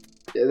just that.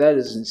 Yeah, that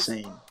is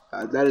insane.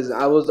 I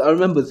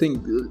remember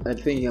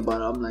thinking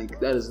about it. I'm like,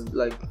 that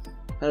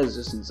is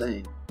just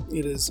insane.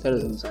 It is. That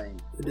is insane.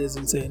 It is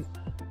insane.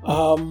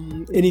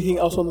 Anything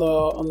else on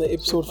the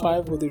episode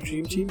 5 with the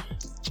Dream Team?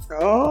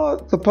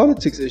 The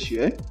politics issue,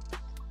 eh?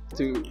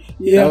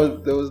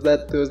 There was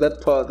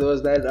that part. There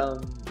was that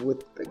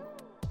with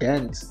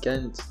Gant.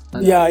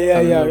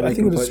 I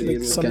think it was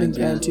like something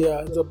Gant.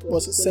 Yeah,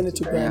 was it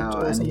Senator Gant?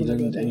 Yeah,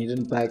 and he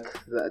didn't back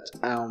that.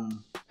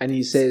 And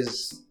he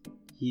says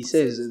he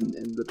says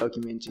in the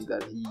documentary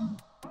that he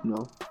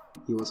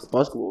was a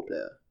basketball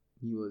player.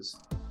 He was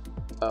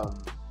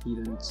he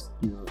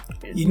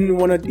didn't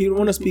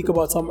want to speak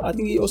about some. I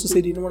think he also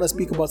said he didn't want to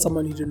speak about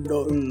someone he didn't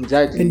know.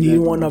 Exactly. And he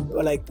didn't want to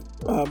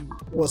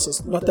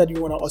not that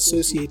you want to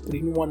associate, but he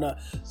didn't want to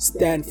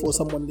stand for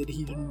someone that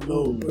he didn't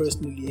know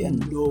personally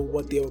and know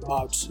what they're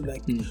about. So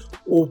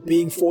or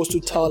being forced to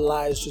tell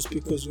lies just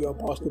because you're a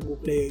basketball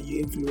player,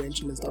 you're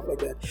influential and stuff like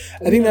that.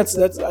 I think I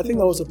think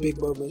that was a big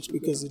moment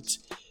because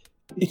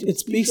it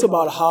speaks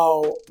about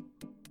how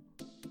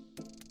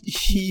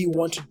he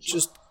wanted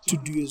just to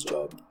do his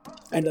job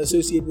and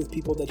associate with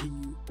people that he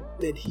knew,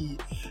 that he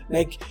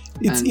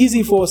it's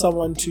easy for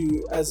someone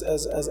to as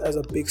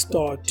a big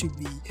star to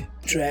be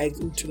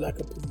dragged into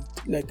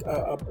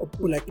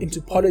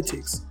into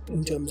politics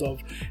in terms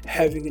of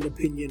having an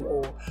opinion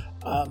or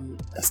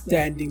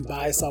standing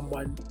by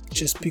someone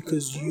just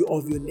because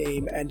of your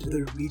name and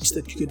the reach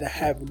that you're gonna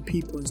have in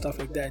people and stuff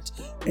like that.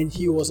 And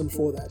he wasn't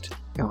for that.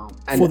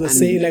 For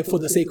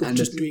the sake of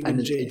just doing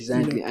MJ.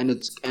 Exactly. And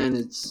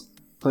it's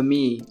for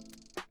me,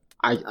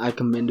 I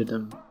commended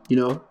him.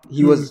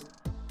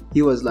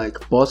 He was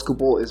like,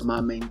 basketball is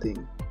my main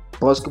thing.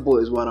 Basketball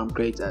is what I'm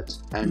great at,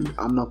 and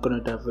I'm not gonna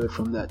divert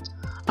from that.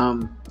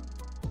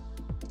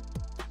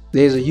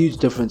 There's a huge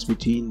difference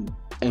between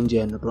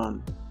MJ and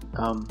LeBron,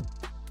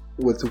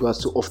 with regards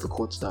to off the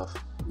court stuff.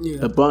 Yeah.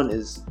 LeBron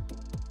is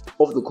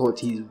off the court.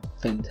 He's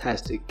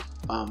fantastic.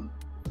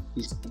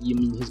 He's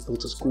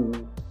built a school.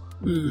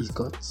 He's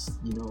got,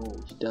 he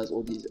does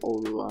all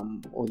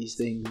these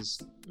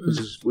things,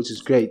 which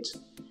is great.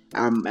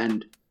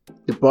 And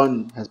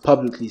LeBron has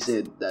publicly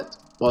said that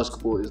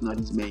basketball is not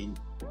his main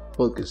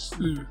focus.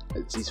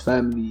 It's his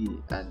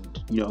family, and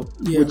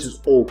which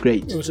is all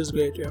great. Which is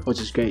great, yeah. Which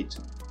is great.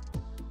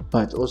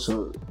 But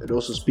also, it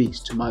also speaks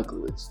to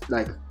Michael. It's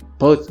like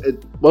both.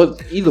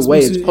 Either way,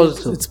 it's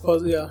positive. It's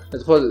positive, yeah.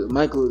 It's positive.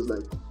 Michael is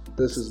like,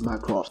 this is my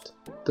craft.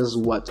 This is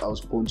what I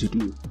was born to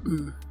do.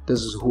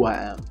 This is who I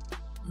am.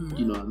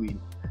 You know what I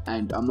mean?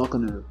 And I'm not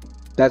gonna.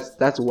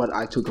 That's what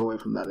I took away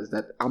from that, is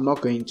that I'm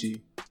not going to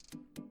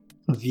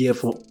veer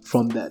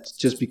from that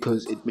just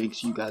because it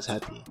makes you guys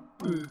happy.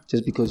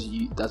 Just because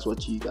that's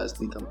what you guys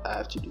think I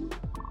have to do.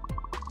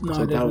 No,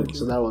 so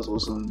that was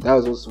awesome. That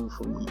was awesome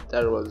for me.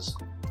 That was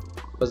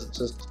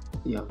just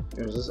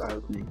it was just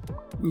eye-opening.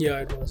 Yeah,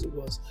 it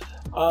was.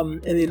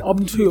 And then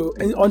onto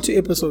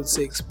episode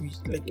 6,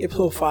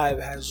 episode 5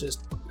 has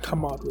just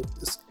come out with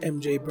this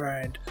MJ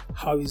brand,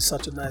 how he's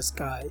such a nice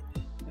guy.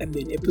 And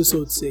then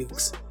episode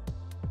 6,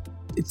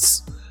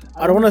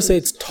 I don't want to say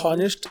it's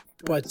tarnished,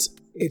 but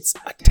it's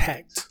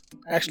attacked.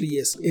 Actually,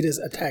 yes, it is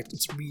attacked.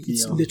 It's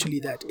literally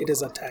that. It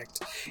is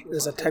attacked. It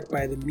is attacked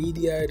by the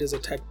media. It is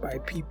attacked by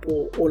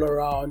people all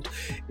around.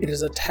 It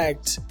is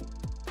attacked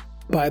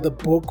by the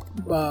book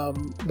that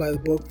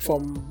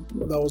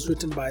was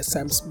written by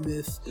Sam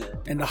Smith,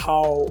 and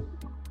how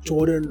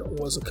Jordan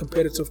was a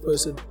competitive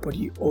person, but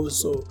he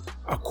also,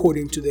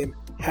 according to them,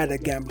 had a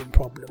gambling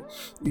problem.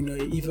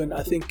 Even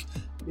I think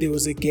there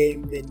was a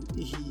game then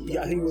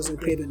I think it was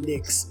played the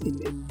Knicks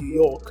in New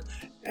York,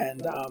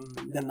 and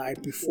the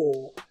night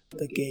before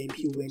the game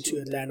he went to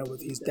Atlanta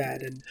with his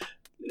dad, and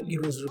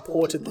it was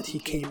reported that he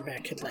came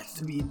back at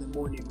 3 a.m.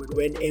 But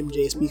when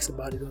MJ speaks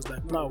about it, it was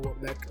like, no, we're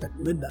back at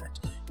midnight.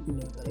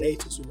 The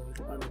latest,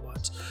 around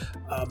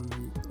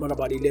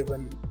about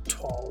 11,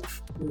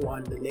 12,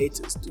 1, the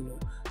latest,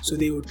 So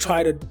they would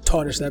try to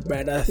tarnish that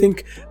brand. I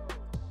think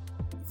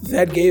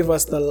that gave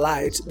us the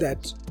light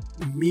that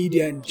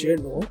media in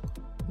general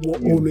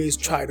will always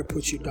try to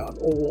put you down,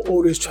 or will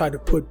always try to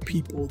put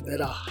people that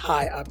are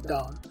high up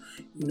down.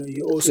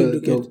 You also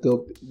look at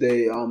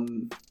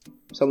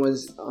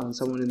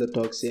someone in the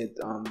talk said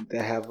they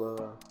have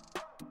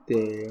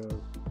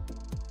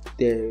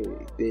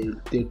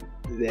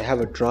they have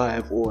a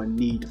drive or a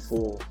need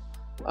for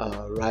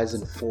rise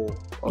and fall.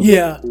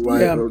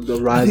 The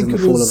rise and the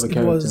fall of a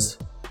character.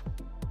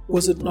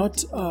 Was it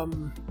not?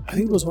 I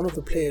think it was one of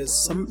the players.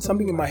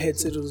 Something in my head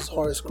said it was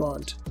Horace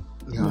Grant.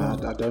 Yeah,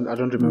 I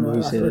don't remember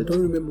who said it. I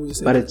don't remember who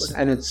said but it.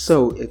 It's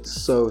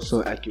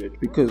so accurate,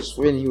 because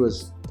when he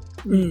was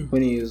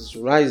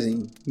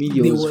rising,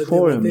 media was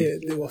for him.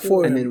 They were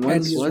for him. And then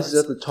once he's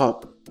at the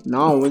top,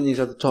 when he's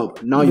at the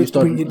top, now you're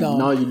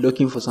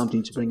looking for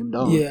something to bring him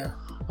down. Yeah.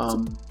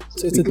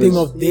 So it's a thing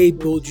of they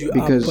build you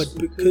up, but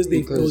because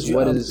they build you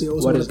up,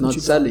 what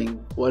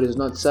is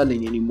not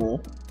selling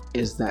anymore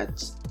is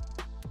that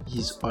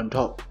he's on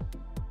top.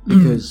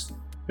 Because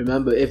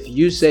remember, if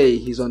you say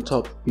he's on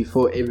top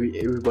before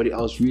everybody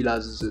else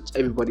realizes it,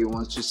 everybody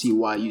wants to see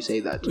why you say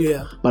that.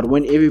 Yeah. But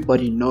when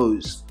everybody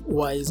knows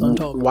why he's on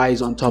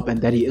top,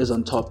 and that he is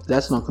on top,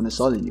 that's not going to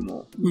sell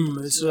anymore.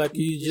 It's like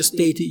you just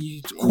stated,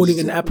 you calling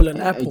an apple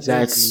an apple.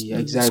 Exactly.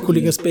 It's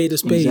calling a spade a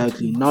spade.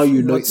 Exactly. Now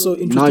you're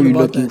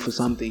looking for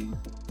something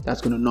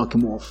that's going to knock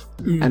him off.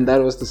 And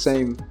that was the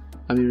same.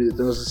 I mean, it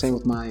was the same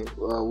with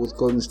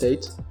Golden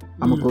State.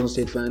 I'm a Golden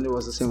State fan. It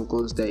was the same with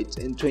Golden State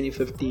in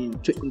 2014,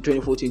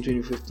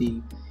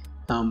 2015,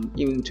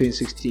 even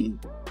 2016.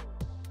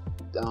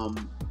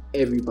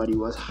 everybody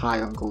was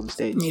high on Golden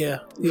State. Yeah.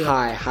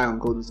 High on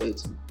Golden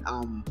State.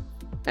 And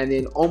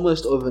then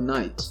almost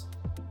overnight,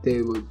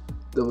 they were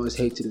the most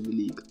hated in the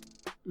league.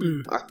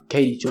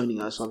 Katie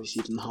joining us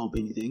obviously didn't help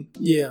anything.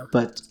 Yeah.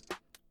 But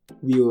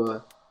we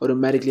were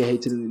automatically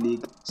hated in the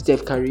league.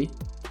 Steph Curry,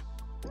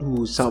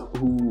 who was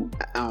someone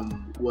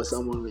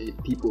where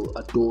people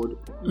adored,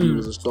 he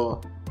was a star.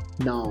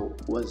 Now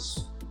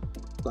was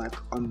like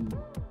on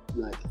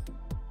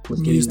was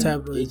news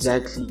tabloids,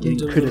 getting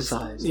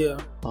criticized. Yeah.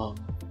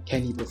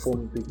 Can he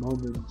perform in big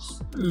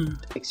moments,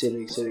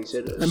 etc.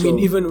 I mean,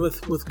 even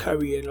with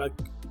Curry, and like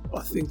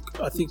I think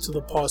to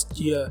the past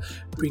year,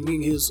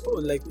 bringing his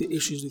like the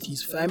issues with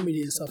his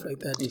family and stuff like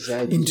that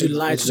into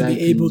light, to be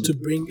able to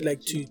bring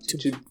like to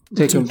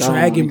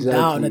drag him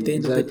down at the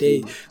end of the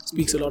day,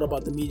 speaks a lot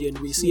about the media, and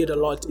we see it a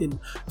lot in,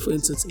 for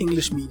instance,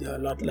 English media, a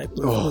lot like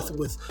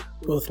with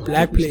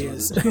black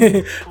players.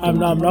 I'm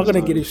not going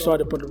to get it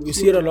started, but we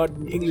see it a lot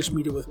in English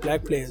media with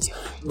black players,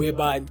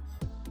 whereby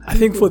I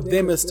think for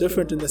them it's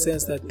different in the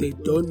sense that they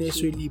don't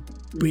necessarily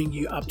bring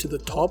you up to the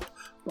top,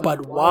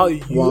 but while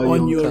you're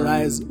on your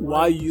rise,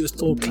 while you're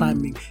still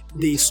climbing,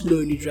 they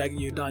slowly dragging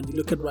you down. You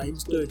look at Raheem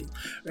Sterling.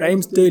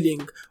 Raheem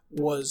Sterling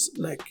was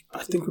like,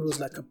 I think it was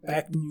like a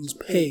back news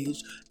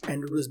page,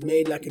 and it was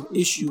made like an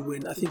issue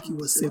when I think he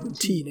was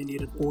 17 and he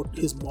had bought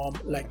his mom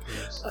like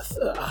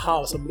a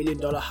house, $1 million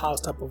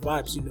house type of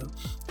vibes, you know.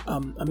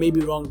 I may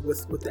be wrong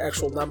with the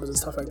actual numbers and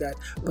stuff like that,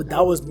 but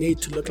that was made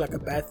to look like a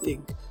bad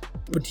thing.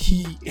 But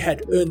he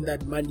had earned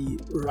that money,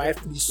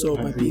 rightfully so,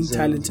 by being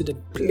talented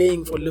and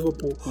playing for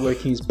Liverpool.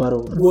 Working his butt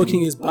off.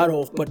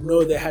 But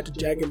no, they had to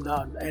drag him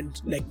down. And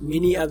like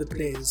many other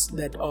players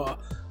that are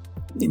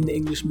in the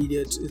English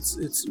media,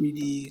 it's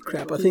really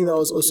crap. I think that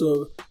was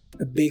also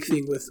a big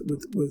thing with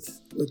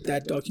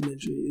that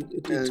documentary.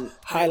 It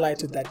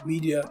highlighted that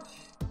media.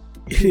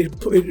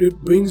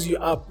 It brings you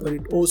up, but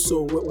it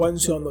also,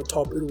 once you're on the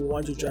top, it will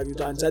want to drag you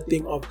down. It's that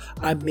thing of,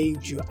 I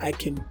made you, I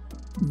can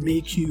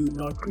make you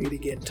not great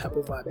again type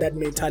of vibe. That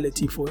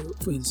mentality, for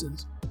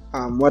instance.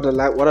 What I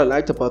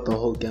liked about the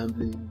whole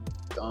gambling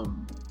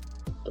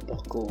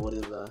debacle,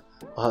 whatever,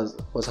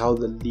 was how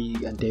the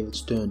league and David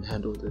Stern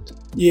handled it.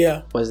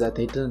 Yeah, was that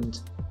they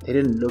didn't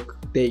look,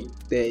 they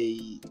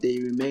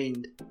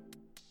remained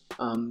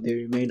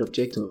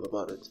objective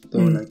about it.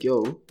 They were like,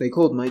 yo, they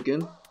called Mike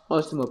in,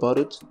 asked him about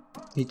it,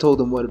 he told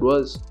them what it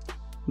was,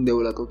 and they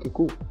were like, okay,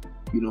 cool,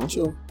 you know,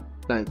 sure,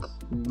 like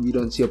we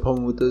don't see a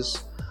problem with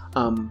this.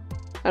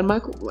 And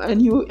Michael,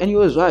 and he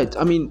was right.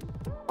 I mean,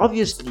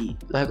 obviously,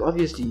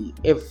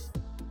 if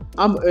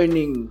I'm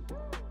earning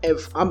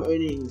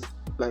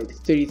like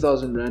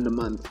 30,000 rand a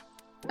month,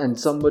 and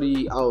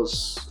somebody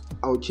else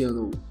out here,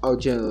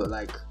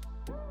 like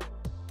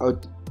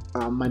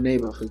my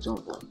neighbor, for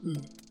example,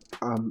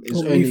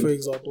 is earning, for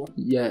example,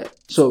 yeah.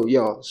 So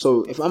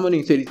if I'm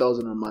earning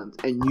 30,000 a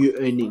month and you're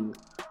earning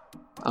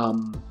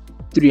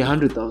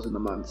 300,000 a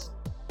month,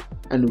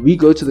 and we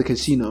go to the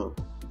casino,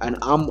 and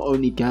I'm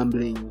only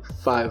gambling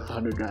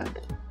 500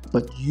 rand,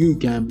 but you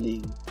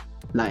gambling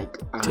like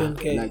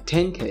 10K. like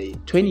 10K,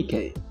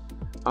 20K,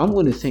 I'm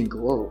gonna think,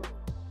 whoa,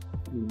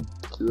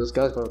 this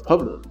guy's got a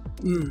problem.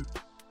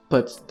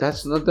 But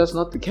that's not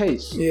the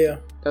case. Yeah,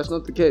 that's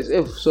not the case.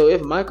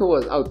 If Michael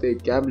was out there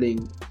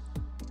gambling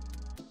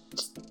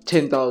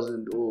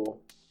 10,000 or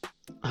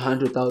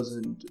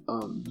 100,000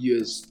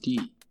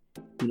 USD,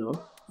 you know,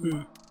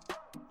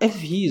 if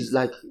he's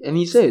like, and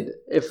he said,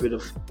 if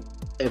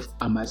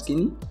am I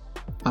skinny?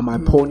 Am I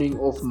pawning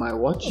off my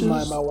watches?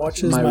 My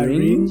watches, my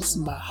rings,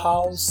 my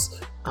house.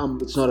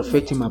 It's not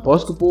affecting my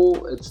basketball.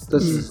 This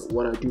is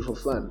what I do for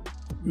fun.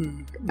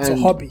 It's a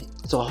hobby.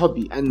 It's a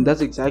hobby, and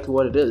that's exactly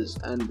what it is.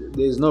 And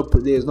there's no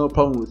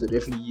problem with it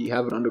if you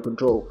have it under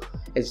control.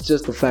 It's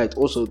just the fact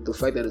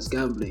that it's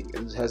gambling,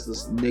 and it has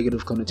this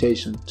negative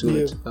connotation to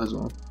it as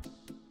well.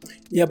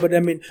 Yeah, but I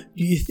mean,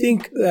 do you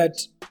think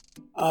that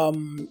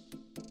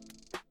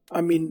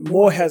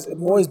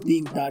more is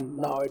being done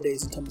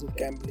nowadays in terms of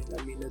gambling?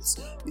 I mean, it's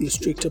these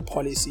stricter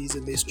policies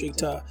and the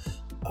stricter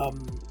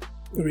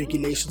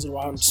regulations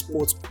around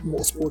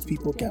more sports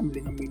people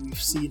gambling. I mean, we've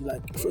seen,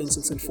 like, for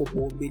instance, in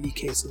football, many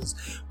cases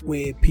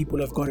where people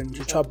have gotten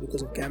into trouble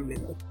because of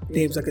gambling.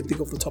 Names I can think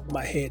off the top of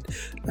my head,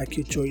 like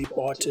your Joey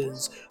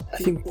Bartons. I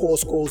think Paul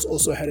Scholes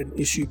also had an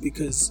issue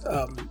because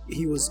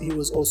he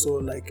was also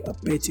like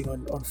betting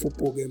on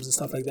football games and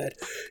stuff like that.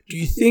 Do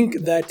you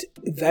think that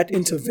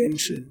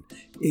intervention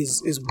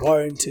is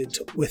warranted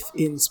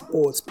within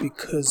sports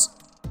because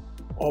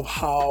of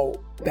how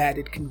bad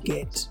it can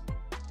get?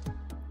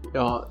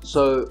 Yeah,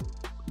 so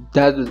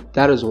that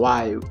is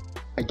why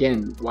I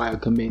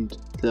commend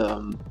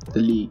the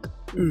league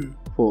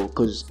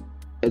because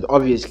it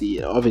obviously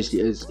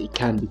it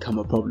can become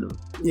a problem.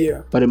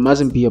 Yeah, but it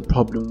mustn't be a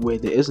problem where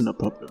there isn't a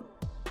problem.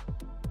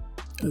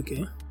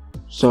 Okay.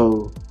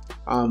 So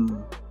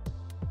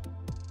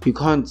you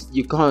can't.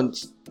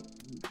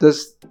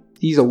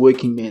 These are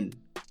working men.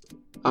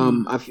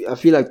 I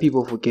feel like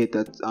people forget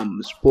that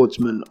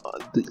sportsmen,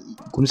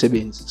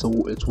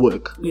 it's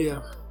work.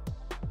 Yeah.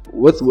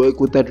 With work,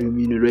 with that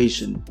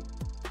remuneration,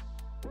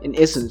 in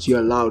essence, you're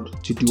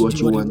allowed to do what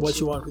you want. What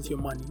you want with your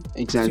money.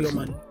 Exactly. Your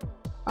money.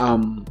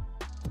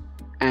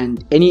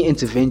 And any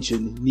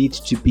intervention needs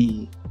to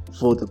be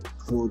for the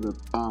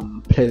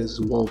player's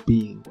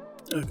well-being.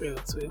 Okay,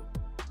 that's fair.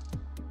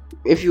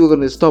 If you were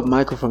going to stop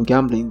Michael from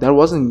gambling, that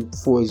wasn't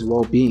for his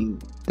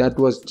well-being. That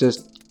was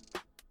just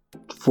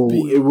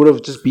it would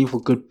have just been for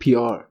good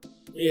PR.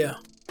 Yeah.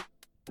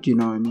 Do you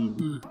know what I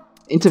mean?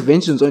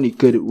 Intervention's only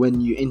good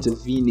when you're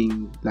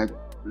intervening like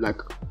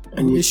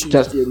an issue.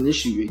 Just an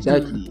issue,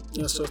 exactly.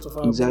 That's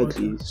justifiable.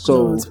 Exactly.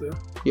 So no, that's fair.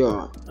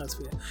 Yeah. That's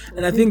fair.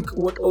 And I think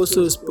what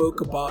also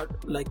spoke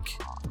about,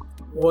 like,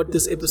 what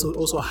this episode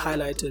also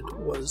highlighted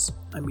was,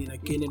 I mean,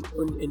 again,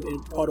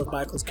 in part of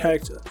Michael's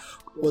character,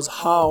 was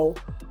how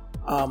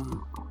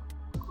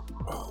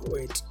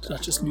wait, did I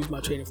just lose my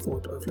train of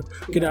thought?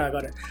 Okay, now I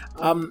got it.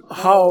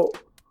 How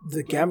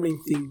the gambling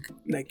thing,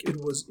 like,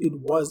 it was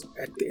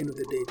at the end of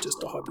the day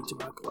just a hobby to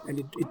Michael, and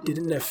it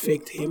didn't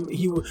affect him. It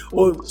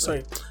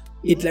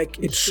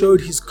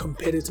showed his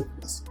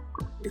competitiveness.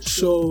 It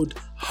showed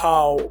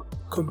how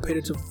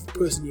competitive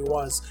person he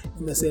was,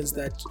 in the sense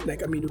that,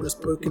 like, I mean, it was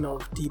spoken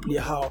of deeply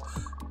how,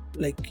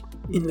 like,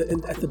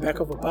 at the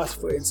back of a bus,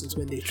 for instance,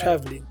 when they're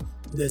traveling,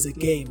 there's a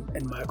game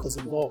and Michael's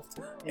involved,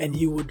 and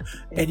he would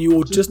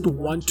just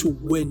want to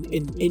win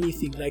in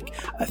anything. Like,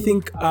 I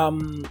think I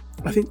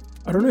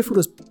don't know if it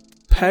was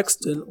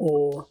Paxton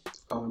or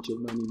I want your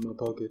money in my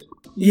pocket.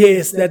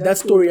 Yes, that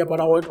story about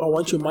I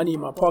want your money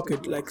in my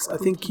pocket. Like, I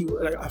think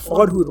I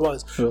forgot who it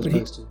was.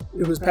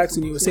 It was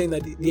Paxton. He was saying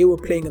that they were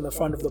playing in the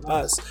front of the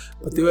bus,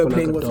 but they were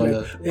playing with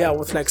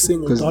like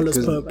single dollars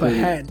per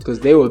hand.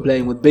 Because they were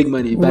playing with big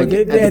money at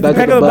the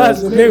back of the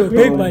bus. They were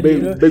playing with big money,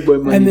 you know? Big boy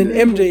money. And then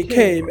MJ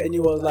came and he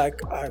was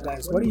like, "Alright,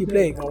 guys, what are you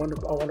playing? I want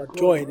to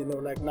join." And they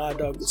were like, "Nah,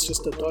 dog, it's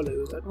just $1." He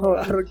was like, "No,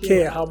 I don't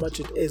care how much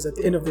it is. At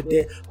the end of the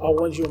day, I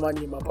want your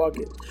money in my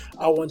pocket.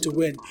 I want to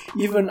win."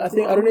 Even I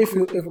don't know if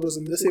it was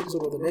in this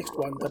episode or the next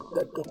one, that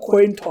the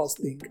coin toss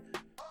thing,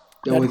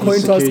 that coin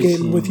toss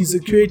game with his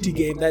security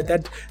game,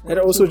 that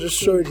also just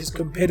showed his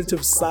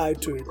competitive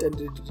side to it,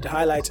 and it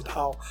highlighted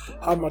how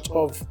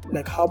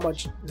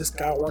much this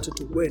guy wanted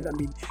to win. I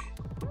mean,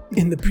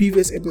 in the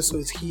previous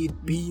episodes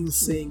he'd been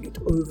saying it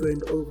over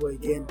and over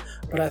again,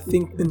 but I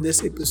think in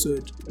this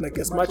episode, like,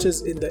 as much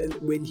as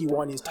when he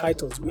won his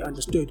titles we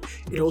understood,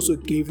 it also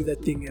gave you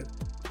that thing of,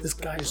 this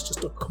guy is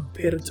just a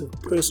competitive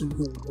person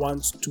who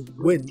wants to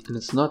win. And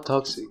it's not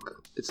toxic.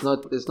 It's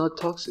not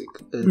toxic.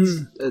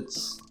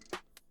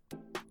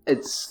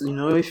 It's you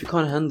know, if you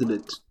can't handle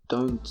it,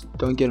 don't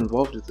get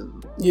involved with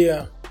them.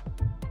 Yeah.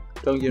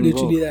 Don't get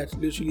involved.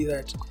 Literally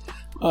that.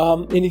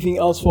 Anything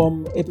else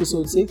from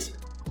episode 6?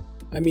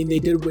 I mean, they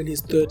did win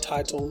his 3rd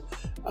title.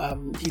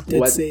 He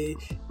did say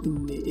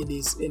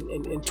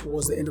in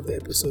towards the end of the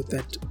episode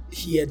that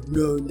he had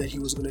known that he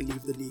was going to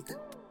leave the league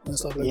and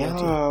stuff like that.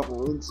 Yeah.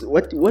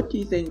 What do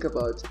you think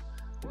about?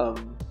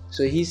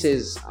 So he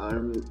says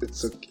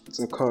it's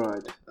a car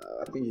ride.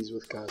 I think he's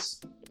with Gus.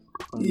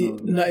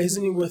 No,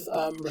 isn't he with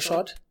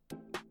Rashad,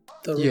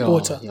 the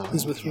reporter? Yeah,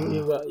 he's with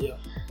yeah.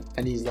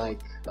 And he's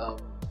like,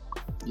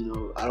 you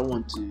know, I don't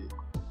want to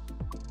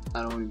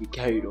be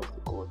carried off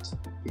the court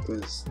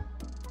because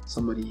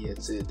somebody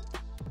had said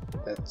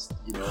that,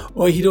 you know.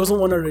 Or he doesn't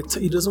want to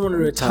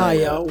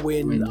retire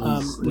when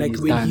he's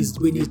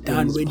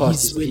done. He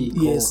wants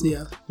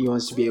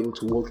to be able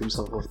to walk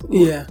himself off the court.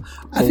 Yeah.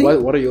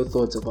 So what are your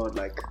thoughts about,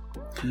 like,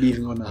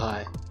 leaving on a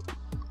high?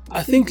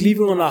 I think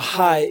leaving on a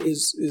high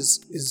is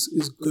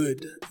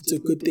good. It's a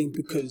good thing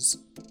because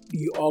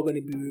you are going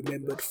to be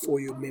remembered for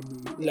your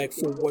memory, like,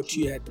 for what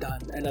you had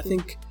done. And I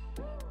think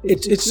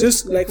it's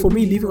just, like, for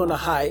me, leaving on a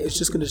high, it's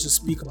just going to just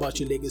speak about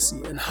your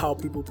legacy and how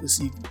people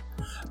perceive you.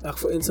 Like,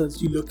 for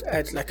instance, you look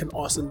at, like, an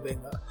Arsene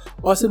Wenger.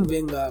 Arsene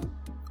Wenger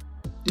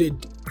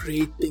did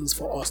great things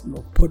for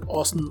Arsenal,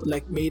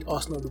 made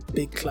Arsenal the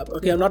big club.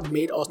 Okay, not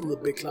made Arsenal the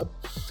big club,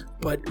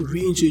 but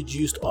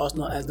reintroduced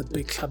Arsenal as the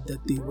big club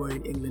that they were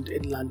in England,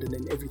 in London,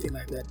 and everything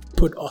like that.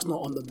 Put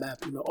Arsenal on the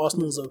map. You know,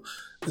 Arsenal is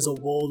a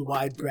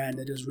worldwide brand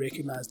that is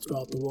recognized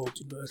throughout the world.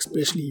 You know,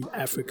 especially in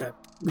Africa,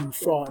 in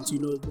France. You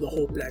know, the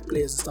whole black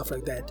players and stuff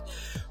like that.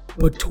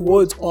 But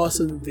towards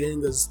Arsene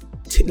Wenger's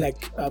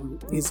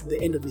the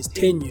end of his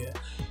tenure,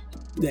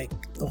 like,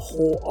 the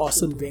whole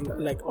Arsene Wenger,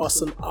 like,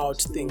 Arsene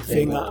out thing,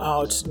 Wenger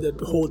out, the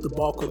whole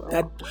debacle,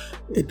 that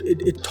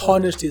it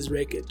tarnished his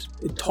record,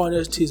 it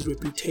tarnished his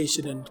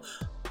reputation and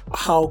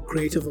how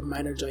great of a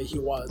manager he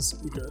was,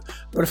 you know.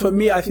 But for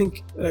me, I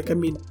think, like, I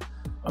mean,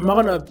 I'm not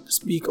gonna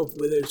speak of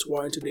whether it's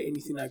warranted or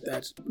anything like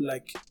that.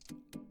 Like,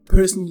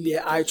 personally,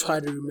 I try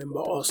to remember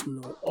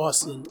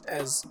Arsene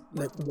as,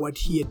 like, what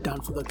he had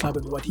done for the club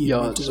and what he had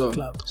done to the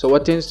club. So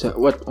what tends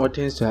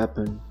to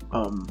happen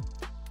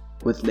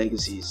with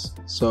legacies?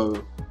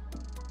 So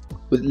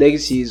with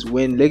legacies,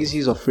 when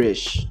legacies are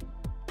fresh,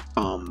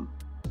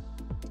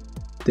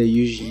 they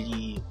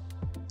usually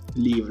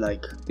leave,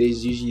 like,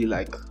 there's usually,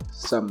 like,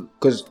 some,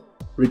 because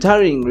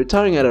retiring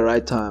at the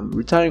right time,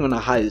 retiring on a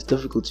high is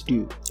difficult to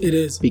do. It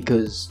is,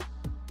 because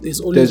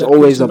there's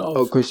always a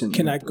question.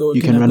 Can I go?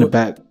 You can run it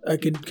back.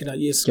 Can I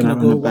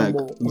go one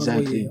more?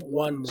 Exactly.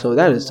 One more. So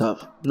that is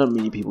tough. Not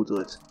many people do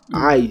it.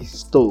 I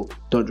still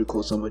don't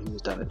recall somebody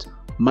who's done it.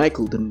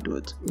 Michael didn't do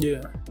it.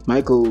 Yeah.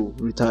 Michael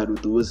retired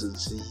with the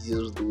Wizards. He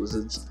was the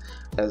Wizards.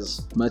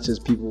 As much as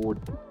people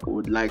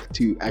would like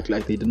to act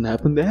like they didn't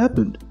happen, they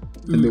happened,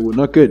 and they were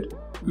not good.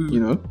 You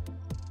know.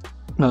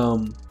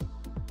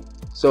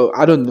 So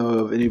I don't know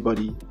of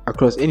anybody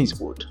across any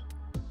sport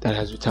that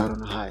has retired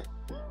on a high.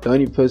 The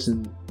only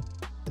person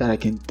that I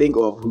can think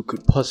of who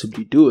could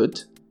possibly do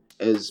it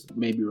is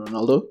maybe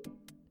Ronaldo,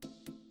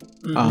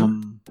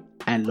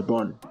 and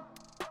LeBron.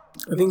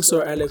 I think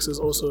Sir Alex is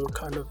also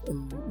kind of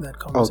in that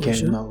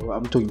conversation. Okay, no,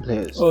 I'm talking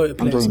players. Oh, yeah,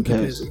 players. I'm talking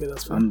players. Okay,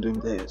 that's fine. I'm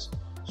doing players.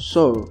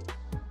 So,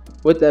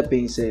 with that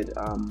being said,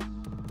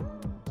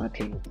 my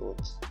train of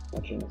thoughts.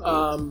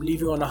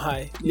 Leaving on a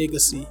high,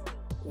 legacy,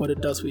 what it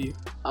does for you.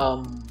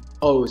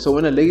 So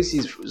when a legacy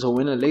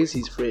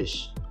is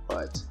fresh,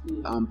 right?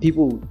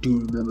 People do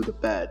remember the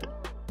bad.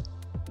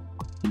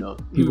 You know,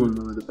 people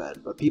remember the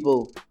bad, but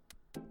people,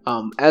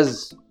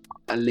 as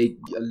a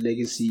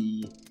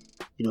legacy,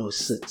 you know,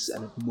 sits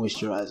and it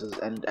moisturizes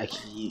and it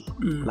actually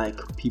like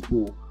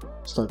people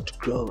start to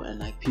grow and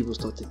like people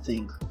start to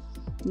think,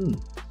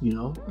 you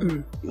know,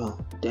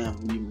 damn,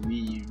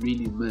 we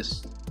really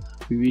miss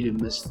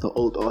the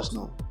old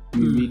Arsenal.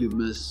 We really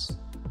miss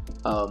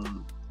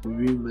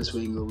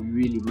Wenger. We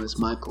really miss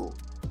Michael.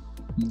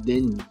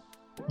 Then,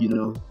 you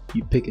know,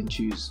 you pick and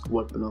choose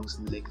what belongs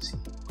in the legacy.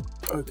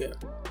 Okay.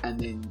 And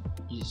then,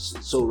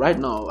 so right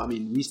now, I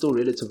mean, we're still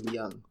relatively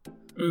young.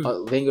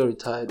 Wenger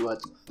retired,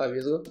 5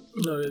 years ago?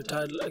 No, he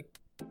retired like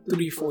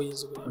 3-4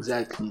 years ago.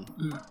 Exactly.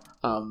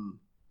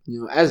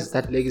 You know, as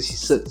that legacy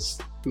sits,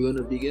 we're going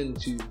to begin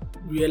to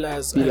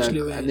realize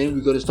actually, and then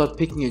we're going to start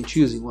picking and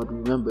choosing what we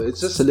remember.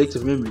 It's just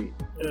selective memory.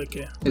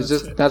 Okay.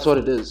 That's what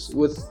it is.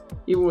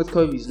 Even with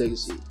Kobe's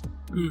legacy,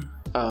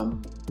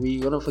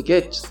 we're going to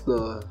forget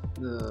the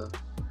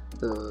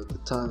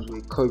times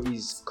where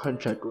Kobe's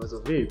contract was a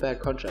very bad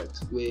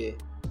contract, where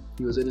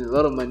he was earning a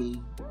lot of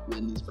money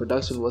when his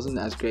production wasn't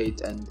as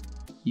great, and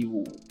he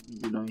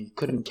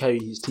couldn't carry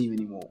his team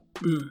anymore.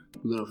 We're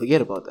gonna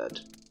forget about that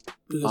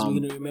because we're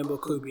gonna remember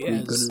Kobe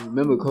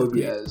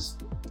as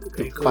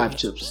the 5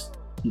 chips.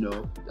 You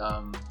know,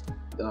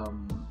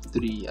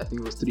 3. I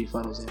think it was 3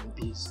 Finals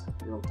MVPs.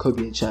 You know,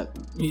 Kobe and Shaq.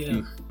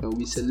 Yeah.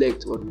 We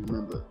select what we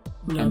remember.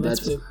 Yeah, and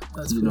that's fair.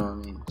 That's you know what I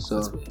mean.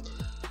 So,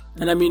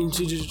 and I mean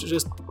to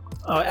just.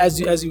 As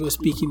you were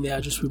speaking there,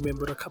 I just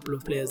remembered a couple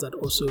of players that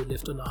also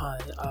left on a high.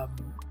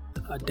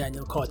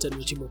 Daniel Carter and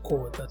Richie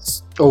McCaw. That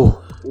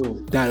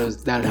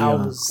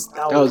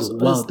was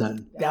well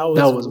done. That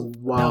was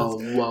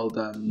well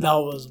done. That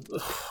was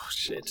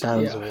shit. That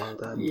was well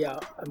done. Yeah,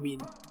 I mean,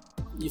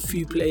 it's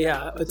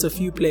a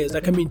few players.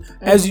 Like, I mean,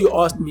 as you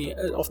asked me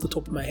off the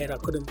top of my head, I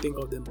couldn't think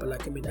of them. But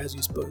like, I mean, as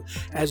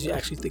you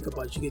actually think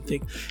about it, you can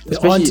think.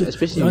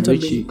 Especially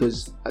Richie,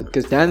 because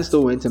Dan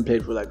still went and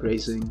played for like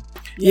racing.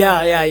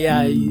 Yeah.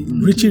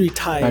 Richie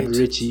retired. But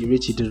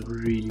Richie did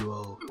really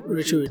well.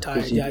 Richie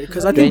retired,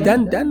 because I think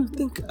Dan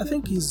I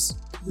think he's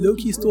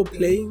low-key still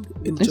playing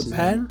in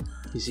Japan.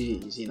 Is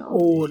he now?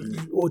 Or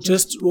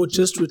just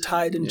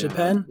retired in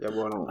Japan. Yeah,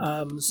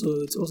 well,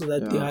 so it's also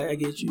that. Yeah, I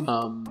get you.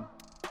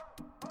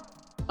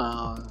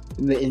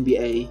 In the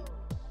NBA,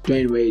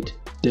 Dwayne Wade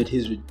did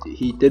his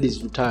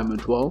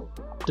retirement well.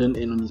 Didn't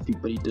end on his peak,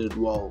 but he did it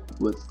well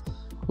with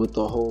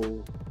the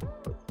whole.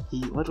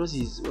 What was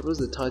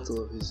the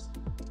title of his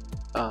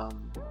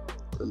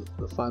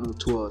the final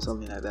tour or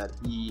something like that.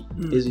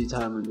 His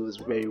retirement was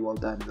very well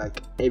done.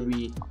 Like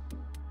every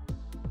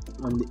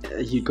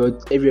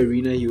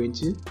arena he went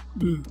to,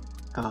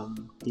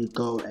 he'd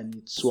go and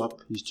he'd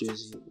swap his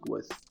jersey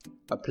with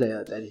a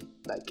player that he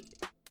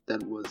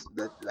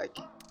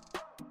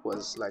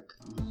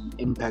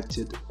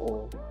impacted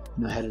or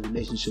had a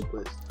relationship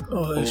with.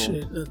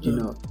 Shit!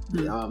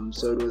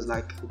 So it was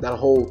like that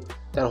whole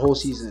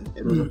season.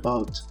 It was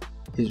about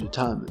his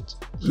retirement.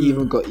 He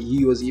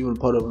was even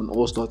part of an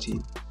all-star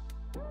team.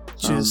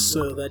 Just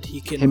so that he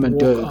can him and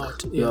walk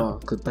Dirk,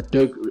 out. But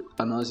Dirk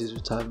announced his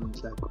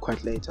retirement like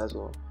quite late as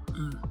well.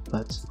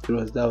 But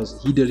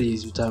he did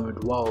his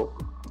retirement well,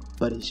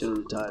 but he should have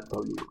retired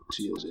probably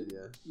 2 years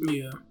earlier.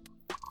 Yeah.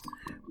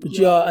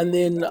 But and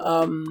then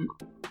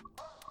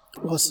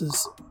what's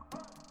this?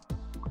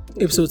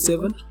 Episode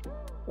 7?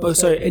 Oh,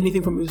 sorry,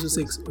 anything from episode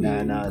 6?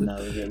 No.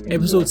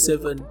 Episode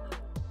 7.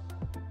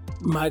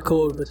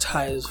 Michael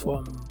retires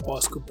from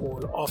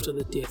basketball after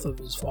the death of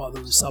his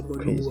father,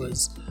 someone who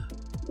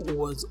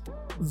was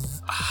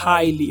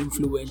highly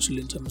influential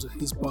in terms of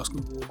his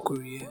basketball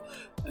career,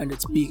 and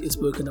it's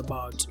spoken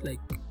about like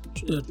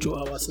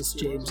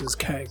James's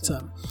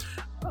character,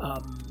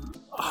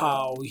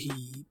 how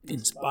he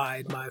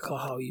inspired Michael,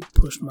 how he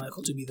pushed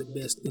Michael to be the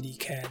best that he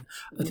can.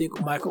 I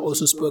think Michael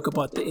also spoke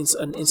about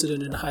an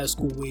incident in high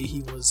school where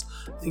he was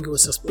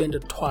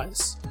suspended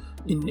twice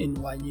in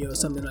 1 year or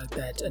something like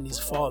that, and his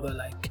father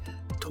like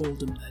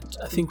told him that,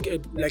 I think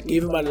it like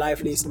gave him a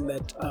life lesson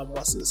that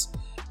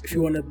if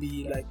you want to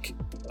be like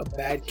a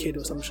bad kid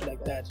or something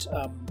like that,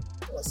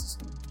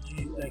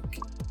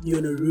 you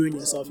want to ruin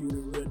yourself, you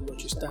want to ruin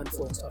what you stand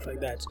for and stuff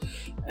like that.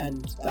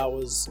 And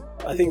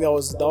I think that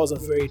was a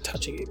very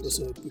touching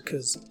episode,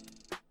 because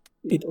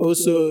it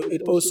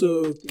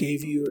also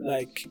gave you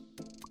like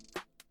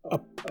a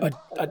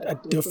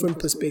different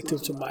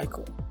perspective to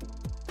Michael,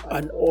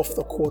 an off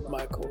the court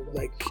Michael,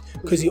 like,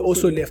 because he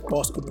also left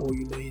basketball,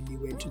 and he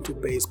went into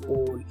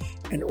baseball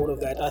and all of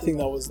that. I think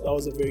that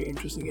was a very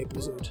interesting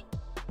episode.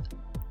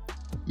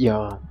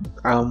 Yeah,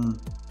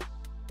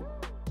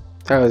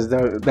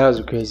 that was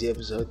a crazy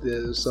episode.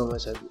 There was so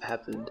much that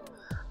happened.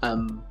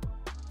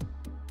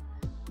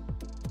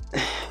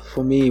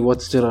 For me,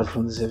 what stood out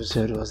from this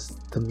episode was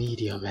the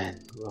media, man.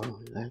 Bro,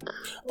 like,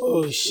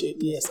 oh shit,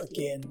 yes,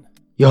 again.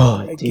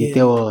 Yo, dude,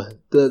 there were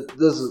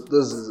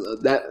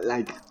that,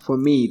 like, for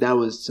me, that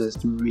was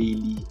just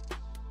really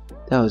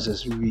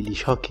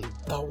shocking.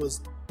 That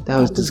was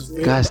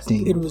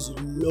disgusting. It was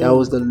low. That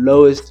was the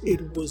lowest.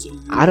 It was low.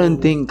 I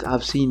don't think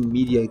I've seen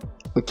media.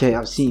 Okay,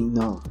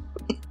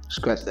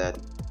 scratch that.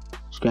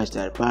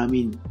 But I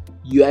mean,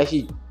 you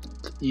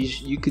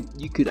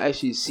could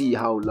actually see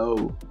how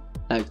low.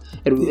 Like,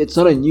 it's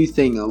not a new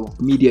thing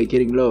of media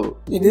getting low.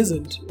 It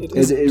isn't.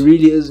 It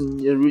really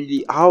isn't. It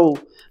really, how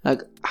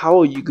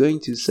are you going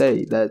to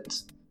say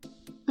that?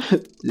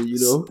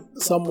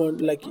 Someone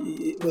like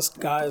this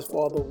guy's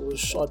father was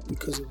shot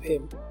because of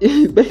him.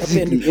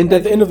 Basically,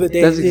 at the end of the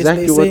day, that's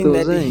exactly what they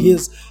were saying.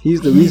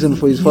 He's the reason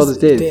for his father's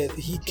death.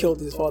 He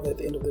killed his father at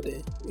the end of the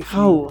day.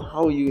 How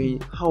are you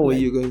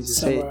going to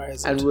say?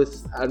 And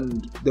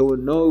there were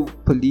no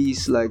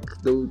police. Like,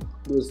 it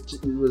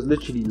was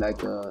literally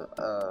like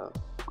a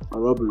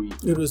robbery.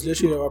 It was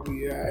literally a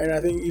robbery, yeah. And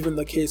I think even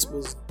the case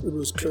was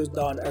closed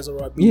down as a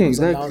robbery. Yeah, it was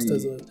exactly.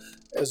 announced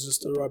as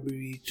just a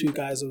robbery. 2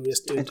 guys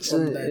arrested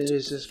from that. It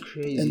is just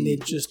crazy. And they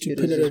just to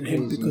pin it on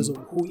him because of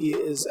who he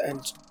is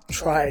and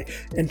trying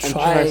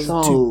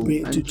to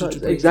break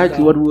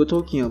exactly what we were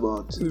talking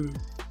about.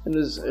 It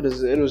was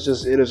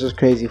just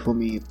crazy for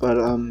me. But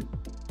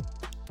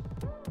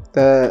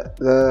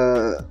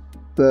the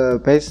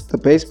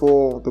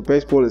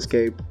baseball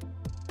escape.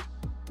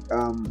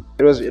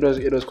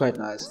 It was quite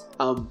nice.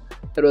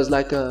 It was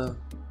like it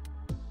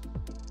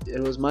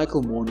was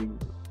Michael Morning.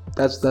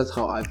 That's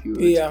how I view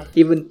it. Yeah.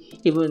 Even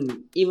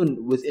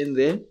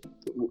within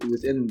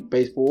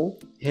baseball,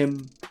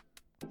 him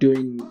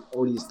doing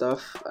all his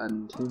stuff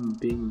and him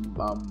being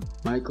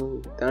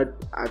Michael, that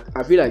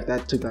I feel like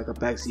that took like a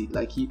backseat.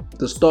 Like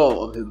the star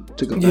of him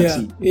took a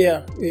backseat.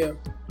 Yeah. He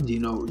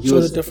showed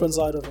was a different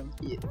side of him.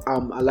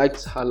 I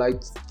liked how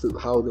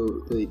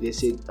they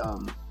said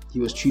he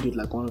was treated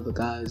like one of the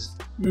guys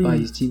by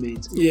his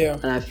teammates. Yeah.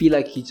 And I feel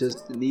like he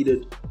just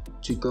needed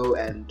to go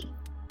and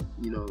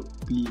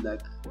be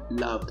like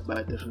loved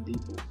by different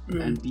people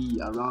and be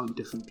around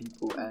different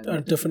people and a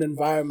different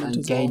environment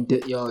and gain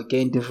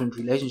different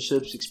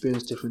relationships,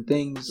 experience different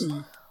things,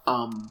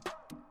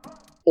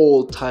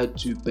 all tied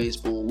to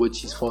baseball,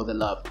 which his father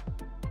loved.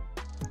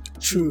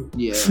 True.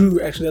 Yeah.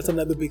 True. Actually, that's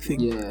another big thing.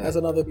 Yeah. That's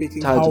another big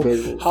thing.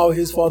 How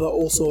his father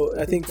also,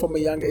 I think, from a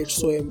young age,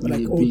 saw him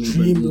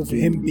dreamed of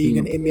him being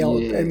an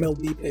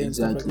MLB player and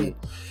stuff like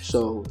that.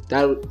 So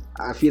that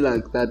I feel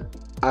like that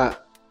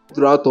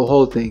throughout the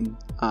whole thing,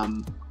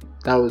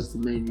 that was the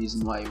main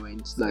reason why he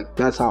went. Like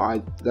that's how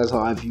I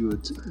view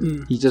it.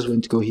 He just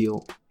went to go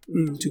heal.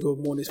 To go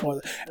mourn his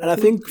father. And I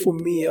think for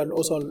me, and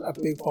also a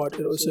big part,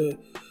 it also,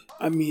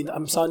 I mean,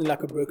 I'm sounding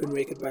like a broken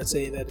record by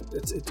saying that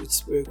it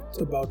spoke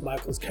about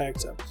Michael's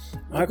character.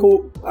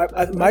 Michael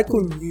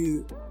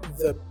knew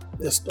the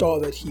star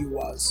that he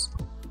was,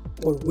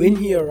 but when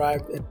he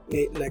arrived at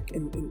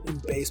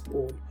in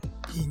baseball,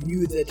 he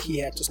knew that he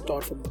had to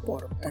start from the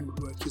bottom and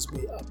work his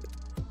way up.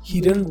 He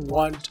didn't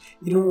want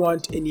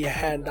any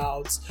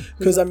handouts,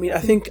 because I mean I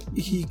think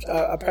he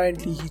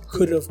apparently he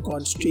could have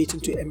gone straight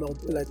into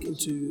MLB, like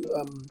into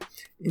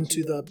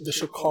the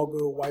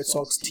Chicago White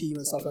Sox team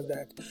and stuff like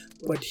that,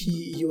 but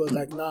he was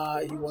like, nah,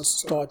 he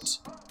wants to start.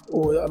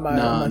 Or am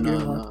I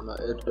getting wrong? No.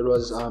 It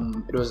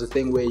was a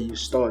thing where you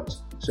start,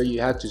 so you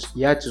had to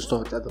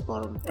start at the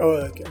bottom.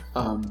 Oh, okay.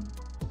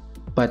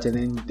 But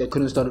then they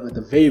couldn't start him at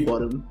the very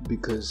bottom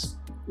because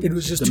it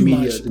was just too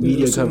much. The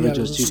media coverage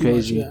was too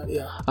crazy.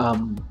 Yeah.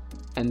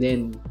 And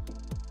then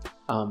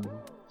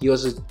he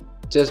also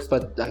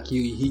but like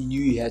he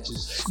knew he had to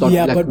start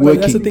working,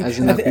 that's the thing. As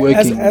in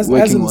working as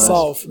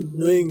himself,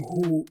 knowing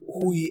who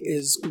he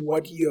is,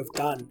 what you have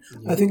done.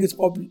 I think it's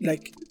probably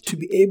like to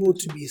be able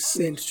to be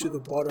sent to the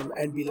bottom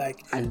and be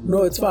like,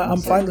 no, it's fine.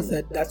 I'm fine with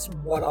that. That's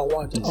what I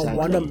want. I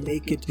want to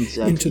make it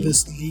into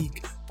this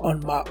league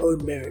on my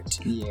own merit.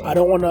 I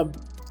don't want to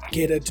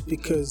get it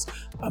because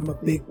I'm a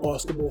big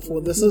basketball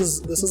fan. This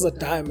is a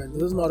diamond.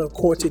 This is not a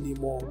court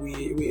anymore.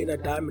 We're in a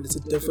diamond. It's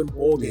a different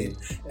ball game.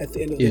 At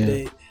the end of the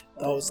day,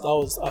 that was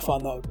I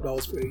found out that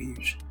was very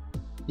huge.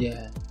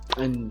 Yeah,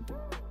 and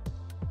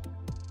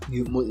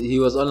he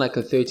was on like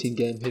a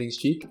 13-game hitting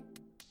streak.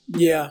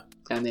 Yeah.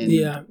 And then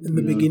in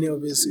the beginning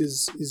of his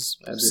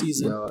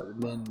season.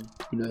 And then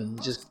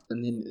he just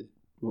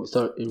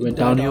it went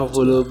downhill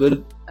for a little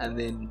bit, and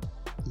then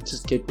he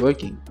just kept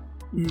working,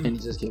 and he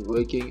just kept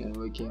working and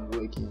working and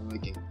working and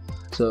working.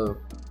 So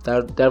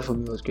that for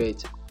me was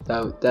great.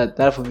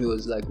 That for me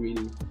was like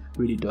really,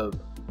 really dope,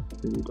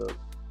 really dope.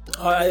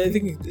 I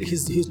think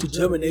his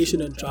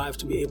determination and drive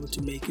to be able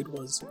to make it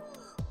was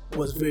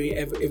very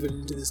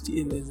evident in this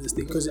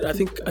thing, because I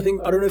think I don't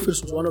know if it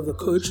was one of the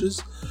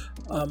coaches,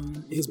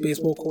 his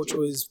baseball coach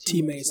or his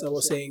teammates that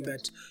was saying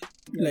that,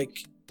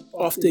 like,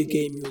 after a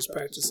game he was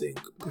practicing,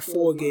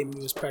 before a game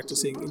he was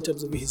practicing in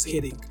terms of his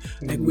hitting.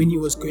 Like when he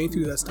was going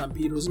through that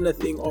stampede, it wasn't a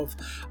thing of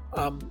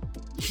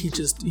he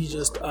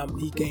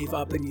gave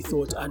up and he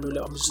thought, I know,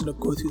 like, I'm just gonna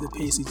go through the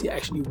paces. He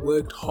actually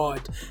worked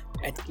hard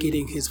at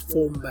getting his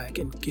form back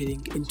and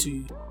getting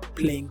into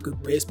playing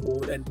good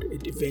baseball, and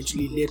it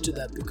eventually led to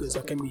that, because,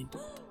 like, I mean,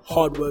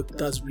 hard work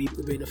does reap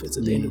the benefits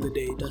at the end of the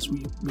day. It does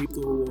reap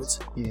the rewards.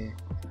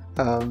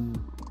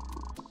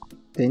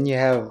 Then you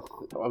have,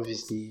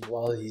 obviously,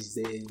 while he's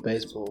there in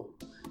baseball,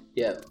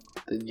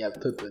 then you have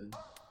Pippen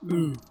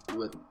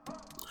with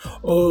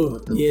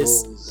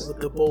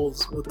the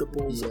balls.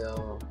 Yeah,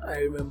 I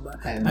remember.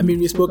 And I mean,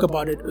 we spoke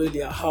about it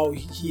earlier, how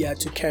he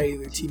had to carry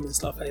the team and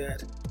stuff like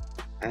that.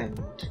 And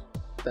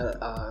that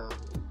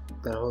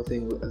whole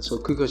thing. So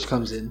Kukoc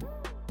comes in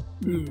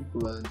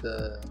with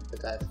the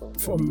guy from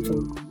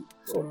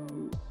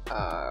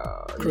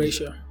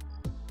Croatia.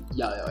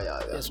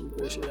 That's from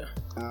Croatia.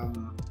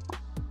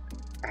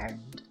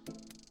 And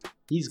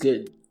he's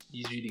good.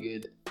 He's really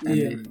good.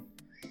 And then,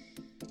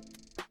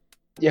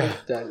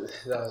 that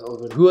was all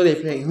good. Who are they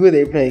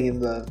playing in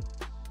the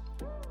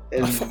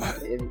in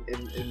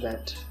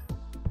that?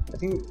 I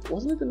think,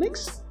 wasn't it the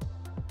Knicks?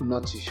 I'm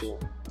not too sure.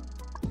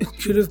 It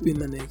could have been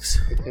the Knicks.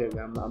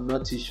 I'm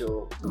not too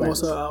sure. I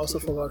also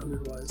forgot who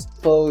it was.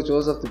 Paul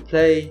Joseph to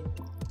play.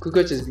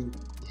 Kukoc has been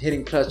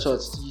hitting clutch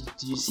shots.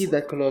 Do you see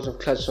that collage of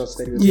clutch shots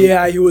that he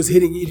was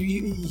hitting?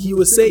 He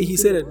was hitting. He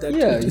said it that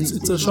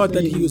it's a shot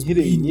that he was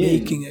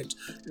making it,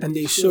 and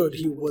they showed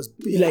he was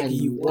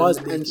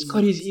and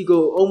Scotty's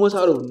ego almost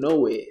out of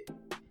nowhere.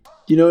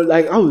 You know,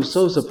 like, I was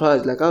so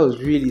surprised. Like, I was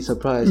really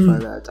surprised by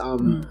that.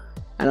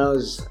 And I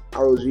was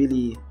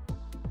really.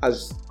 I'm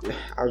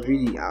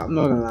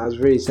not gonna lie, I was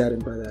very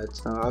saddened by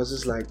that. I was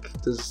just like,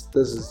 this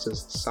is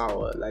just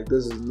sour. Like,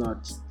 this is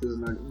not.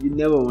 You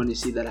never want to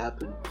see that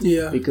happen.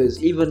 Yeah.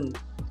 Because even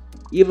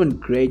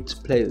great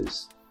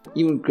players,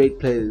 even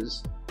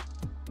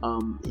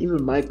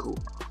Michael,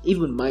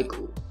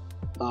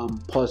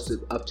 passed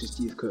it up to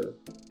Steve Kerr.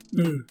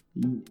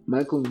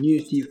 Michael knew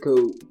Steve Kerr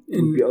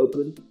would be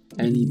open,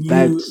 and he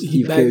bagged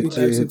Steve Kerr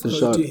to hit the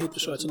shot. To hit the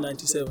shot in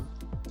 '97.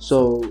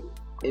 So.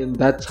 And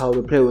that's how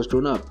the player was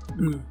drawn up.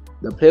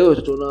 The player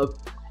was drawn up,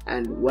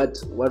 and what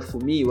for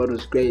me, what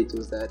was great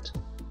was that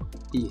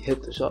he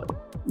hit the shot.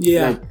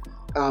 Yeah.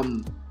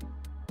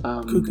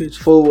 Like,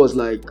 Phil was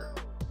like,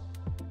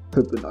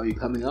 Pippen, are you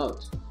coming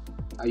out?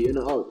 Are you in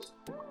or out?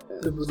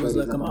 Pippen was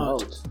like, I'm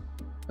out.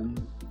 And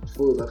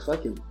Phil was like,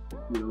 fuck him.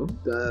 You know,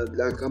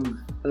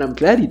 I'm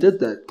glad he did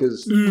that,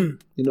 because you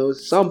know,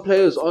 some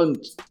players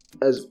aren't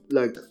as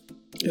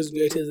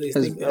great as they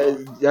think they are.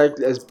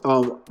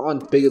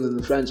 Aren't bigger than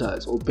the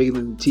franchise or bigger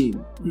than the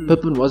team.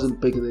 Pippen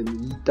wasn't bigger than.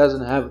 He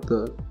doesn't have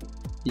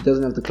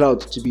the clout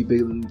to be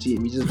bigger than the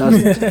team. He just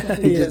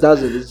doesn't. He just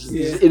doesn't.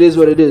 It is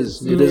what it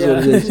is. It is what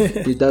it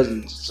is. He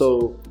doesn't.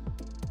 So,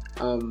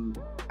 and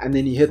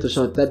then he hit the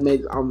shot. That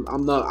made I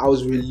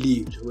was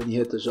relieved when he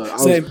hit the shot.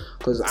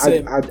 Because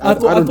I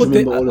don't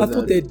remember all of that. I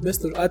thought they'd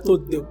missed it. I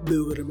thought they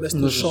would have missed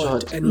the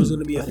shot, and it was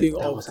going to be a thing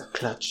of. That was a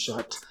clutch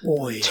shot.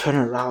 Boy, turn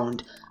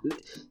around.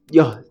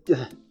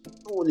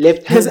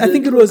 Left hand. I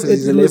think it was.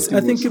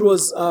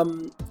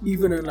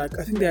 Even in, like,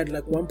 I think they had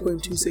like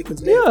 1.2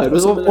 seconds left. Yeah, it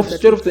was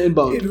straight off the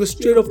inbound. It was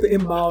straight off the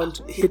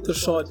inbound. Hit the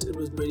shot. It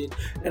was brilliant.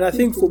 And I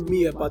think for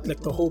me, about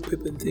like the whole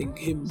Pippen thing,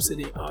 him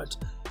sitting out,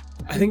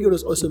 I think it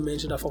was also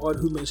mentioned. I forgot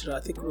who mentioned it.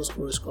 I think it was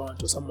Horace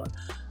Grant or someone.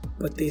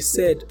 But they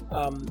said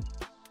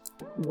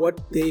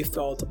what they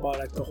felt about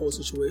like the whole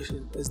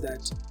situation is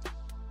that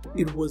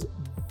it was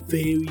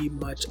very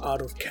much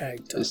out of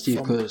character.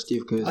 Steve Kerr.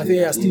 I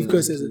think Steve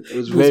Kerr says it. It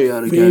was very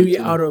out of character. Very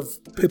out of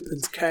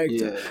Pippen's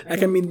character. Yeah.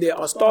 Like, I mean, there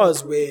are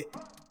stars where,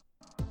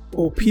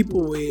 or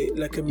people where,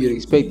 like, I mean, you'd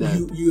expect that.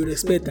 You would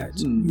expect that.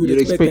 You'd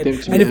expect them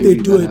to. And if they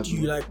do it,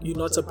 you're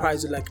not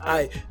surprised. You're like,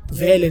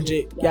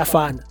 yeah,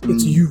 fan.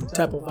 It's you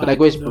type of vibe. Like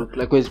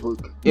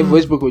Westbrook. If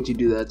Westbrook were to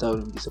do that, I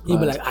wouldn't be surprised.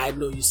 You'd be like, I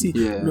know. You see,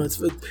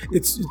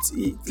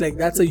 it's like,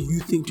 that's a you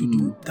thing to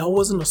do. That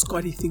wasn't a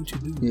Scotty thing to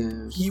do.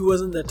 Yeah. He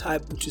wasn't the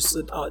type to just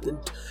sit out and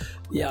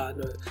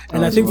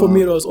And I think for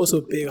me, it was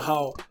also big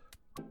how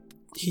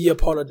he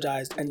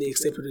apologized and they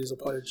accepted his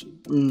apology.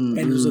 And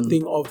it was a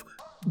thing of,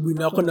 we're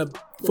not going to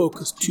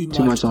focus too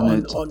much on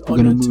it.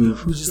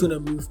 We're just going to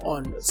move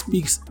on. It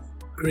speaks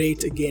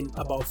great again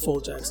about Phil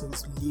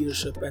Jackson's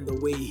leadership and the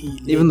way he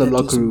the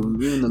locker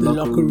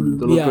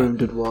room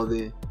did well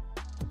there.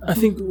 I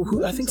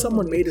think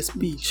someone made a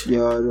speech.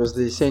 Yeah, it was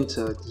the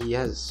center. He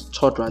has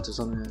Cartwright or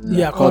something.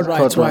 Yeah,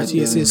 Cartwright.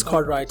 Yes,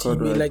 Cartwright.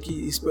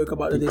 He spoke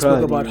about it. They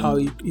spoke about how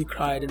he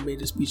cried and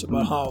made a speech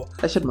about how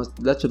that shit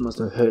must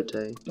have hurt,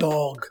 eh?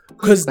 Dog,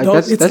 because like,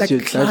 that's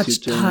your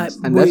change,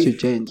 and that's your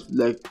change.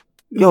 Like,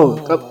 yo,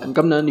 and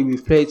come down,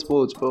 we've played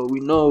sports, bro. We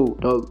know,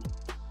 dog.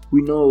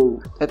 We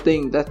know that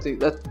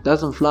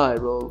doesn't fly,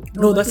 bro.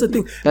 No, that's the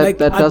thing. That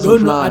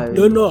doesn't fly. I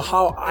don't know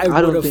how I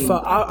would have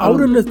felt. I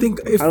wouldn't think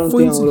if, for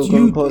instance,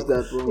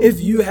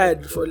 if you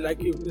had, for like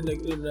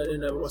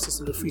in a what's this,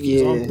 in the free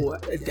example,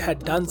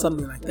 had done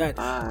something like that.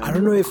 I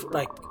don't know if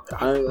like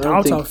I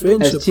don't think our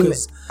friendship,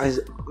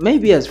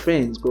 maybe as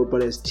friends, bro,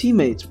 but as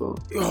teammates, bro.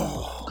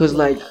 Because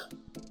like.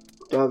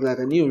 Dog, like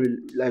we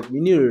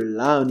need to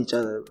rely on each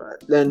other,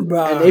 right? And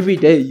every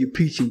day you're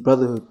preaching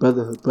brotherhood.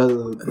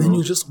 Bro. And then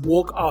you just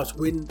walk out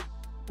when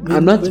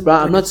I'm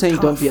not saying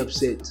don't be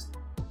upset.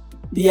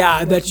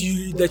 Yeah, that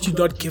you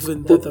not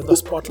given the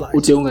spotlight.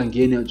 Just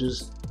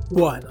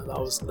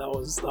that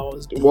was.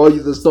 Why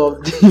you the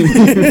stop?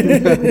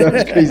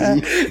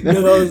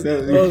 That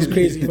was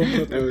crazy. That was crazy from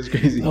Pippin. That was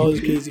crazy. That was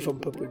crazy from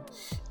Pippin.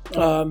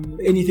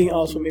 Anything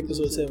else from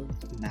episode 7?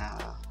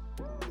 Nah.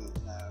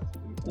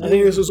 I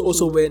think this was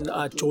also when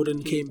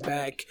Jordan came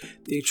back.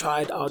 They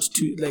tried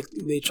Jordan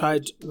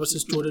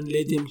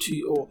led them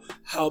to, or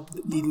helped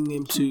leading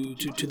them to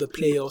the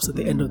playoffs at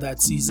the end of that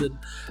season,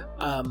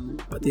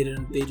 but they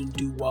didn't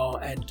do well,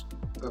 and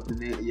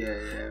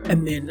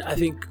and then I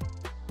think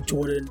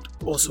Jordan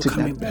also took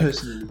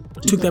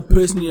that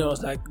personally. I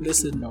was like,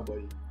 listen,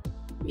 nobody,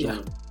 yeah.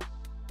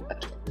 I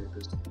took it very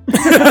personally.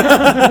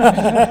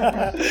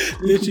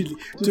 Literally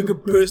took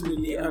it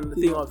personally, and the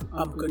thing of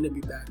I'm gonna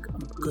be back.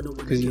 I'm gonna win.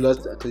 Because you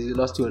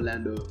lost to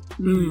Orlando.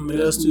 We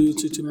lost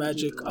to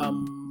Magic.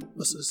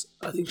 What's this?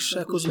 I think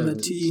Shaq was in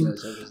that team.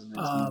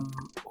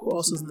 Who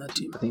else was in that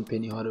team? I think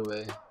Penny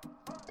Hardaway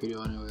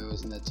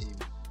was in that team.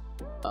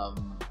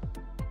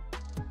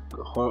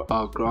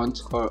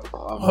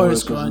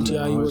 Horace Grant,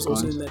 yeah, he was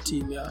also in that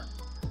team, yeah.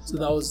 So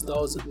that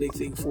was a big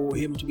thing for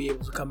him to be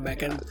able to come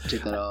back, and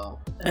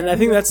I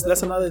think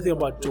that's another thing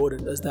about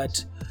Jordan, is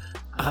that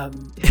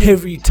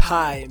every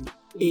time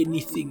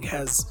anything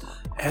has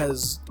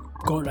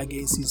gone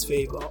against his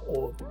favor,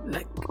 or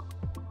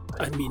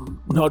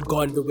not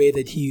gone the way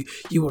that he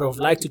would have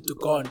liked it to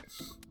gone,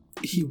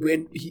 he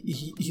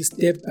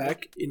stepped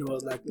back and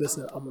was like,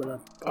 listen, I'm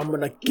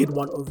gonna get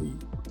one over you.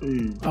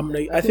 I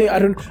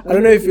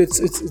don't know if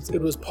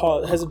it was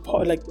part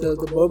like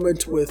the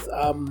moment with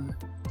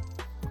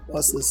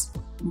what's this?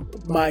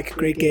 Mike,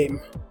 great game.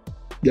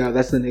 Yeah,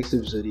 that's the next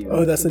episode. Even.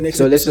 Oh, that's the next.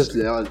 So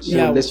episode.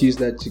 Let's use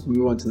that to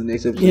move on to the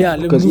next episode. Yeah,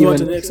 let's move on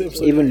to the next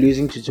episode. Even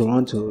losing to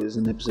Toronto is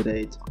in episode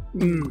 8.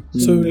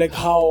 So like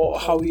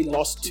how he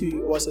lost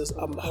to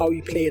how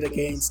he played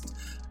against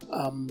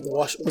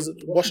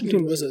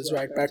Washington Wizards,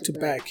 right, back to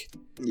back.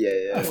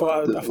 Yeah. I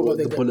forgot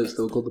the Bullets.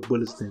 They were called the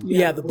Bullets then.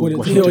 Yeah, the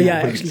Bullets.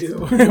 Actually,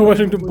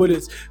 Washington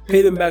Bullets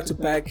played them back to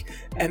back,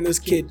 and this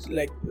kid,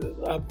 like,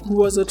 who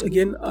was it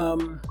again?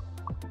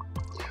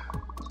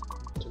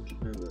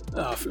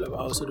 I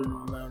also don't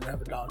remember. I don't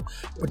have it down.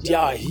 But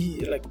yeah,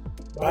 he, like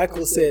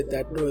Michael said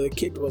that the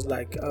kid was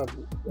like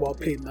well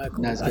played,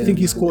 Michael. I think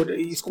he scored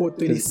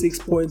 36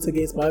 points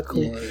against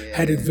Michael.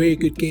 Had a very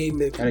good game.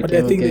 But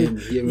I think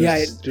it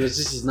was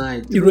just his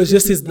night. It was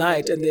just his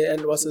night, and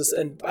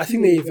I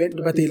think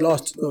they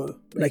lost.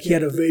 Like, he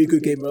had a very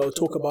good game. I'll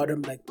talk about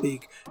him like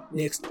big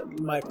next.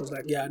 Mike was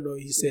like,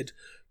 he said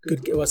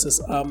good.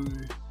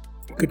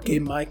 Good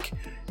game, Mike.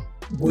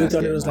 It was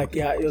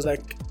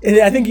like,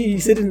 and I think he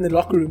said it in the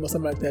locker room or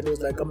something like that. It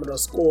was like, I'm gonna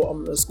score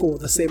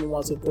the same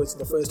amount of points in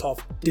the first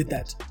half. Did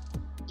that.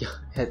 Yeah,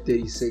 had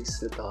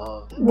 36 at the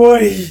half.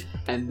 Boy.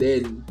 And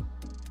then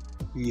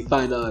we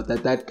find out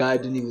that guy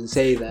didn't even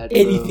say that.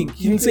 Anything.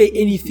 He didn't say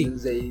anything.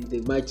 They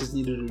might just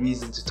needed a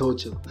reason to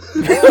torture him.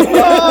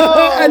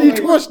 And he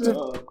torched him.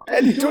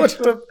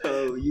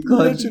 Oh, you can't.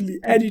 Literally,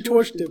 and he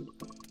torched him.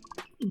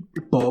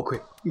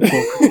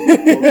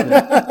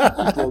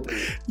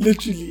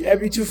 Literally, I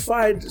mean, to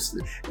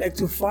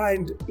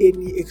find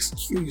any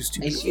excuse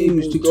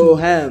to go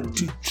ham,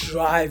 to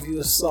drive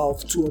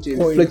yourself to a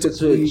point flick the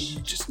switch,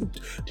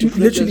 to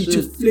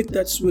flick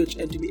that switch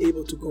and to be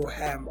able to go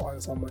ham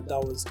on someone.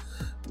 That was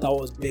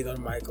big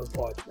on Michael's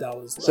part.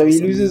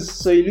 He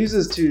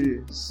loses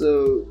too.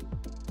 So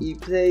he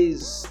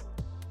plays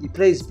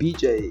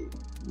BJ.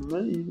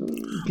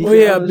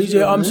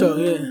 BJ Armstrong.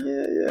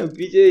 Yeah.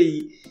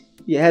 BJ.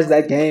 He has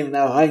that game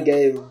now. One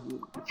game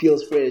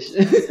feels fresh.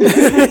 And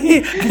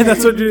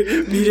that's what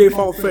BJ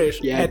felt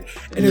fresh. Yeah.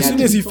 And as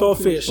soon as he felt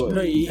fresh,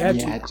 he had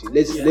to.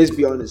 Let's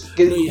be honest.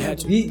 He had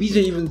to.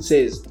 BJ even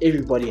says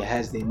everybody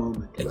has their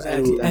moment.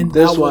 Exactly. And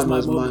this one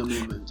was my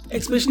moment.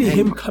 Especially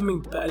him coming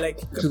back,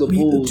 to the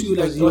Bulls. He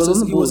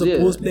was a Bulls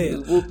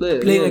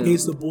player. Playing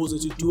against the Bulls,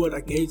 and to do it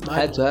against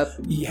Michael. Had to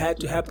happen. He had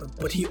to happen.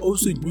 But he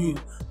also knew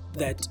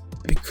that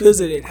because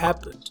it had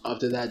happened.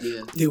 After that,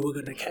 yeah, they were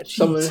gonna catch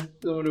someone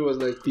was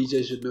like,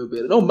 BJ should know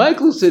better. No,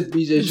 Michael said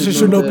BJ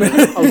should know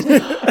better.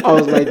 I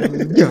was like,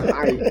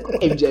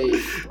 MJ.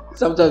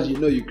 Sometimes you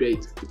know you're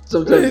great.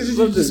 Sometimes you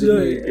know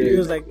you're great. It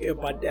was like,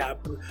 but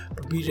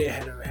BJ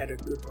had a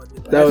good one.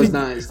 That was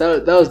nice.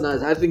 That was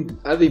nice. I think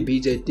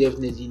BJ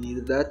definitely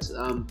needed that.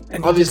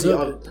 And obviously,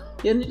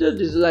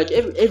 like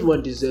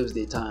everyone deserves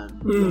their time.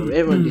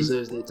 Everyone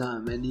deserves their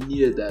time, and he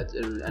needed that.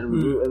 And it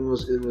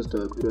was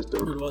dope. It was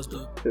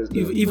dope.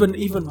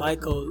 Even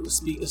Michael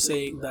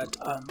saying that.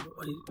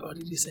 What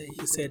did he say?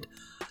 He said,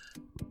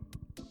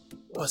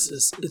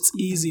 it's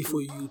easy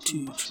for you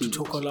to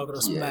talk a lot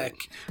of smack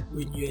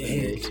when you're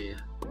ahead,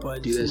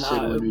 but do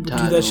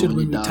that shit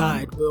when you're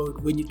tired. Well,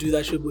 when you do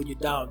that shit when you're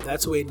down,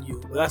 that's when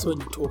you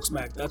talk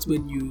smack. That's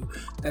when you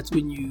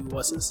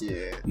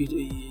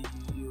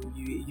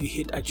you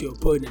hit at your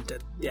opponent.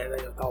 And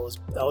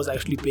that was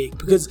actually big,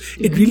 because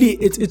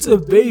it's a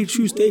very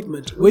true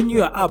statement. When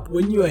you are up,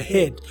 when you're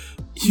ahead,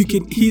 you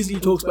can easily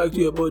talk back to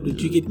your opponent.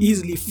 You can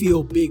easily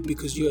feel big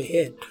because you're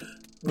ahead.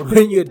 But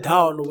when you're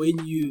down,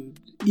 when you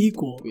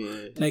equal,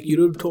 like, you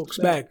don't talk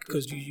back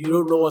because you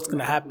don't know what's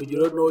gonna happen. You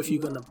don't know if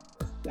you're gonna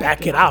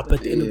back it up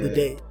at the end of the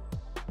day.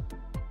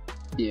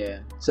 Yeah.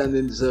 So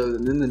then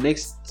the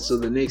next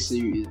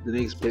series, the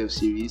next playoff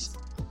series,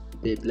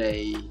 they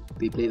play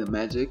the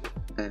Magic,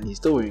 and he's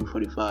still wearing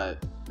 45,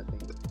 I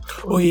think.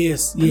 Oh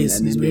yes,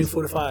 he's wearing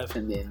 45.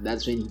 And then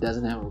that's when he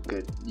doesn't have a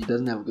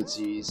good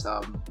series.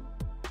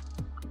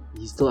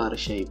 He's still out of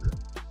shape.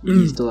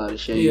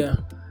 Yeah.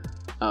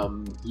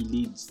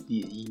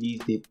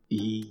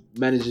 He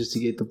manages to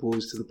get the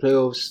Bulls to the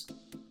playoffs.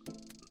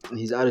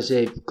 He's out of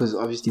shape because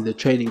obviously the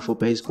training for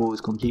baseball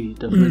is completely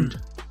different.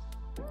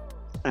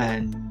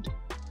 And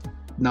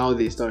now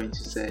they're starting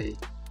to say,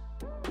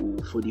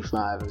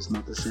 45 is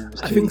not the same as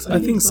 23. I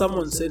think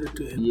someone said it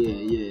to him.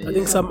 Yeah. I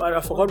think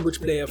I forgot which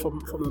player from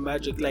the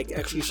Magic like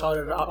actually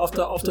shouted out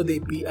after they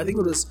beat. I think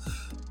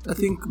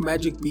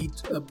Magic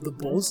beat the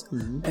Bulls,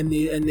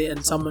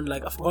 and someone,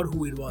 like, I forgot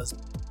who it was,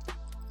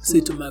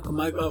 said to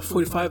Michael,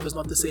 45 is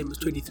not the same as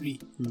 23.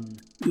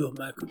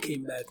 Michael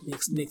came back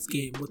next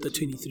game with the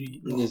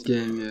 23. Next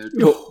game, yeah.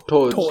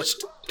 Torched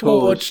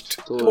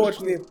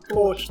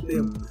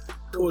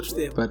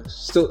them. But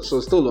still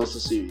lost the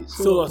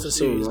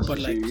series. But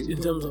like,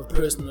 in terms of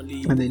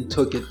personally, and then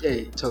took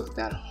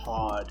that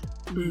hard.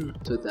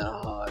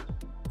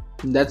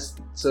 And that's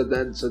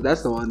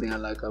the one thing I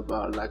like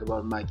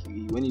about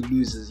Mikey. When he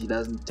loses, he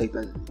doesn't take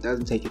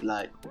it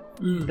light.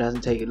 He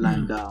doesn't take it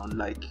lying down.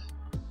 Like,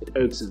 it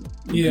irks him.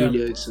 It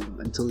really irks him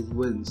until he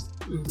wins.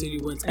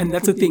 And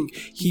that's the thing.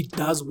 He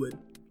does win.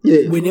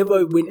 Yeah.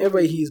 Whenever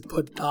he's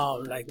put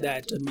down like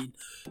that, I mean,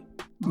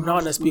 I'm not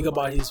gonna speak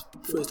about his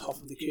first half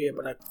of the career,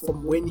 but like,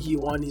 from when he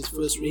won his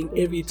first ring,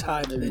 every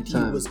time he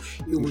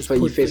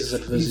faces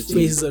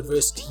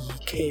adversity,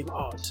 he came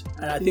out.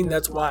 And I think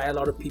that's why a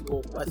lot of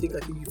people, I think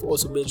you've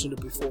also mentioned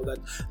it before,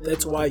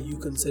 that's why you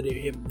consider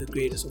him the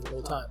greatest of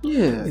all time.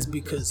 Yeah. It's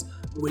because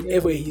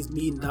whenever he's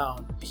been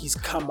down, he's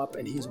come up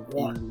and he's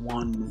won.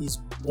 He's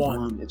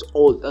won.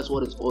 That's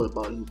what it's all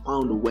about. He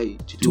found a way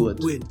to do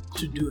it.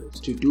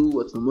 To do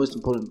what's the most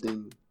important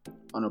thing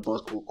on a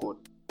basketball court.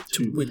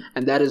 To win.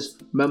 And that was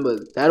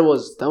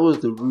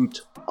the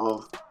root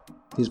of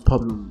his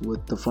problem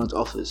with the front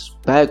office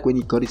back when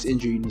he got his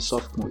injury in his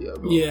sophomore year,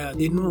 bro. Yeah,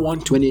 they didn't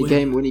want to when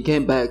he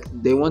came back,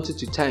 they wanted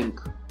to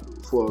tank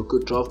for a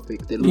good draft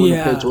pick. They didn't want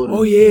to play Jordan.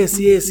 Oh yes.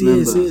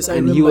 I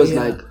remember, he was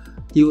like,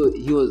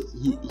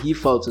 he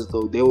felt as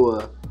though they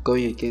were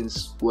going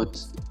against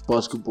what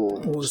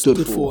basketball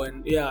stood for,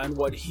 and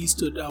what he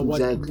stood, what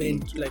it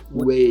meant, like,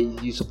 where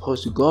you're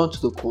supposed to go onto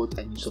the court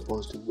and you're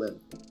supposed to win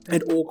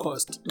at all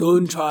costs.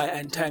 Don't try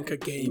and tank a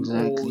game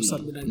or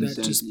something like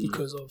that just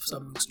because of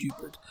something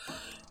stupid.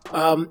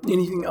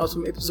 Anything else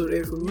from episode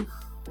 8 from you?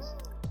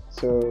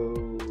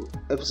 So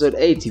episode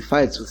 8, he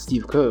fights with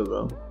Steve Kerr,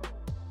 bro.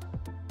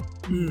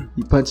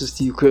 He punches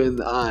Steve Kerr in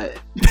the eye.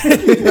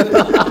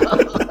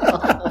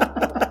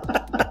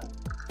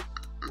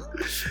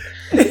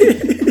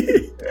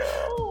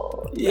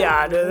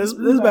 Yeah, this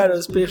man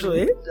is special,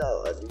 eh?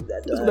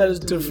 This man is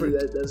different.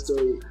 That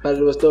story. But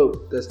it was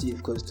dope that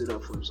Steve Kerr stood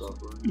up for himself,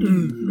 bro. He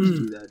used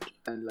to do that.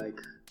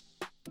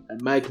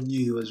 And Mike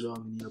knew he was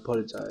wrong and he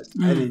apologized.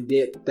 And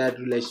then that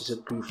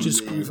relationship grew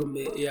from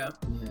there. Yeah.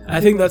 I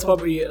think that's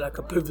probably like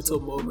a pivotal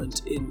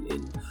moment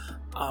in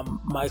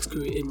Mike's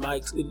career, in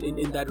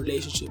that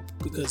relationship,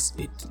 because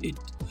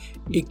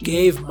it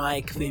gave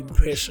Mike the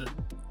impression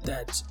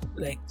that,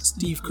 like,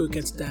 Steve Kerr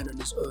can stand on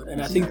his own.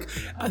 And I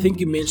think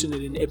you mentioned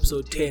it in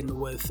episode 10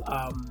 with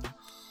I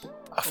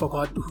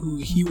forgot who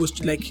he was,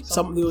 like,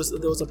 there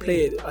was a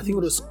player, I think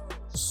it was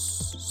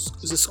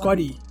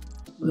Scotty.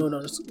 No, who? I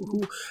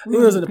think it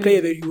was a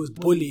player that he was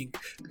bullying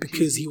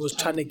because he was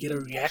trying to get a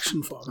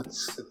reaction from.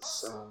 His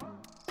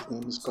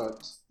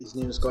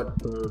name is Scott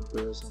Burr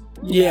or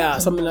something. Yeah,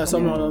 something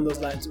along those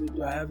lines.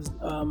 Do I have his,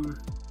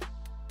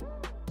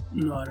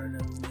 no, I don't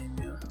know his name.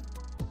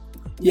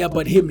 Yeah,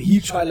 but he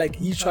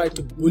tried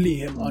to bully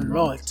him a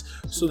lot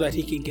so that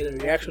he can get a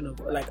reaction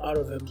out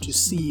of him to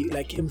see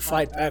him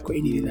fight back or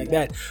anything like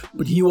that.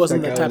 But he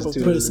wasn't that type of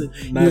person.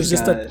 He was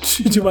just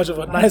too much of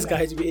a nice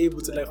guy to be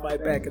able to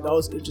fight back, and that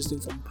was interesting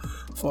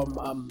from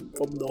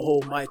the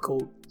whole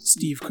Michael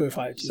Steve Kerr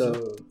fight.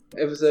 So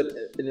in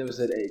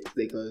episode 8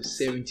 they go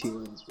 70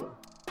 wins, bro.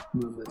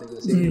 Remember, they go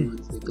 70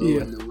 wins. They go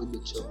and they win the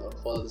chip on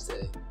Father's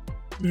Day,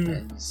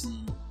 and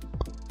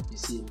you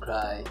see him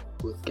cry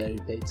with Gary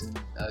Payton.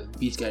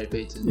 Beats Gary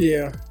Payton.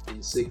 Yeah.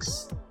 In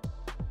 6.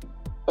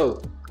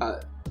 Oh,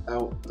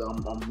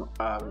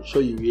 I'm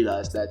sure you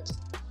realize that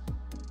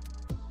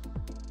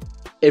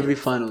every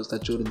finals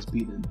that Jordan's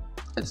beaten,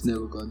 it's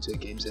never gone to a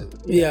game 7.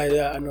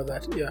 Yeah, I know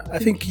that. Yeah, I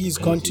think he's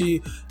gone to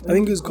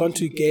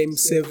game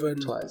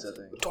 7 twice. I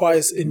think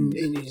twice in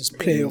his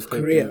playoff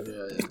career.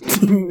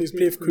 His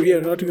playoff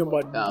career. Not talking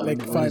about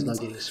finals. Not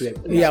getting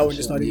swept. Yeah, when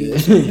it's not getting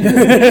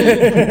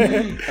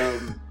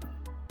swept.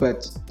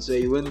 But so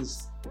he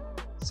wins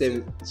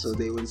 7. So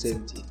they win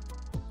 17.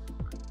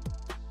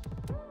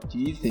 Do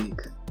you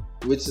think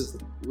which is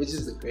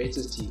the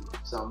greatest team?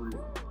 So I'm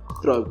gonna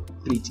throw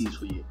 3 teams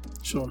for you.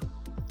 Sure.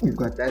 You've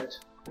got that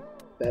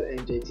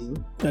MJ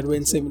team that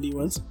wins 70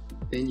 wins.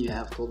 Then you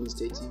have Golden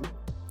State team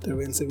that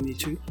wins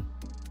 72.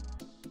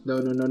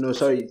 No.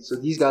 Sorry. So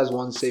these guys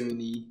won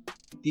 70.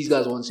 These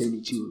guys won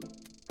 72.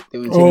 They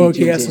won 72. Oh,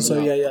 okay. Yes. So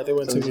yeah. They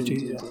won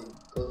 72. Yeah.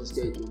 Golden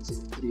State won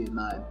 73 and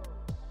 9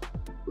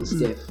 with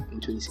Steph in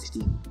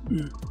 2016.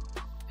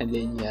 And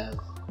then you have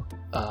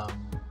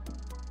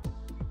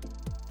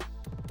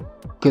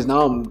because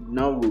now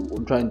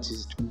I'm trying to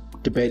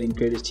debating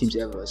greatest teams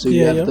ever. So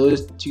you have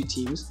those 2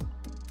 teams,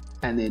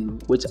 and then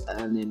which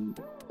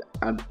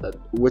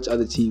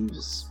other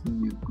teams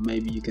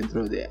maybe you can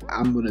throw there?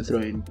 I'm gonna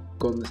throw in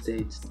Golden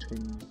State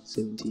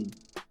 2017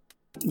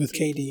 with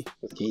KD.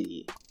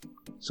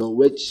 So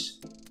which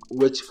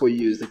for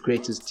you is the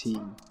greatest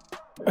team?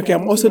 Okay,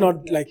 I'm also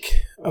not a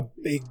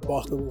big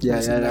basketball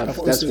person.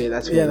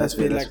 That's fair.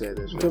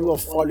 In terms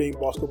of following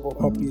basketball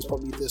properly, is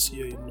probably this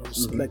year,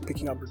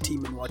 picking up the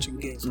team and watching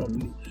games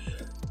properly.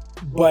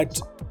 But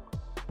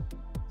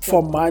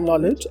from my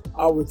knowledge,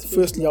 I would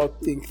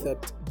think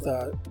that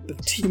the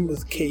team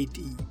with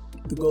KD,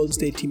 the Golden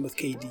State team with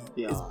KD,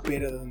 is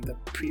better than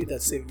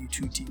that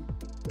 72 team,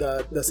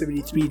 the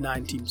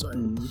 73-9 team.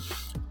 Sorry.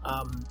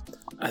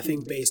 I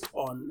think based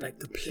on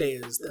the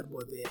players that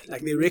were there,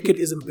 their record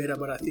isn't better,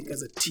 but I think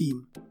as a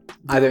team,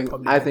 I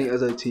think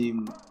as a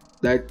team,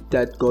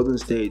 that Golden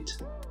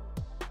State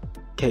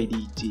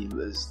KD team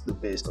is the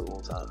best of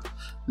all time.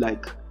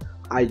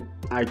 I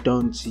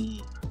don't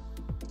see.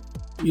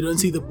 You don't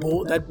see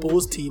that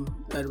Bulls team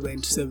that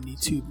went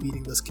 72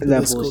 beating this.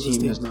 That Bulls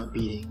team is not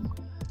beating.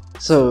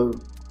 So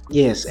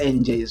yes,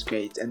 NJ is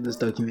great and this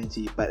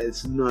documentary, but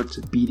it's not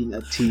beating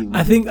a team.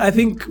 I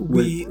think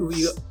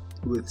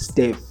with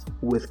Steph,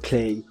 with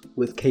Clay,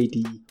 with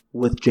KD,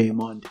 with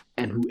Draymond,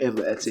 and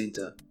whoever at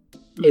center.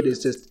 It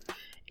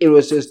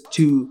was just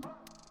too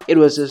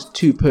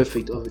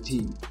perfect of a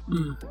team.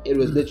 It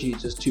was literally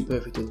just too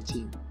perfect of a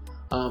team.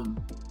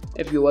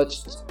 If you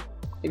watched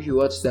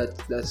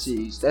that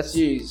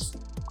series,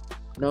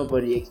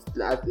 nobody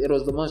it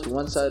was the most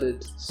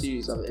one-sided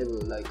series I've ever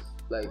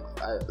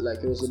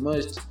it was the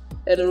most,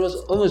 and it was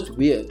almost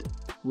weird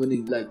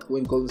when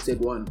Golden State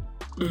won.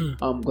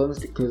 Golden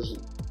State, because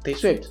they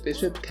swept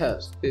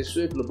Cavs, they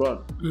swept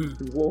LeBron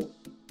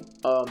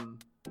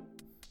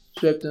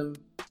swept him,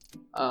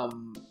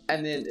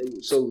 and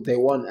then so they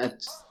won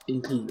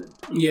in Cleveland.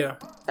 Yeah,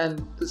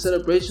 and the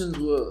celebrations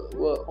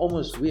were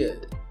almost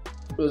weird.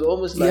 It was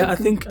almost like I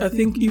think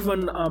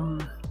even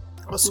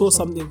I saw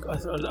something I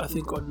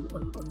think on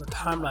the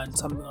timeline,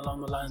 something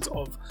along the lines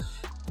of,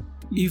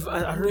 I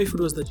don't know if it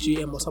was the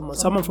GM or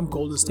someone from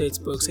Golden State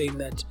spoke saying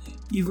that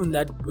even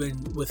that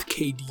win with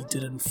KD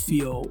didn't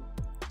feel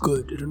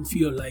good. It didn't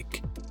feel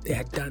like they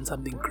had done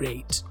something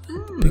great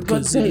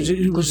because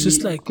it was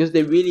just because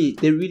they really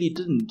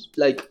didn't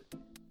they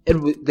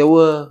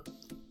were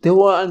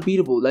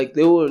unbeatable.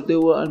 They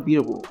were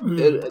unbeatable.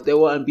 They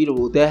were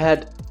unbeatable.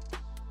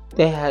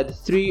 They had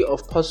 3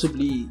 of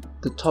possibly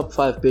the top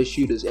 5 best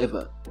shooters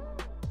ever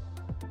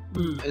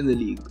in the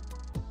league.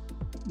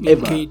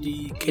 Ever.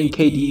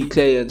 KD,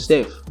 Clay, and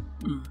Steph.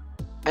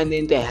 And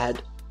then they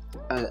had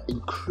an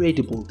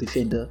incredible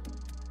defender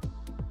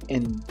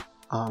in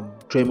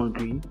Draymond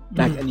Green,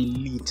 an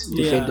elite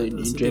defender in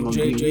Draymond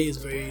Green, is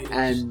very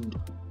and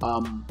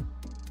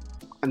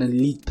an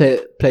elite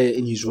player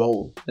in his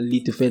role,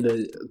 elite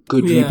defender,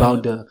 good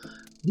rebounder,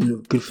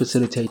 good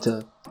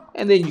facilitator.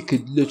 And then you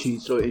could literally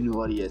throw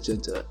anybody at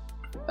center.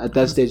 At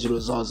that stage it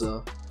was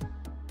Zaza,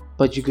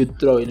 but you could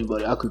throw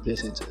anybody. I could play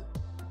center.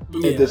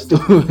 Yeah.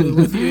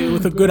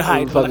 With a good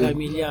height.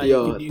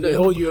 You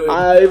hold your.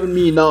 Even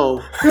me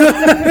now.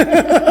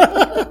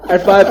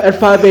 at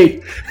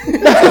 5'8".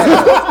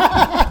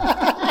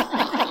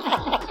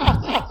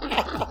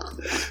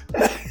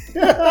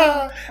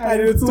 And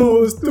it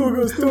was still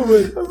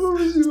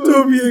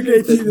be a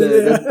great team.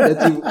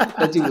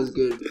 That team was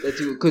good. That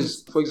team,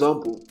 because for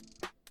example,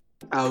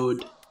 I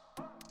would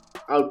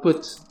I'll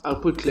put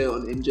Clay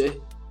on MJ.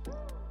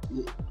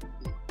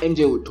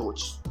 MJ would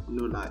torch,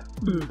 no lie.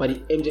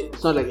 But MJ,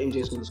 it's not like MJ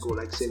is going to score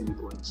like 70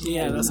 points.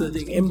 Yeah, that's the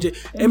thing. MJ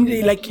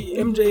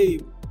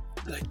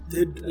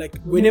did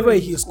whenever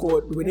he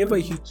scored, whenever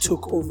he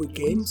took over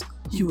games,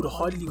 he would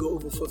hardly go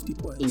over 50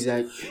 points.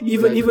 Exactly.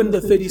 Even the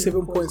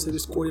 37 points that he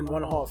scored in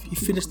one half, he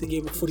finished the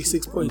game with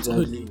 46 points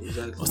only,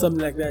 or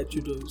something like that.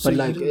 So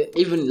but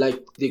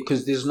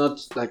because there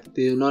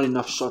are not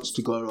enough shots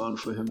to go around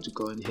for him to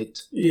go and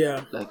hit.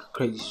 Yeah. Like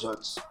crazy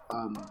shots.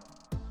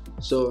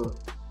 So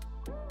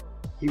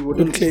he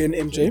wouldn't Clay and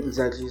MJ.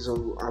 Exactly.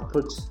 So I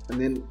put, and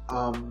then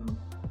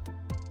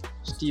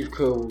Steve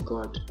Kerr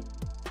got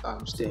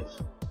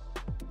Steph.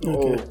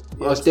 Okay.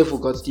 Steph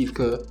got Steve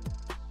Kerr.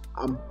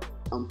 I'm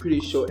pretty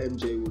sure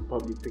MJ would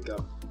probably pick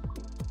up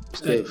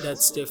Steph.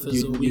 That's Steph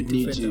as a weak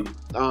defender.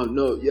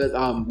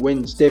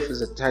 When Steph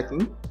is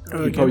attacking,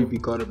 he'd probably be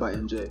guarded by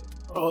MJ.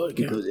 Oh,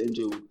 okay. Because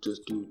MJ would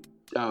just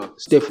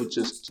Steph would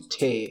just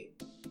tear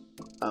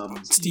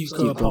Steve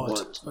Kerr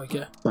apart.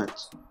 Okay. But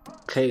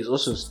Clay is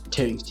also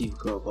tearing Steve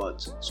Kerr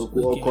apart. So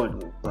we're all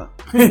corner, but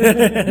you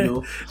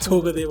know.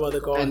 Talk about the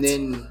guards. And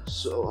then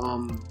so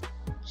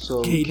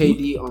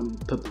KD on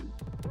Pippen.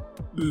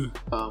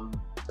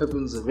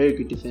 Pippen's a very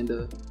good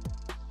defender.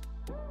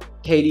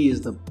 KD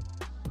is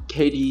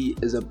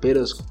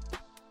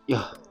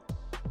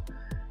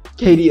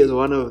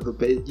one of the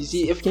best. You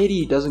see, if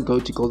KD doesn't go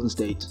to Golden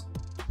State,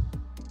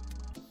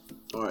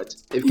 alright.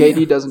 If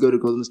KD doesn't go to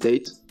Golden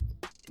State,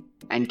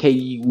 and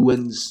KD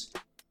wins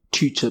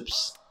 2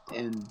 chips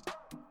in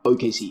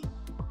OKC.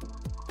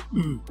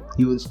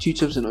 He wins 2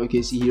 chips in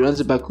OKC. He runs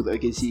it back with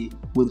OKC,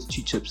 wins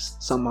 2 chips,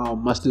 somehow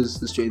musters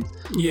the strength.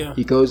 Yeah.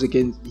 He goes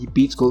again. He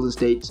beats Golden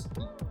State,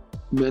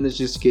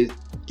 manages to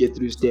get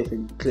through Steph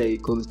and Clay,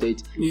 Golden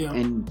State,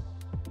 and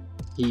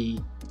he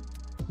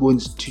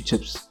wins 2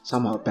 chips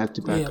somehow back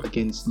to back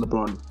against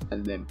LeBron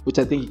and them, which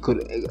I think he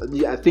could.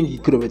 I think he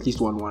could have at least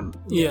won one.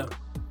 Yeah.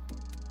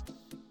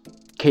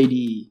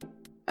 KD,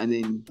 and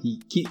then he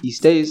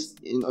stays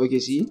in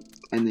OKC,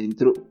 and then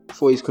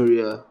for his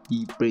career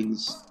he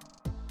brings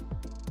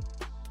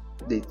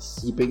 3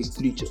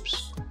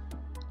 chips.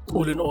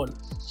 All in all.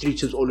 3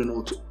 chips all in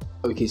all to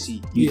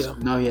OKC.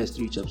 Now he has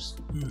 3 chips.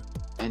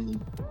 And he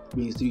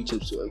brings 3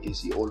 chips to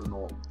OKC all in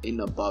all in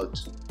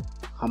about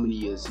how many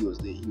years he was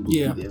there. He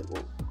will be there for.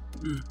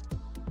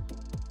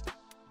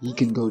 He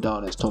can go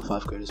down as top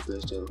 5 greatest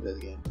players to ever play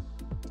the game.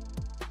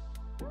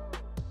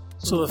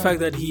 So the fact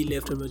that he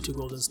left and went to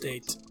Golden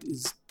State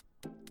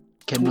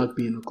cannot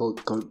be in a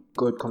GOAT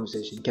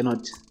conversation.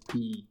 Cannot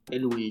be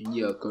anywhere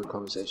near a GOAT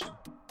conversation.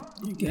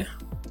 Okay.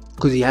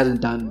 Because he hasn't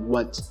done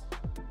what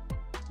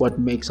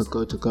makes a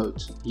GOAT a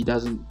GOAT. He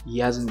hasn't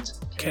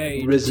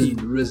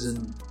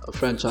risen a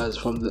franchise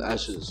from the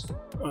ashes.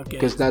 Okay.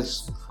 Because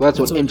that's what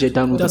MJ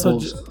done with the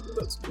Bulls.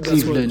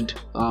 Cleveland,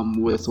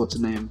 with what's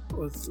the name?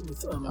 With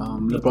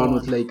LeBron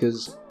with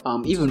Lakers.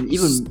 Even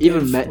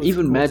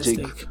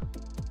Magic.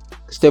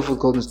 Steph with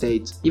Golden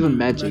State, even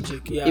Magic.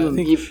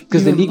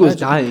 Because the league was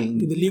dying.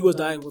 The league was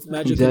dying with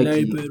Magic and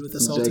Larry Bird with the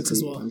Celtics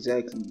as well.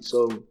 Exactly.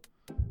 So,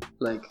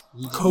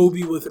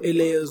 Kobe with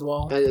LA as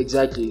well.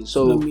 Exactly.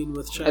 So,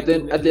 with Shaq at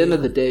the end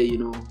of the day,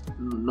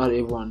 not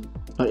everyone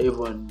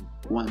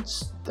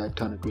wants that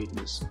kind of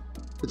greatness.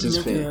 Which is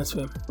fair. That's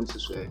fair. Which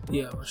is fair.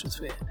 Yeah, which is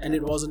fair. And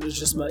it's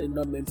just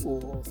not meant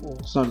for.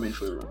 It's not meant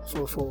for everyone.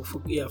 For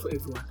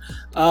everyone.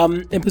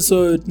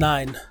 Episode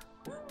 9.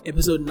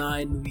 Episode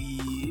 9,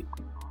 we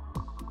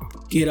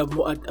get a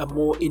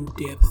more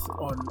in-depth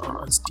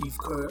on Steve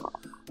Kerr,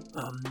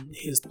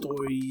 his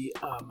story,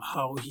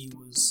 how he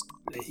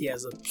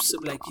has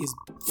his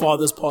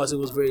father's passing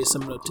was very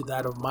similar to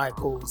that of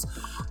Michael's,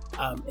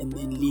 and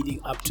then leading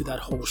up to that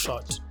whole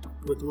shot,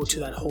 to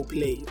that whole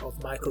play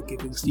of Michael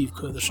giving Steve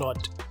Kerr the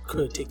shot,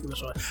 Kerr taking the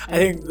shot. I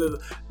think the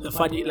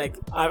funny,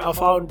 I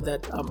found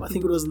that I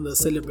think it was in the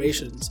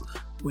celebrations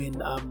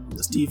when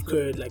Steve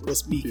Kerr was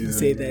speaking,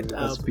 say that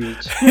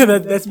speech.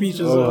 that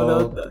speech was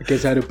I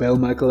guess I had to bail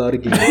Michael out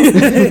again.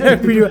 I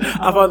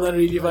found that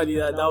really funny.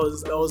 That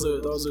was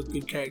a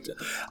good character.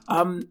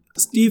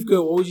 Steve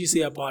Kerr, what would you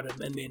say about him?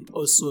 And then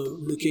also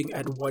looking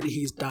at what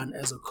he's done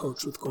as a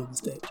coach with Golden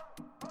State.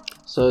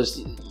 So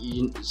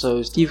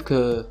Steve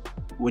Kerr,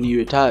 when he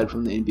retired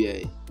from the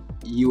NBA,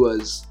 he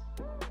was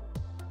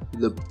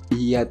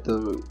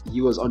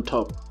on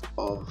top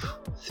of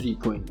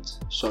 3-point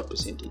shot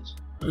percentage.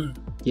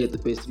 He had the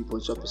best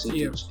 3-point shot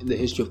percentage in the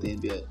history of the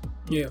NBA.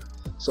 Yeah.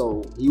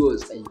 So he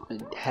was a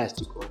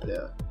fantastic role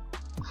player.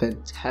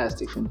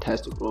 Fantastic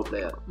role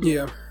player.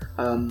 Yeah.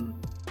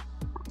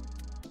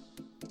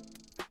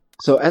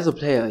 So as a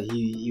player,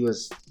 he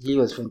was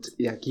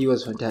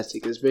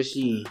fantastic,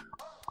 especially,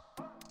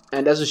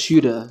 and as a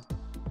shooter,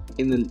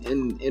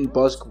 in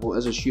basketball,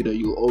 as a shooter,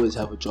 you'll always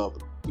have a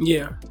job.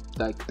 Yeah.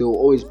 There will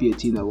always be a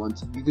team that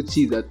wants him. You could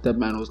see that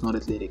man was not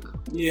athletic.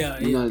 Yeah.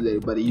 He's not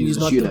athletic, but he's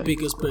a not shooter. The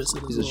biggest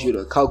person. He's a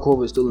shooter. Kyle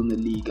Korver is still in the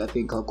league. I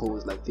think Kyle Korver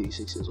is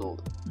 36 years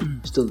old.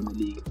 Still in the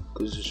league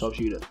because he's a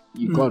sharpshooter.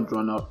 You can't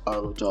run out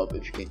of a job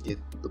if you can get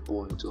the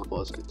ball into a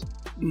basket.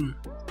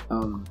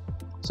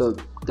 So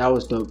that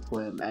was dope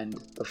for him, and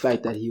the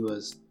fact that he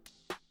was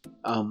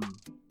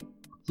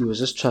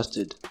just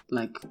trusted.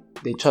 Like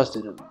they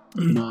trusted him.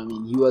 You know what I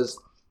mean?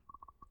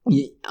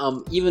 He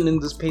even in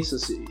the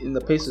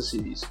Pacers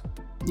series,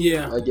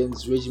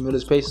 against Reggie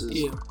Miller's Pacers,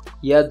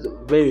 he had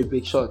very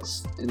big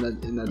shots in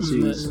that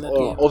series.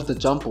 Off the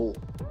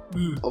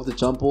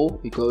jump ball,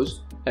 he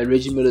goes, and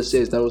Reggie Miller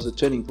says that was a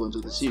turning point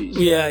of the series.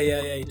 Yeah,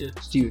 he did.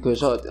 Steve Kerr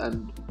shot,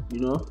 and I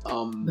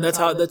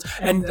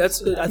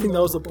think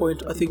that was the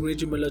point. I think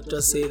Reggie Miller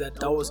does say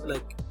that was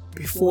like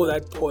before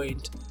that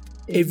point.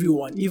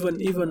 Everyone, even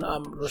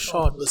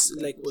Rashad was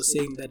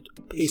saying that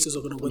Pacers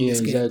are going to win this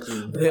game.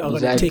 They are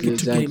going to take it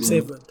to Game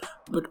 7.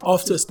 But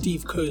after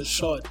Steve Kerr's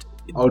shot,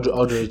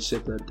 Aldridge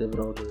said that. David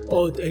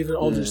Aldridge. David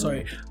Aldridge.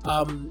 Sorry.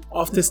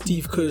 After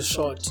Steve Kerr's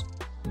shot,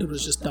 it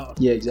was just down.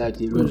 Yeah,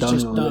 exactly. It was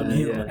just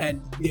downhill,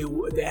 and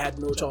they had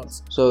no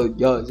chance. So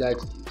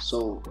exactly.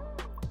 So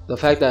the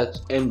fact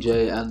that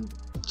MJ and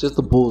just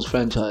the Bulls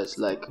franchise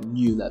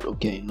knew that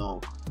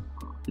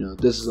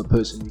this is a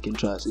person we can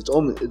trust. It's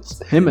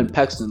him and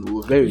Paxson who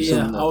were very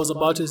similar. I was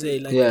about to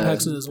say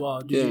Paxson as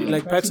well.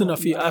 Paxson, I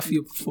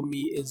feel for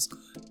me is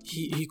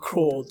he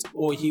crawled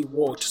or he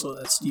walked so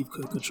that Steve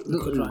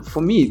could run.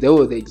 For me, they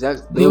were the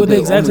exact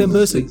same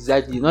person.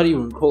 Exactly, not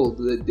even crawled.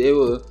 They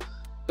were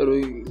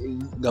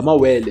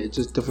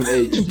just different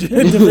age.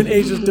 Different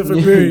ages,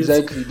 different periods.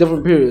 Exactly,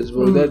 different periods,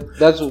 bro.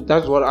 That's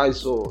what I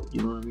saw.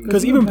 You know what I mean?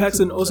 Because even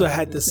Paxson also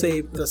had the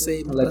same a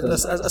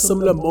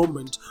similar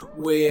moment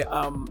where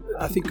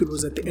I think it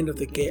was at the end of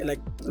the game,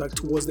 like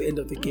towards the end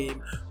of the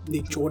game,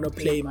 Nick Joyner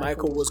play.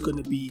 Michael was going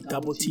to be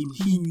double teamed.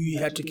 He knew he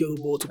had to give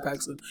the ball to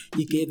Paxson.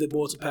 He gave the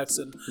ball to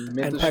Paxson,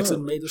 and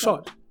Paxson made the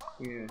shot.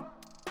 Yeah.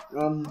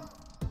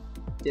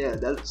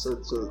 That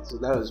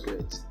was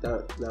great.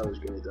 That was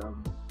great.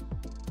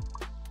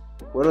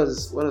 What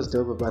was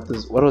dope about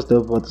this? What was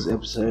dope about this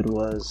episode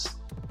was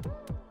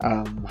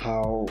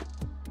how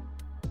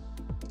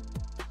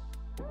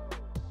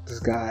this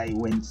guy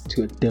went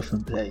to a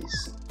different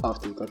place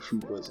after he got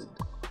food poisoned.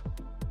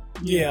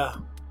 Yeah.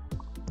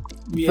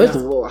 First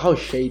of all, how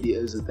shady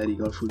is it that he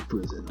got food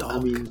poisoned? Dog. I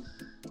mean,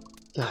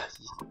 God,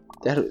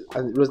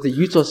 it was the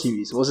Utah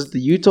series. Was it the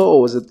Utah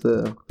or was it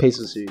the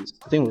Pacers series?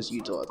 I think it was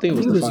Utah. I think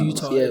it was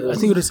Utah. Yeah, I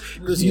think it was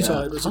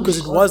Utah. It was because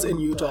it was in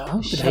Utah.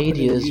 How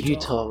shady is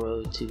Utah,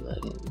 bro? To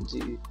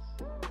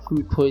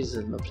food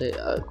poison the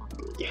player.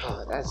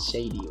 That's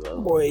shady,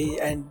 bro. Boy,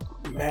 and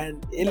man,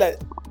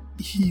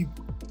 he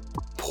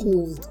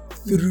pulled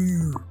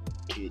through.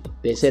 Dude,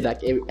 they said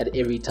at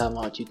every time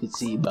out you could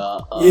see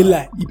about and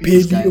he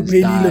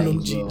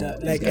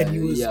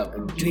was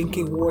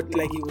drinking water,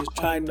 like he was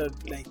trying to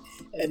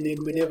and then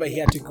whenever he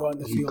had to go on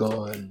the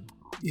field,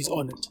 he's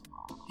on it.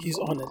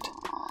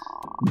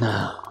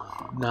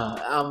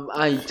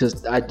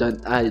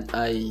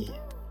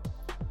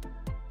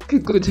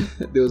 Good.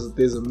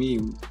 There's a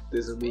meme.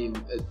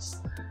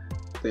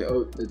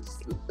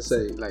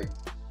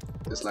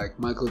 It's like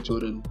Michael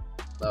Jordan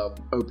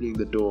opening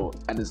the door,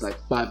 and it's like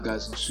 5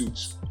 guys in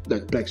suits,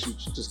 like black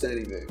suits, just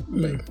standing there,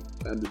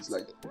 and it's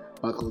like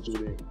Michael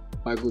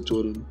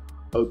Jordan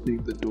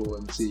opening the door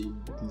and seeing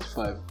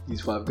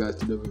these five guys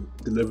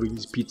delivering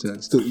his pizza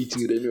and still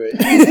eating it anyway.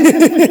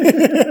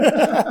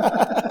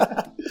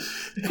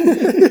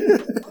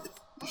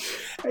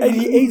 And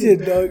he ate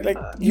it, dog.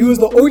 He was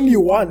the only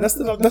one. That's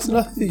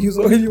nothing. He was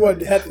the only one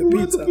that had the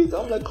pizza.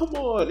 I'm like, come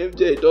on,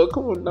 MJ, dog.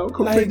 Come on now,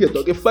 come take it,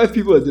 dog. If 5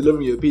 people are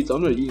delivering your pizza,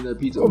 I'm not eating that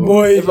pizza.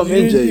 Boy, if I'm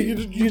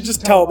MJ, you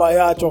just tell my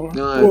dog.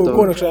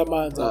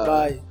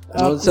 Bye.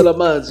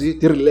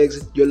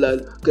 Relax, your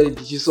lad. But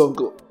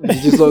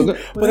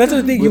that's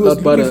the thing. He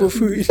was looking for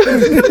food.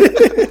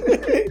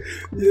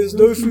 There's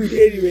no food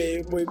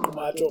anyway.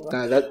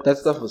 That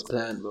stuff was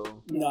planned, bro.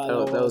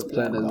 That was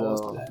planned as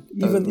well.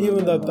 Even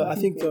I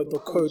think the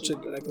coach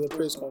at the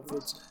press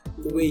conference,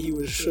 the way he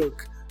was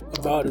shook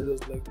about it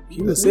was like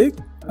he was sick.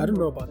 I don't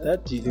know about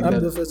that. Do you think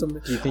that?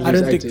 Do you think I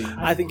don't think.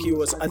 I think he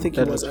was. I think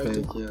he was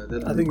acting.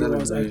 I think he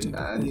was acting.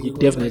 He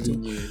definitely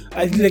knew.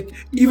 I think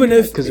even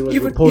if because it was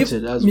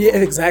reported as well. Yeah,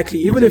 exactly.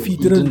 Even if he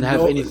didn't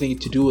have anything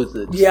to do with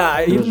it.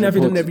 Yeah, even if he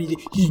didn't have anything,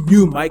 he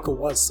knew Michael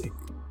was sick.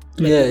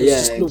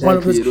 Exactly. One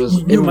of us,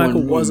 he knew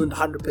Michael wasn't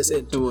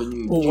 100%, or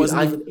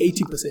wasn't even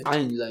 80%.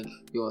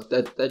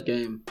 That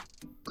game,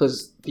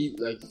 because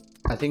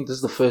I think this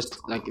is the first,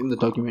 in the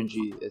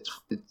documentary,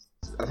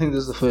 I think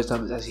this is the first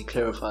time it's actually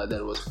clarified that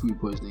it was food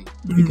poisoning,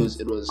 because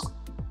it was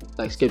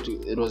skeptical.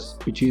 It was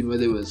between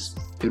whether it was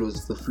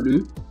the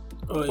flu,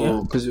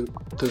 or because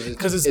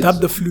it's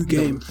dubbed the flu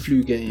game.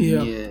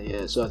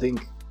 Yeah. So I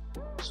think,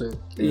 so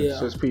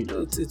it's pretty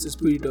dope. It's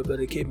pretty dope that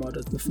it came out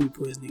as the food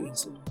poisoning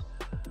incident.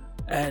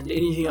 And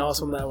anything else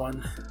from that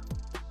one?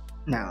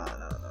 No.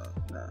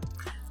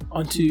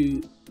 On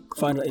to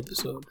final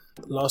episode,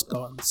 Last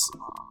Dance.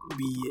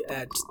 We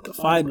at the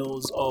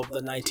finals of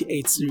the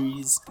 98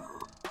 series.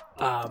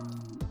 The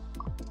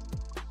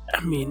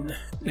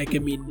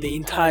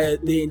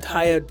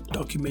entire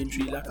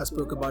documentary, like I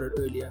spoke about it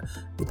earlier,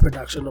 the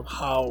production of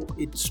how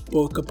it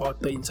spoke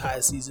about the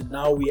entire season.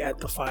 Now we're at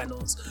the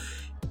finals.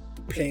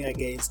 playing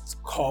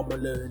against Karl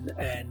Malone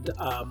and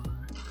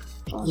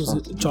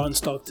John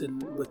Stockton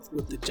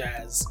with the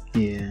Jazz.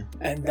 Yeah.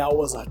 And that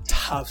was a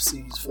tough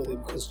series for them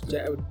because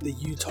the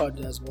Utah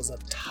Jazz was a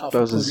tough.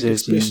 That was a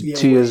series,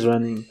 2 years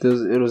running.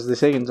 It was the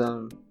second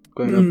time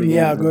going up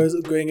against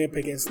them. Going up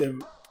against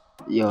them.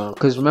 Yeah,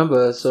 because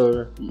remember,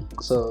 so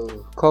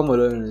Karl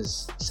Malone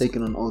is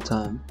second on all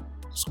time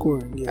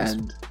scoring, yes.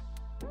 And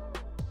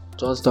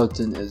John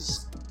Stockton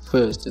is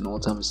first in all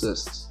time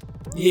assists.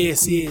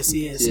 Yes.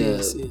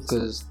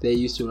 Because they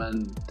used to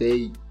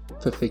they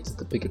perfected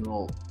the pick and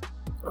roll.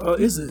 Oh,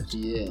 is it?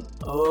 Yeah.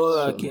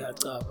 Oh, okay.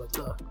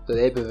 So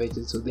they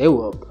perfected, so they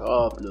were a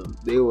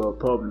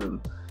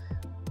problem.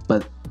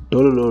 But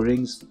Dololo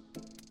rings,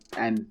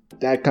 and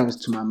that comes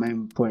to my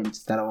main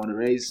point that I want to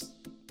raise.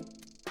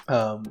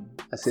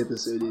 I said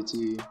this earlier to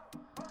you,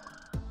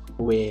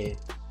 where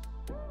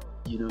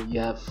you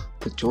have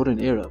the Jordan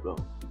era, bro.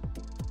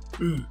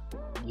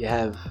 You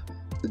have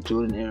the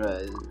Jordan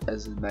era,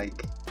 as in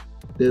like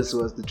this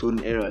was the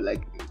Jordan era.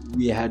 Like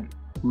we had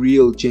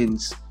real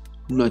gents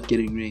not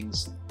getting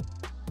rings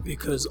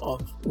because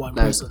of one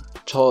person.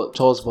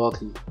 Charles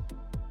Barkley,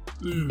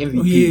 MVP.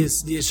 Oh,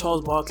 yes,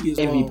 Charles Barkley as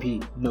MVP,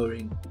 well. No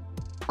ring.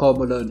 Karl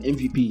Malone,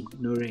 MVP,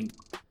 no ring.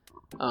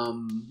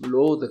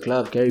 Lord the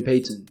club, Gary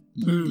Payton.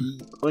 He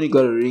only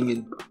got a ring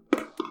in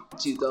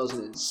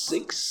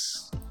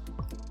 2006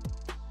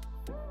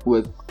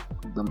 with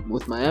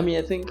Miami,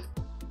 I think.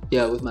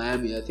 Yeah, with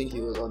Miami, I think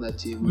he was on that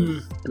team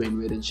with Dwayne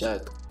Wade and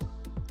Shaq.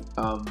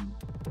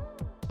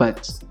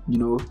 But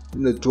in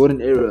the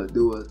Jordan era,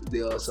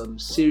 there are some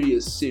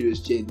serious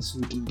gents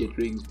who didn't get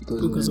rings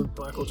because of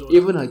Michael Jordan.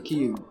 Even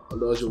Hakeem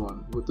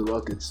Olajuwon with the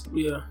Rockets,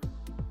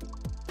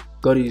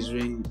 got his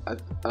ring. I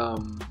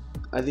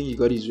think he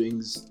got his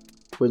rings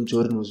when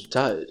Jordan was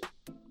retired.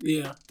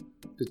 Yeah.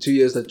 The 2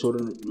 years that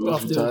Jordan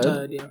was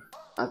retired,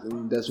 I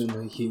think that's when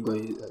Hakeem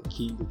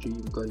the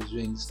Dream got his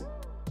rings.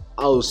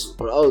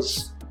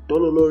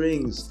 Dololo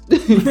rings.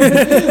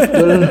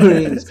 Dololo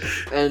rings.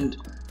 And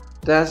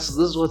this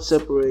is what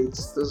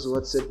separates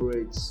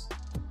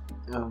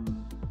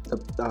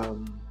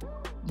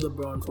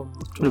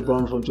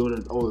LeBron from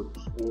Jordan, or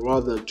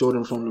rather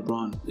Jordan from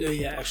LeBron.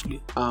 Yeah,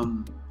 actually.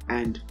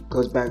 And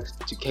goes back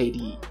to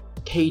KD.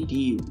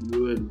 KD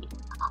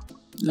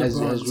has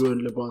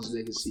ruined LeBron's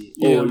legacy,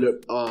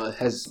 or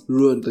has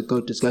ruined the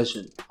GOAT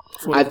discussion.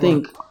 I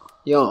think,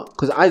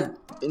 because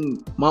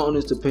in my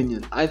honest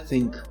opinion, I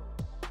think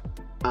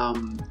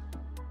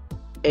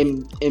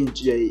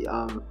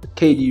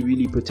KD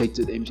really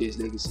protected MJ's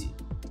legacy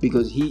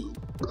because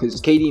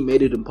KD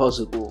made it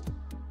impossible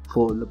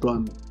for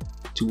LeBron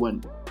to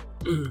win,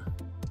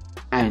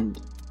 and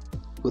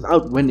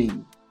without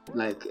winning,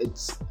 like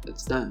it's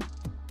done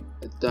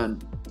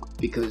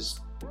because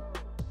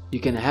you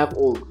can have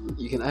all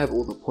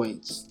the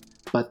points,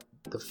 but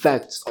the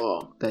facts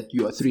are that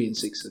you are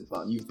 3-6 in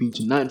final. You've been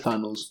to 9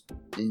 finals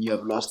and you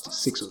have lost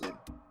 6 of them.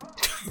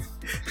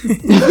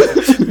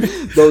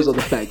 Those are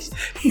the facts.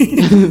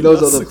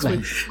 Those are the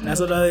facts. That's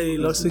what I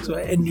lost 6.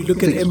 And you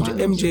look at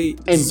MJ.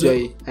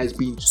 MJ has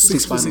been to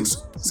 6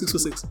 finals. 6 for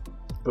 6.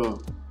 Bro,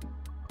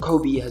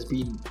 Kobe has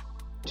been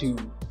to.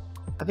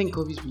 I think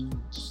Kobe's been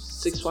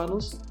 6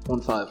 finals.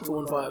 1-5.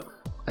 1-5.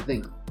 I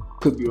think.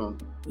 Could be wrong.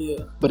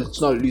 Yeah. But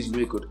it's not a losing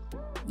record.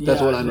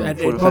 That's what I know.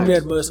 And probably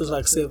at most it's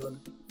like 7.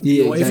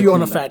 Yeah, exactly. If you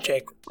want a fact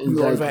check,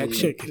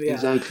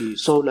 Exactly.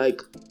 So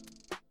like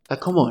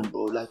come on,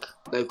 bro. Like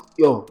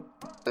yo,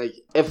 like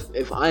if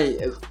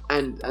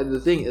and the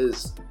thing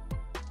is,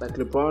 like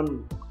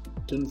LeBron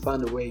didn't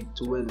find a way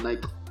to win.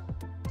 Like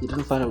he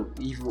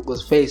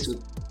was faced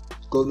with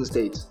Golden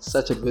State,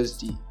 such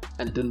adversity,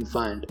 and didn't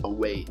find a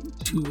way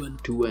to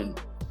win.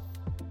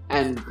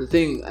 And the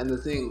thing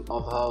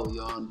of how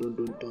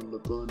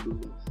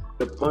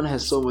LeBron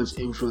has so much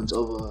influence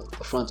over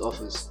the front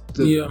office.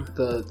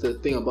 The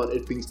thing about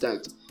it being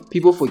stacked.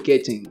 People are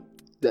forgetting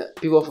that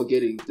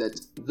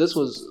this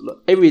was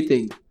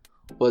everything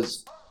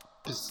was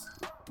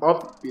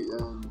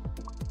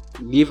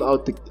leave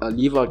out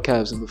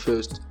Cavs in the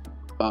first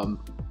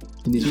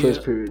in his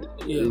first period,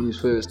 in his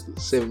first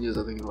 7 years,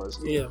 I think it was.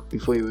 Yeah.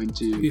 Before he went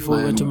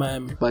to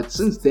Miami. But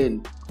since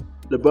then,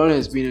 LeBron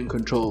has been in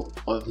control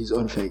of his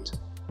own fate.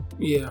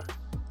 Yeah.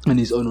 And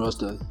his own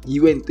roster. He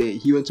went there.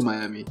 He went to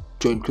Miami,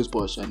 joined Chris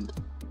Bosh and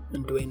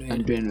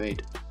Dwayne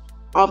Wade.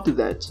 After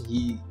that,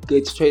 he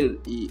gets traded.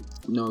 He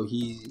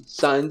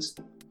signs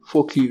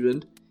for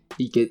Cleveland.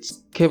 He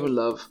gets Kevin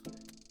Love.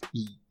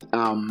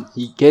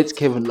 He gets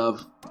Kevin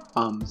Love.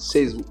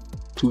 Says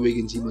to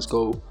Wiggins he must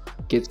go.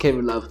 Gets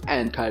Kevin Love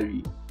and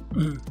Kyrie.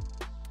 You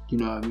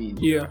know what I mean?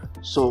 Yeah.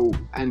 So,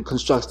 and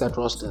constructs that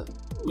roster.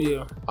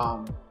 Yeah.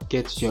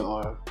 Gets JR.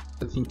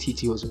 I think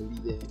TT was already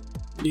there.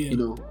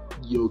 Yeah.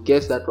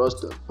 Gets that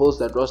roster, pulls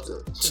that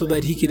roster, so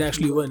that he can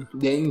actually win.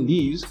 Then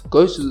leaves,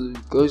 goes to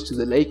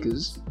the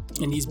Lakers,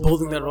 and he's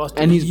building that roster.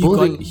 And he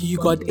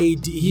got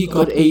AD. He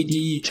got AD.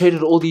 He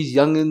traded all these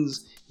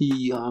youngins.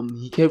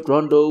 He kept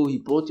Rondo. He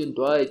brought in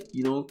Dwight.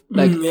 You know,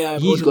 like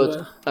he's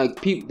got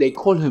like people. They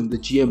call him the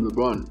GM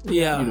LeBron.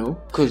 Yeah, you know,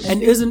 because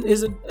isn't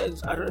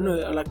I don't know.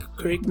 Like,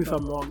 correct me if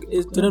I'm wrong.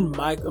 Didn't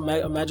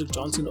Magic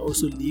Johnson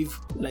also leave?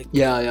 Like,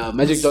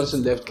 Magic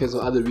Johnson left because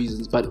of other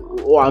reasons, but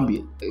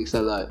Oambi,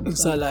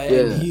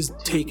 and he's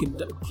taken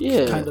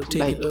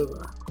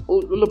over.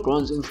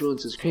 LeBron's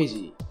influence is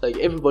crazy. Like,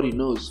 everybody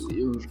knows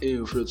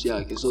influence. Yeah,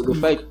 okay. So the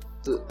fact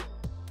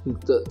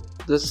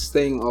this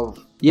thing of,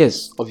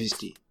 yes,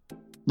 obviously,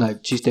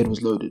 like, G-State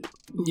was loaded,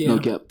 no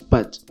cap,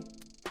 but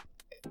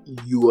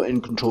you were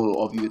in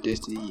control of your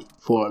destiny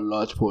for a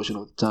large portion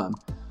of the time.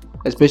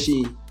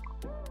 Especially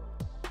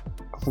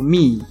for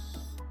me,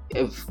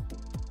 I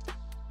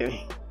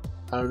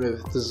don't know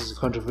if this is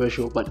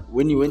controversial, but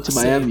when you went to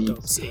Miami,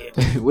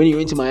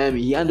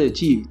 he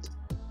underachieved.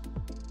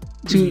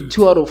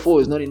 Two out of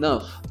 4 is not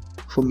enough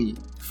for me.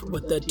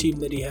 With that team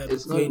that he had,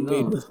 it's not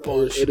enough.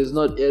 It is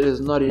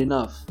not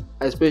enough,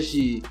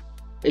 especially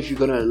if you're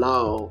gonna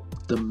allow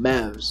the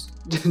Mavs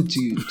to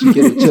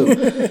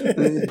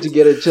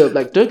get a chip.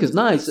 Like, Dirk is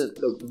nice.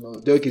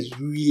 Look, Dirk is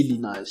really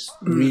nice.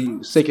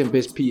 Really second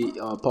best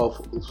power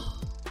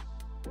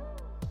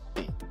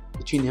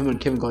between him and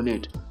Kevin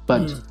Garnett,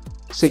 but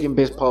second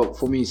best power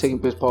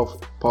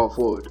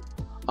forward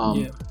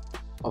of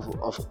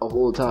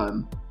all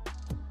time.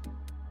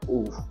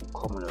 Oh,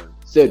 come on.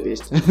 Third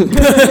best.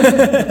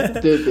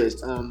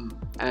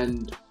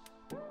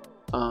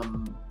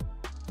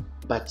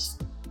 But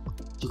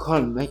you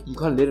can't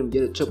let him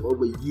get a chip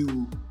over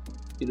you.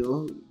 You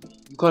know,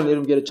 you can't let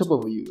him get a chip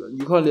over you.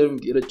 You can't let him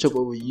get a chip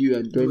over you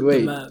and Dwayne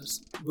Wade.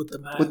 With the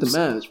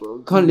Mavs, bro.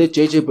 You can't let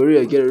JJ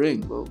Barea get a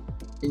ring, bro.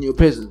 In your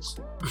presence.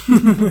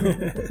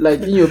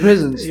 Like, in your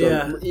presence.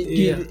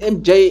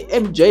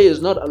 MJ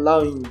is not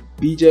allowing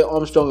BJ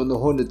Armstrong and the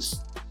Hornets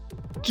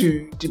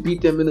to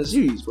beat them in a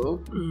series, bro.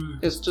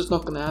 It's just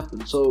not gonna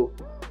happen. So,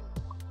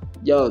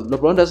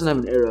 LeBron doesn't have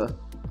an era.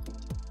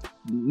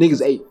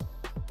 Niggas ate.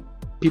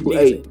 People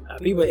ate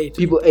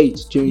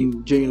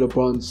during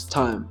LeBron's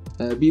time.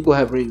 People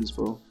have rings,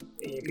 bro.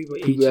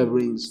 People have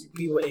rings.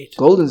 People ate.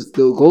 Golden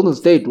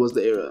State was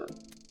the era.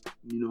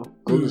 You know,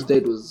 Golden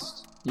State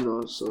was, you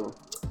know, so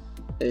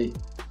hey.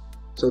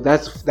 So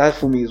that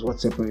for me is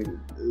what separated,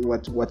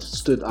 what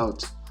stood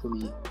out for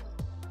me.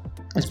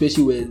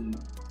 Especially when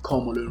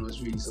Karl Malone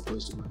was really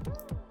supposed to win.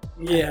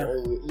 Yeah.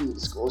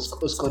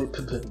 Scottie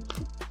Pippen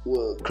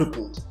were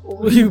crippled.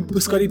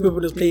 Scottie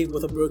Pippen was playing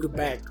with a broken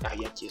back.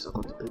 Yes,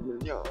 Scottie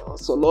Pippen.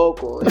 So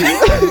loco. Give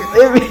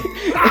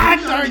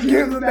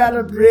them that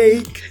a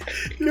break.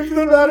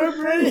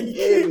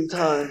 Every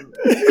time.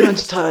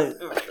 Crunch time.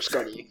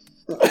 Scottie.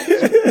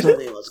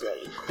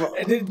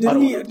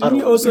 Didn't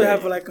he also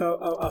have like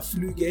a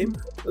flu game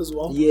as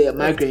well? Yeah,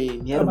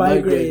 migraine. He had a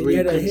migraine. He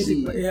had a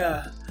headache.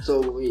 Yeah. So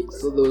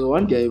there was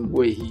one game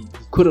where he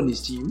quit on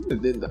his team,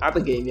 and then the other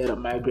game he had a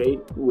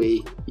migraine where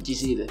he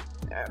just hit it.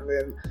 And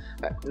then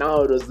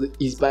now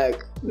he's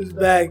back. He's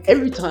back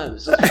every time.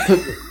 So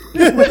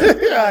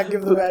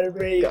give the man a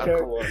break.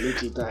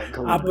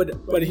 Come on.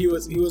 But he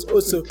was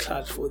also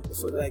clutch for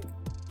like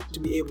to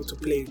be able to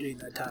play during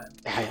that time.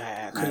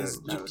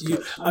 You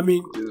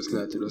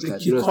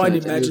can't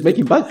imagine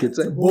making buckets.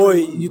 Boy,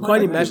 you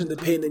can't imagine the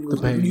pain that he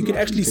was. You can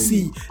actually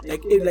see,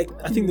 like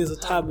I think there's a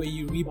time where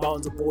he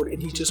rebounds the ball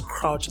and he just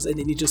crouches and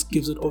then he just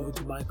gives it over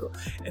to Michael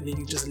and then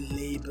he just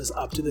labors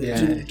up to the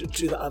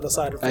other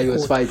side of the court. He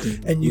was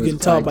fighting, and you can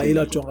tell by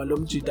Ila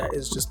Jongalomji that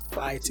is just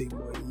fighting,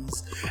 boy.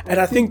 And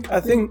I think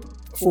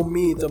for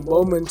me, the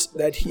moment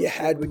that he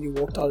had when he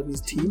walked out of his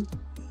team,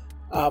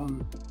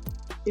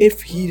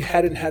 if he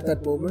hadn't had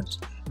that moment,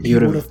 he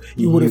would have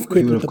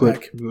quit with the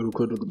back. He would have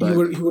quit with the back. He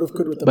would have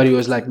quit with the back. But he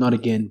was like, not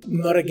again.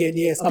 Not again.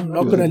 Yes, I'm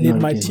not gonna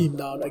let my team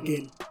down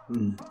again.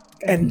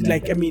 And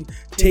take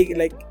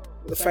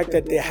the fact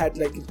that they had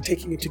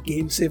taking it to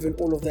Game 7,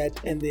 all of that,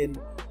 and then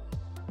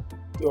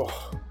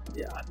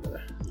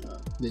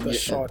the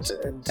shot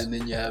and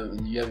then you have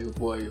your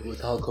boy with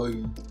Hulk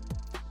Hogan.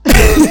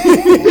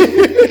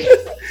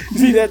 You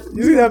see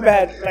that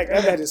man? Like,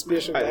 that man is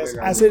special, guys.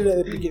 I said it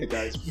at the beginning.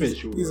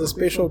 He's a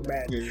special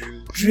man.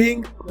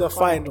 During the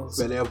finals,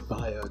 we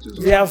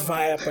have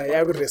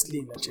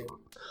wrestling.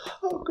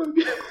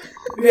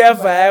 We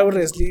have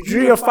wrestling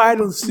during your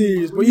final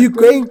series. But you're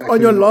going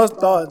on your last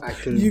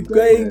dance. You're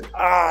going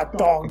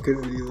dog.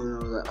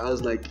 I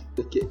was like,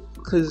 okay,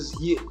 because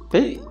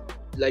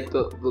like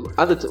the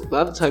other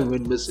time he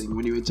went missing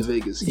when he went to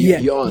Vegas, he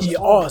asked. He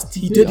asked,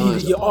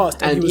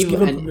 and he was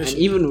given permission.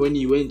 And even when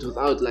he went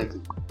without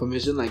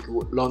permission,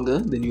 longer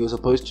than he was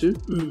supposed to,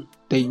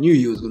 they knew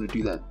he was going to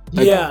do that.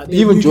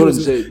 Even Jordan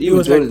said.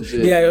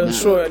 Yeah,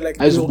 sure.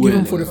 We'll give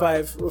him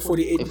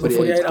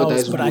 48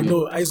 hours, but I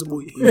know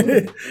Aizubu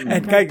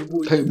and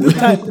Kaigebu. This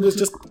time it was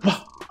just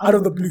out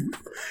of the blue.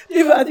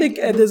 Even I think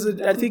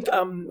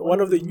one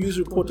of the news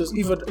reporters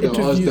even they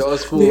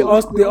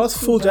asked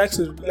Phil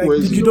Jackson, like,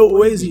 did you know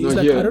where is he? He's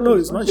like, I don't know,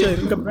 he's not here, he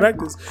didn't come to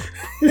practice.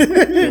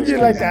 You're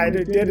like, I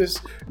don't get this.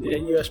 Yeah,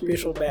 you're a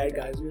special bad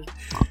guy.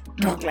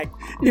 Talk like,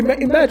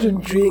 imagine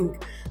during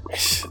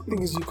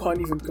things you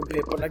can't even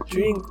compare, but like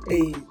during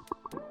a,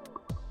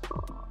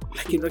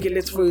 like, you know, okay,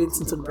 let's for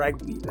instance in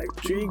rugby, like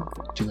between a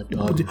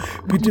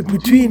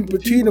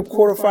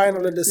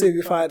quarterfinal and the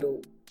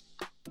semi-final,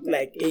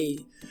 like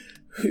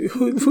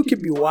who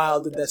could be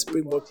wild in that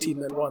Springbok team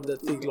that won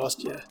that thing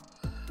last year?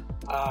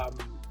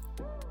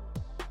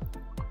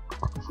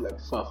 Like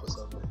Faf or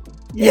something.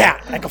 Yeah,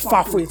 like a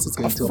Faf, for instance.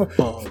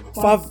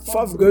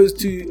 Faf goes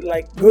to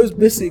like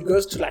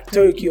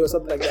Tokyo or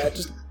something like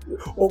that,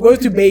 or goes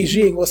to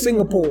Beijing or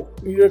Singapore,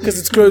 you know, because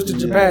it's close to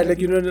Japan, like,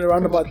 you know,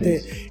 around about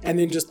there, and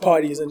then just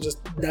parties and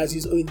just does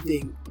his own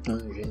thing.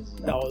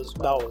 That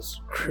was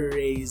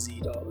crazy,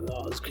 dog.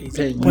 That was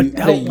crazy.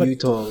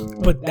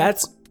 But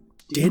that's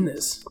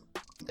Dennis.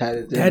 That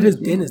is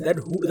Dennis.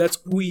 That's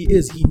who he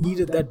is. He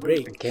needed that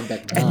break. And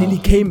then he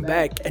came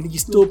back and he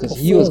still performed.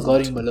 He was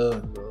guarding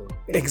Malone, bro.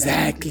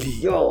 Exactly.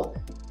 Yo,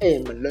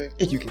 hey Malone,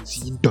 you can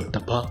see Dr.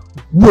 Pa.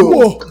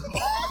 Whoa.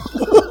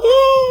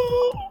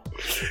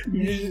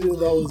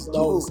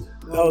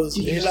 That was.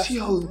 Did you see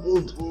how he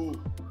moved, bro?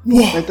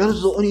 Like, that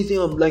was the only thing.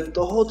 I'm like,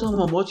 the whole time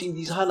I'm watching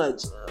these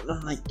highlights, and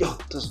I'm like, yo,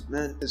 this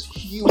man is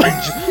huge.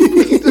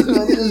 This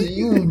man is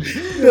huge.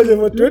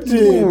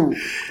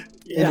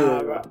 Yeah.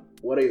 Anyway,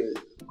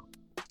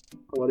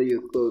 what are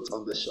your thoughts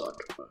on the shot?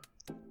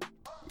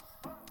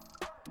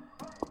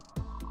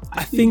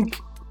 I think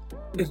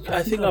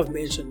I've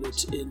mentioned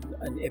it in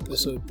an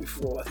episode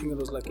before. I think it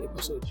was like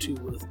episode 2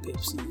 with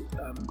Pepsi.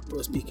 We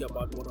were speaking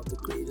about one of the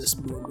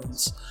greatest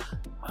moments,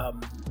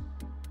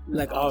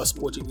 like our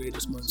sporting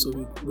greatest moments. So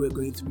we're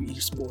going through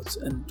each sports,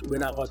 and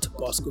when I got to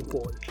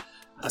basketball,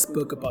 I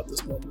spoke about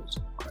this moment,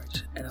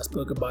 right? And I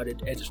spoke about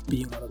it as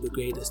being one of the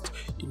greatest.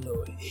 You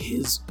know,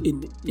 his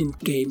in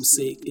game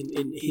 6,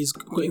 in his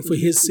going for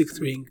his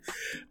 6th ring,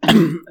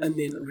 and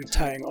then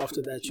retiring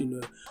after that. You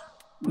know,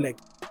 like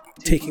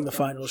taking the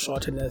final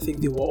shot. And I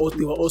think they were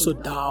also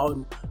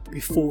down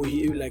before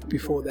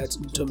that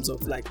in terms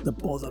of like the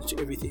build up to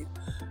everything.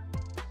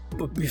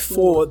 But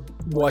before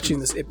watching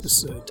this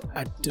episode,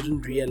 I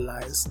didn't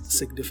realize the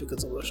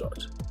significance of the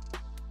shot.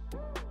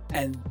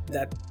 And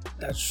that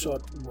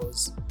shot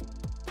was...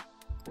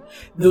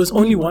 There was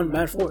only one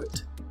man for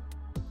it.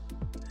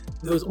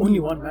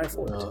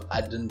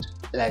 I didn't,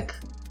 like,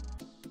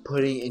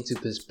 putting into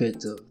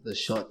perspective the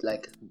shot,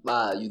 like,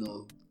 you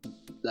know,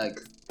 like,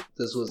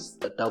 this was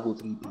a double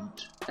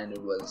 3-beat, and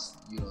it was,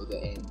 you know, the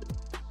end.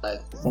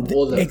 Like, from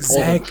all the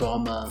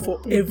drama, for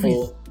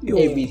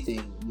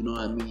everything, you know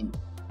what I mean?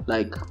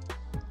 Like,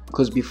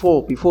 because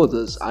before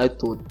this, I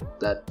thought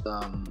that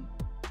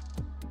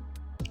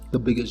the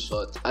biggest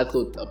shot, I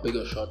thought a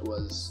bigger shot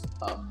was,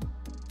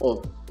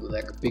 or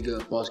like a bigger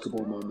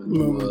basketball moment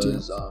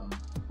was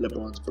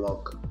LeBron's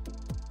block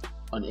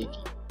on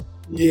Iggy.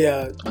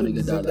 Yeah. On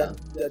Iguodala.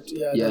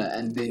 Yeah,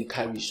 and then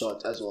Kyrie's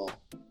shot as well.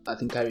 I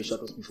think Kyrie's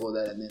shot was before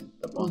that, and then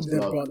LeBron's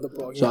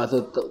block. So I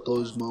thought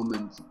those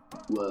moments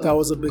were... That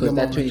was a bigger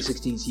moment. Because that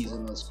 2016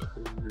 season was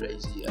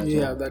crazy.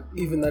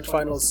 That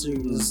final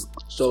series.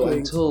 So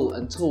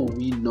until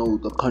we know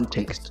the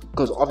context,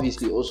 because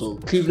obviously also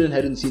Cleveland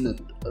hadn't seen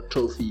a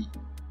trophy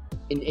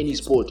in any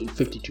sport in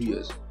 52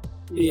 years.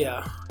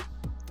 Yeah.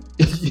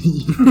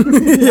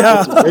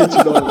 Yeah. That's way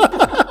too long.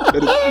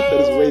 That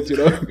is way too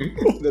long.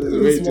 That is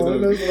way too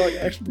long. Like,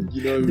 actually,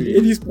 you know what I mean?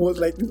 Any sport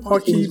like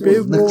hockey,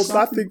 baseball,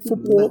 nothing,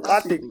 football,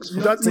 nothing.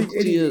 You're not seeing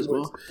anything. Years,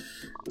 bro.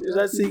 You're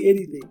not seeing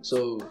anything.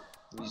 So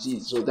you see,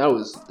 so that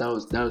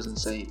was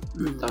insane.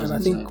 I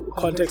think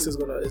context is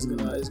gonna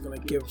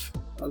give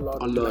a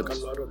lot of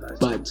that.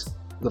 But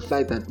the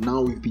fact that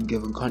now we've been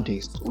given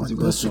context with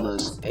regards to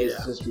this is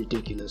just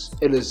ridiculous.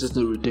 It is just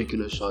a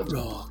ridiculous shot.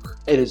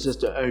 It is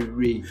just a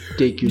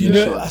ridiculous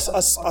shot.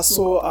 I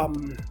saw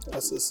on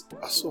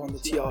the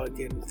TR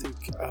again. I think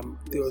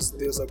there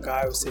was a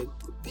guy who said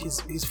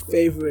his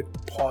favorite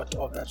part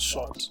of that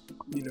shot.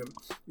 You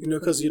know,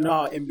 because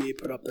how NBA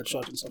put up that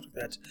shot and stuff like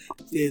that.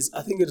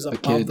 I think it is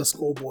above the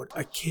scoreboard.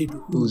 A kid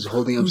who's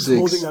holding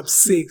up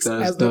 6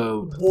 as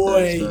the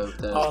boy.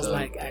 I was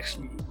like,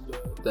 actually,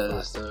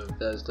 that's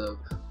dope.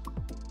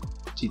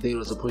 Do you think it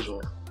was a push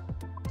off?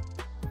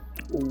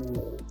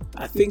 Ooh,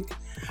 I think.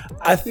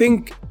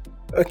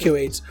 Okay,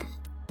 wait.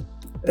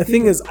 The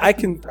thing is, I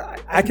can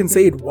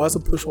say it was a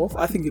push off.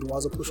 I think it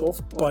was a push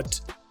off, but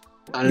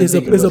it's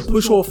a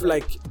push off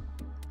like.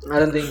 I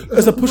don't think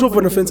it's a push off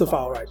an offensive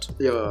foul, right?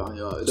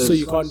 Yeah. So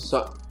you can't.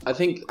 So I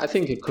think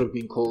it could have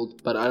been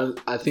called, but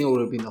I think it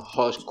would have been a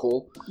harsh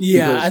call.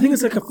 Yeah, I think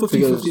it's like a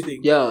 50-50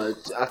 thing. Yeah,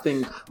 I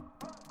think.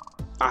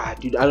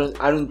 Dude, I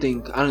don't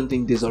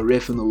think there's a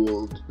ref in the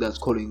world that's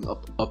calling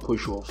a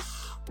push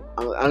off.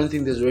 I don't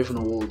think there's a ref in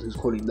the world who's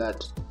calling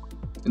that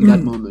in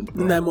that moment.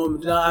 Bro. In that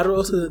moment, I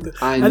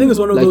think it's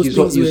one of those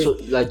things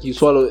where you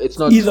swallow. It's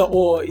not either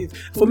or.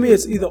 For me,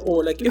 it's either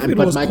or. Like if it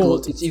was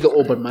cold, it's either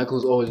or. But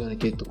Michael's always gonna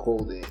get the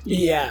call there.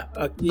 Yeah,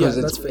 because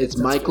it's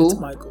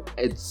Michael.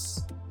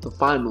 It's the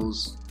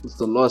finals. It's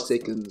the last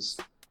seconds.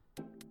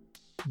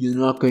 You're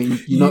not gonna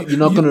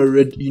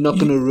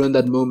ruin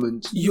that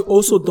moment. You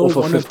also don't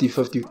want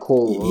 50-50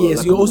 call.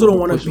 Yes, you also don't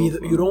want to be.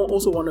 You don't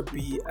also want to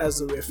be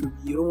as a referee.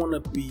 You don't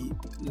want to be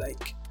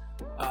like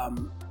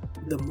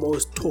the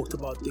most talked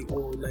about thing,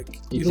 or like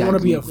you don't want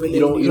to be a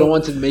villain. You don't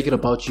want to make it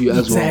about you as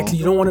well. Exactly,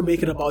 you don't want to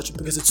make it about you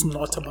because it's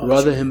not about you.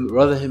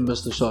 Rather him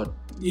miss the shot.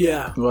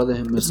 Yeah, rather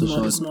him miss the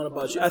shot. It's not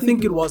about you. I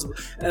think it was,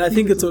 and I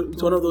think it's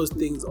one of those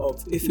things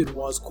of if it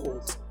was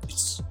called,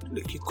 it's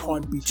like you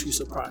can't be too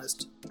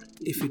surprised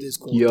if it is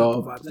called. Yeah.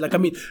 Like I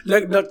mean,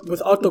 like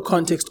without the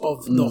context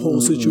of the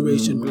whole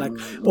situation, like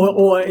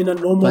or in a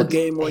normal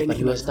game or anything. But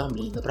he was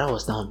stumbling. The bro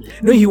was stumbling.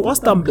 No, he was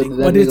stumbling,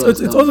 but it's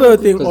also a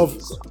thing of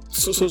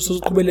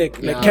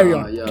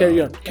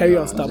carry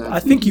on stumbling. I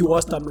think he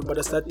was stumbling, but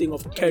it's that thing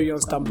of carry on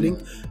stumbling,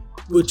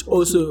 which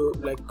also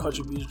like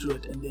contributed to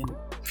it, and then.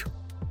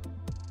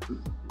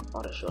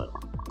 What a shot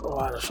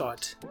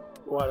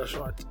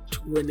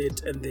to win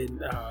it, and then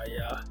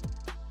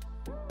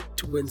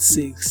to win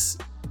 6,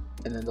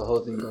 and then the whole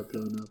thing got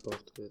blown up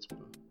afterwards, bro.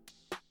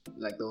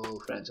 Like the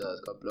whole franchise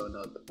got blown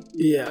up.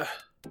 Yeah,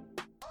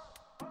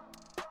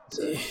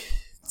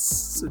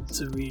 it's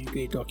a really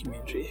great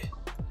documentary.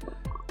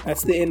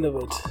 That's the end of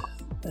it.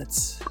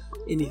 That's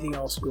anything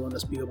else you want to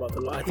speak about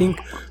the law? I think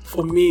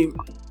for me,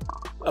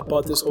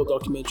 about this whole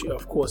documentary,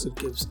 of course, it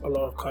gives a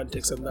lot of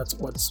context, and that's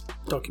what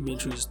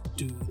documentaries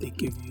do. They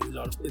give you a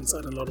lot of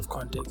insight, a lot of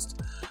context.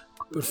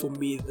 But for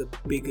me, the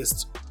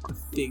biggest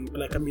thing,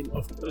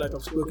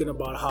 I've spoken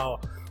about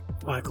how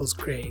Michael's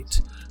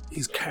great,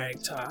 his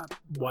character,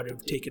 what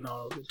I've taken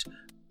out of it.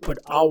 But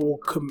I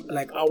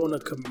want to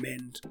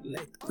commend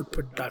like the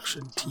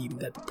production team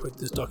that put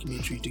this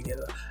documentary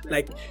together.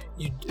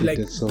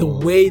 The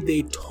way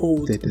they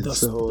told the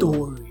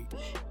story,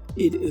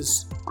 it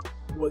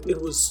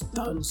was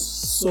done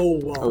so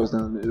well.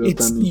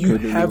 It's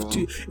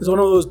one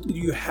of those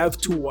you have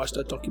to watch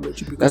that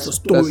documentary because the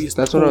story is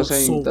that's what I was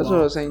saying. That's what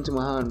I was saying to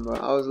Mahan, bro.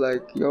 I was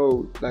like,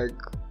 yo, like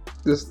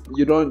this,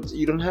 you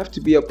don't have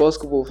to be a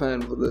basketball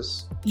fan for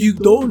this. You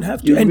don't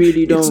have to. You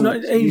really don't.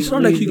 It's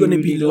not like you're going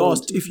to be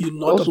lost if you're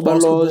not a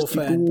basketball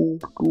fan.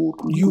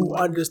 You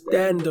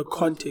understand the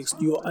context.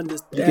 You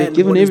understand. You get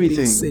given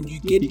everything. You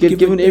get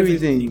given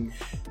everything.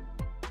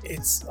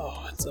 It's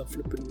a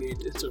flipping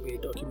great. It's a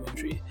great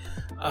documentary.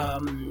 I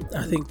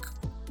think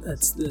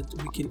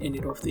we can end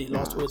it off. The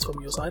last words from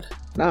your side.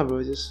 Nah,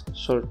 bro, just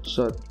short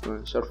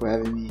for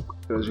having me.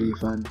 It was really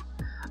fun.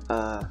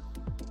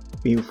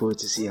 Looking forward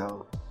to see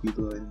how you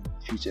go in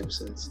future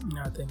episodes.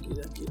 No, thank you.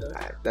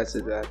 That's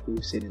it.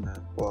 We've seen enough.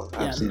 Well,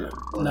 I've seen it.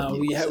 No,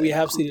 we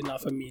have seen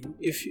enough. I mean,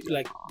 if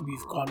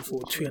we've gone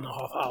for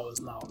 2.5 hours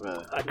now.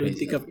 Right, I don't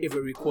think I've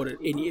ever recorded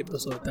any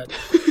episode that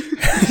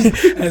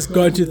has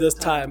gone to this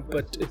time.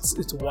 But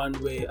it's one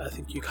way I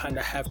think you kind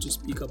of have to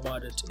speak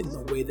about it in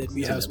the way that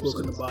we have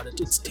spoken about it.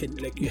 It's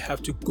you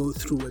have to go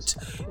through it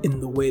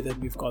in the way that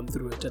we've gone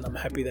through it, and I'm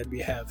happy that we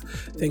have.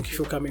 Thank you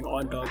for coming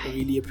on, dog. I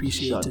really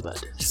appreciate it.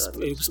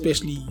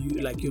 Especially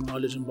you, like your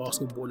knowledge in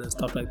basketball and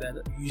stuff like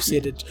that. You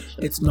said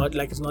it's not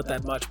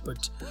that much,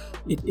 but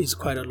it is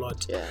quite a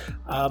lot.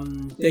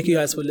 Thank you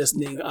guys for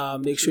listening.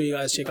 Make sure you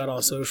guys check out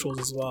our socials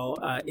as well,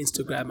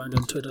 Instagram and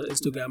on Twitter.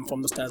 Instagram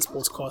from the Stand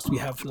Sportscast. We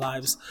have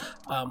lives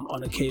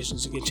on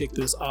occasions. You can check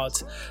those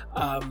out.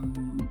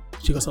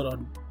 Check us out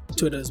on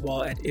Twitter as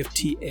well at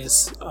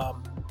FTS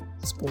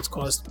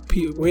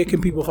Sportscast. Where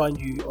can people find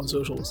you on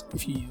socials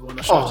if you want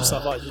to shout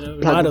yourself out?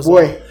 Might as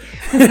well.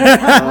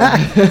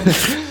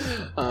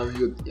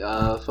 You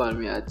find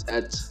me at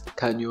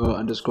Kanyo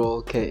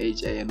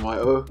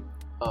 _KHANYO.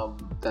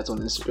 That's on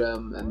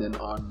Instagram, and then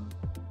on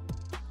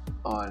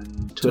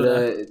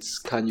Twitter it's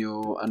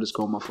Kanyo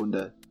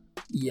 _Mafunda.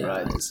 Yeah,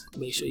 right. Guys,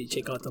 make sure you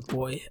check out the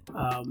boy.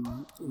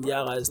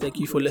 Yeah, guys, thank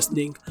you for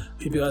listening.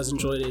 Hope you guys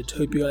enjoyed it.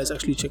 Hope you guys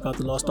actually check out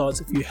The Last Dance.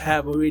 If you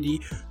have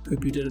already,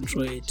 hope you did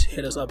enjoy it.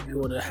 Hit us up if you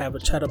want to have a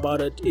chat about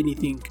it.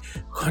 Anything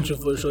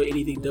controversial,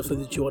 anything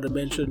different that you want to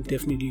mention,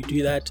 definitely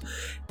do that.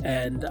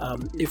 And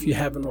if you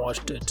haven't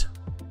watched it,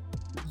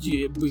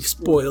 we've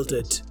spoiled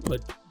it,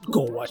 but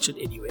go watch it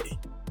anyway.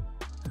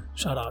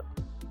 Shout out.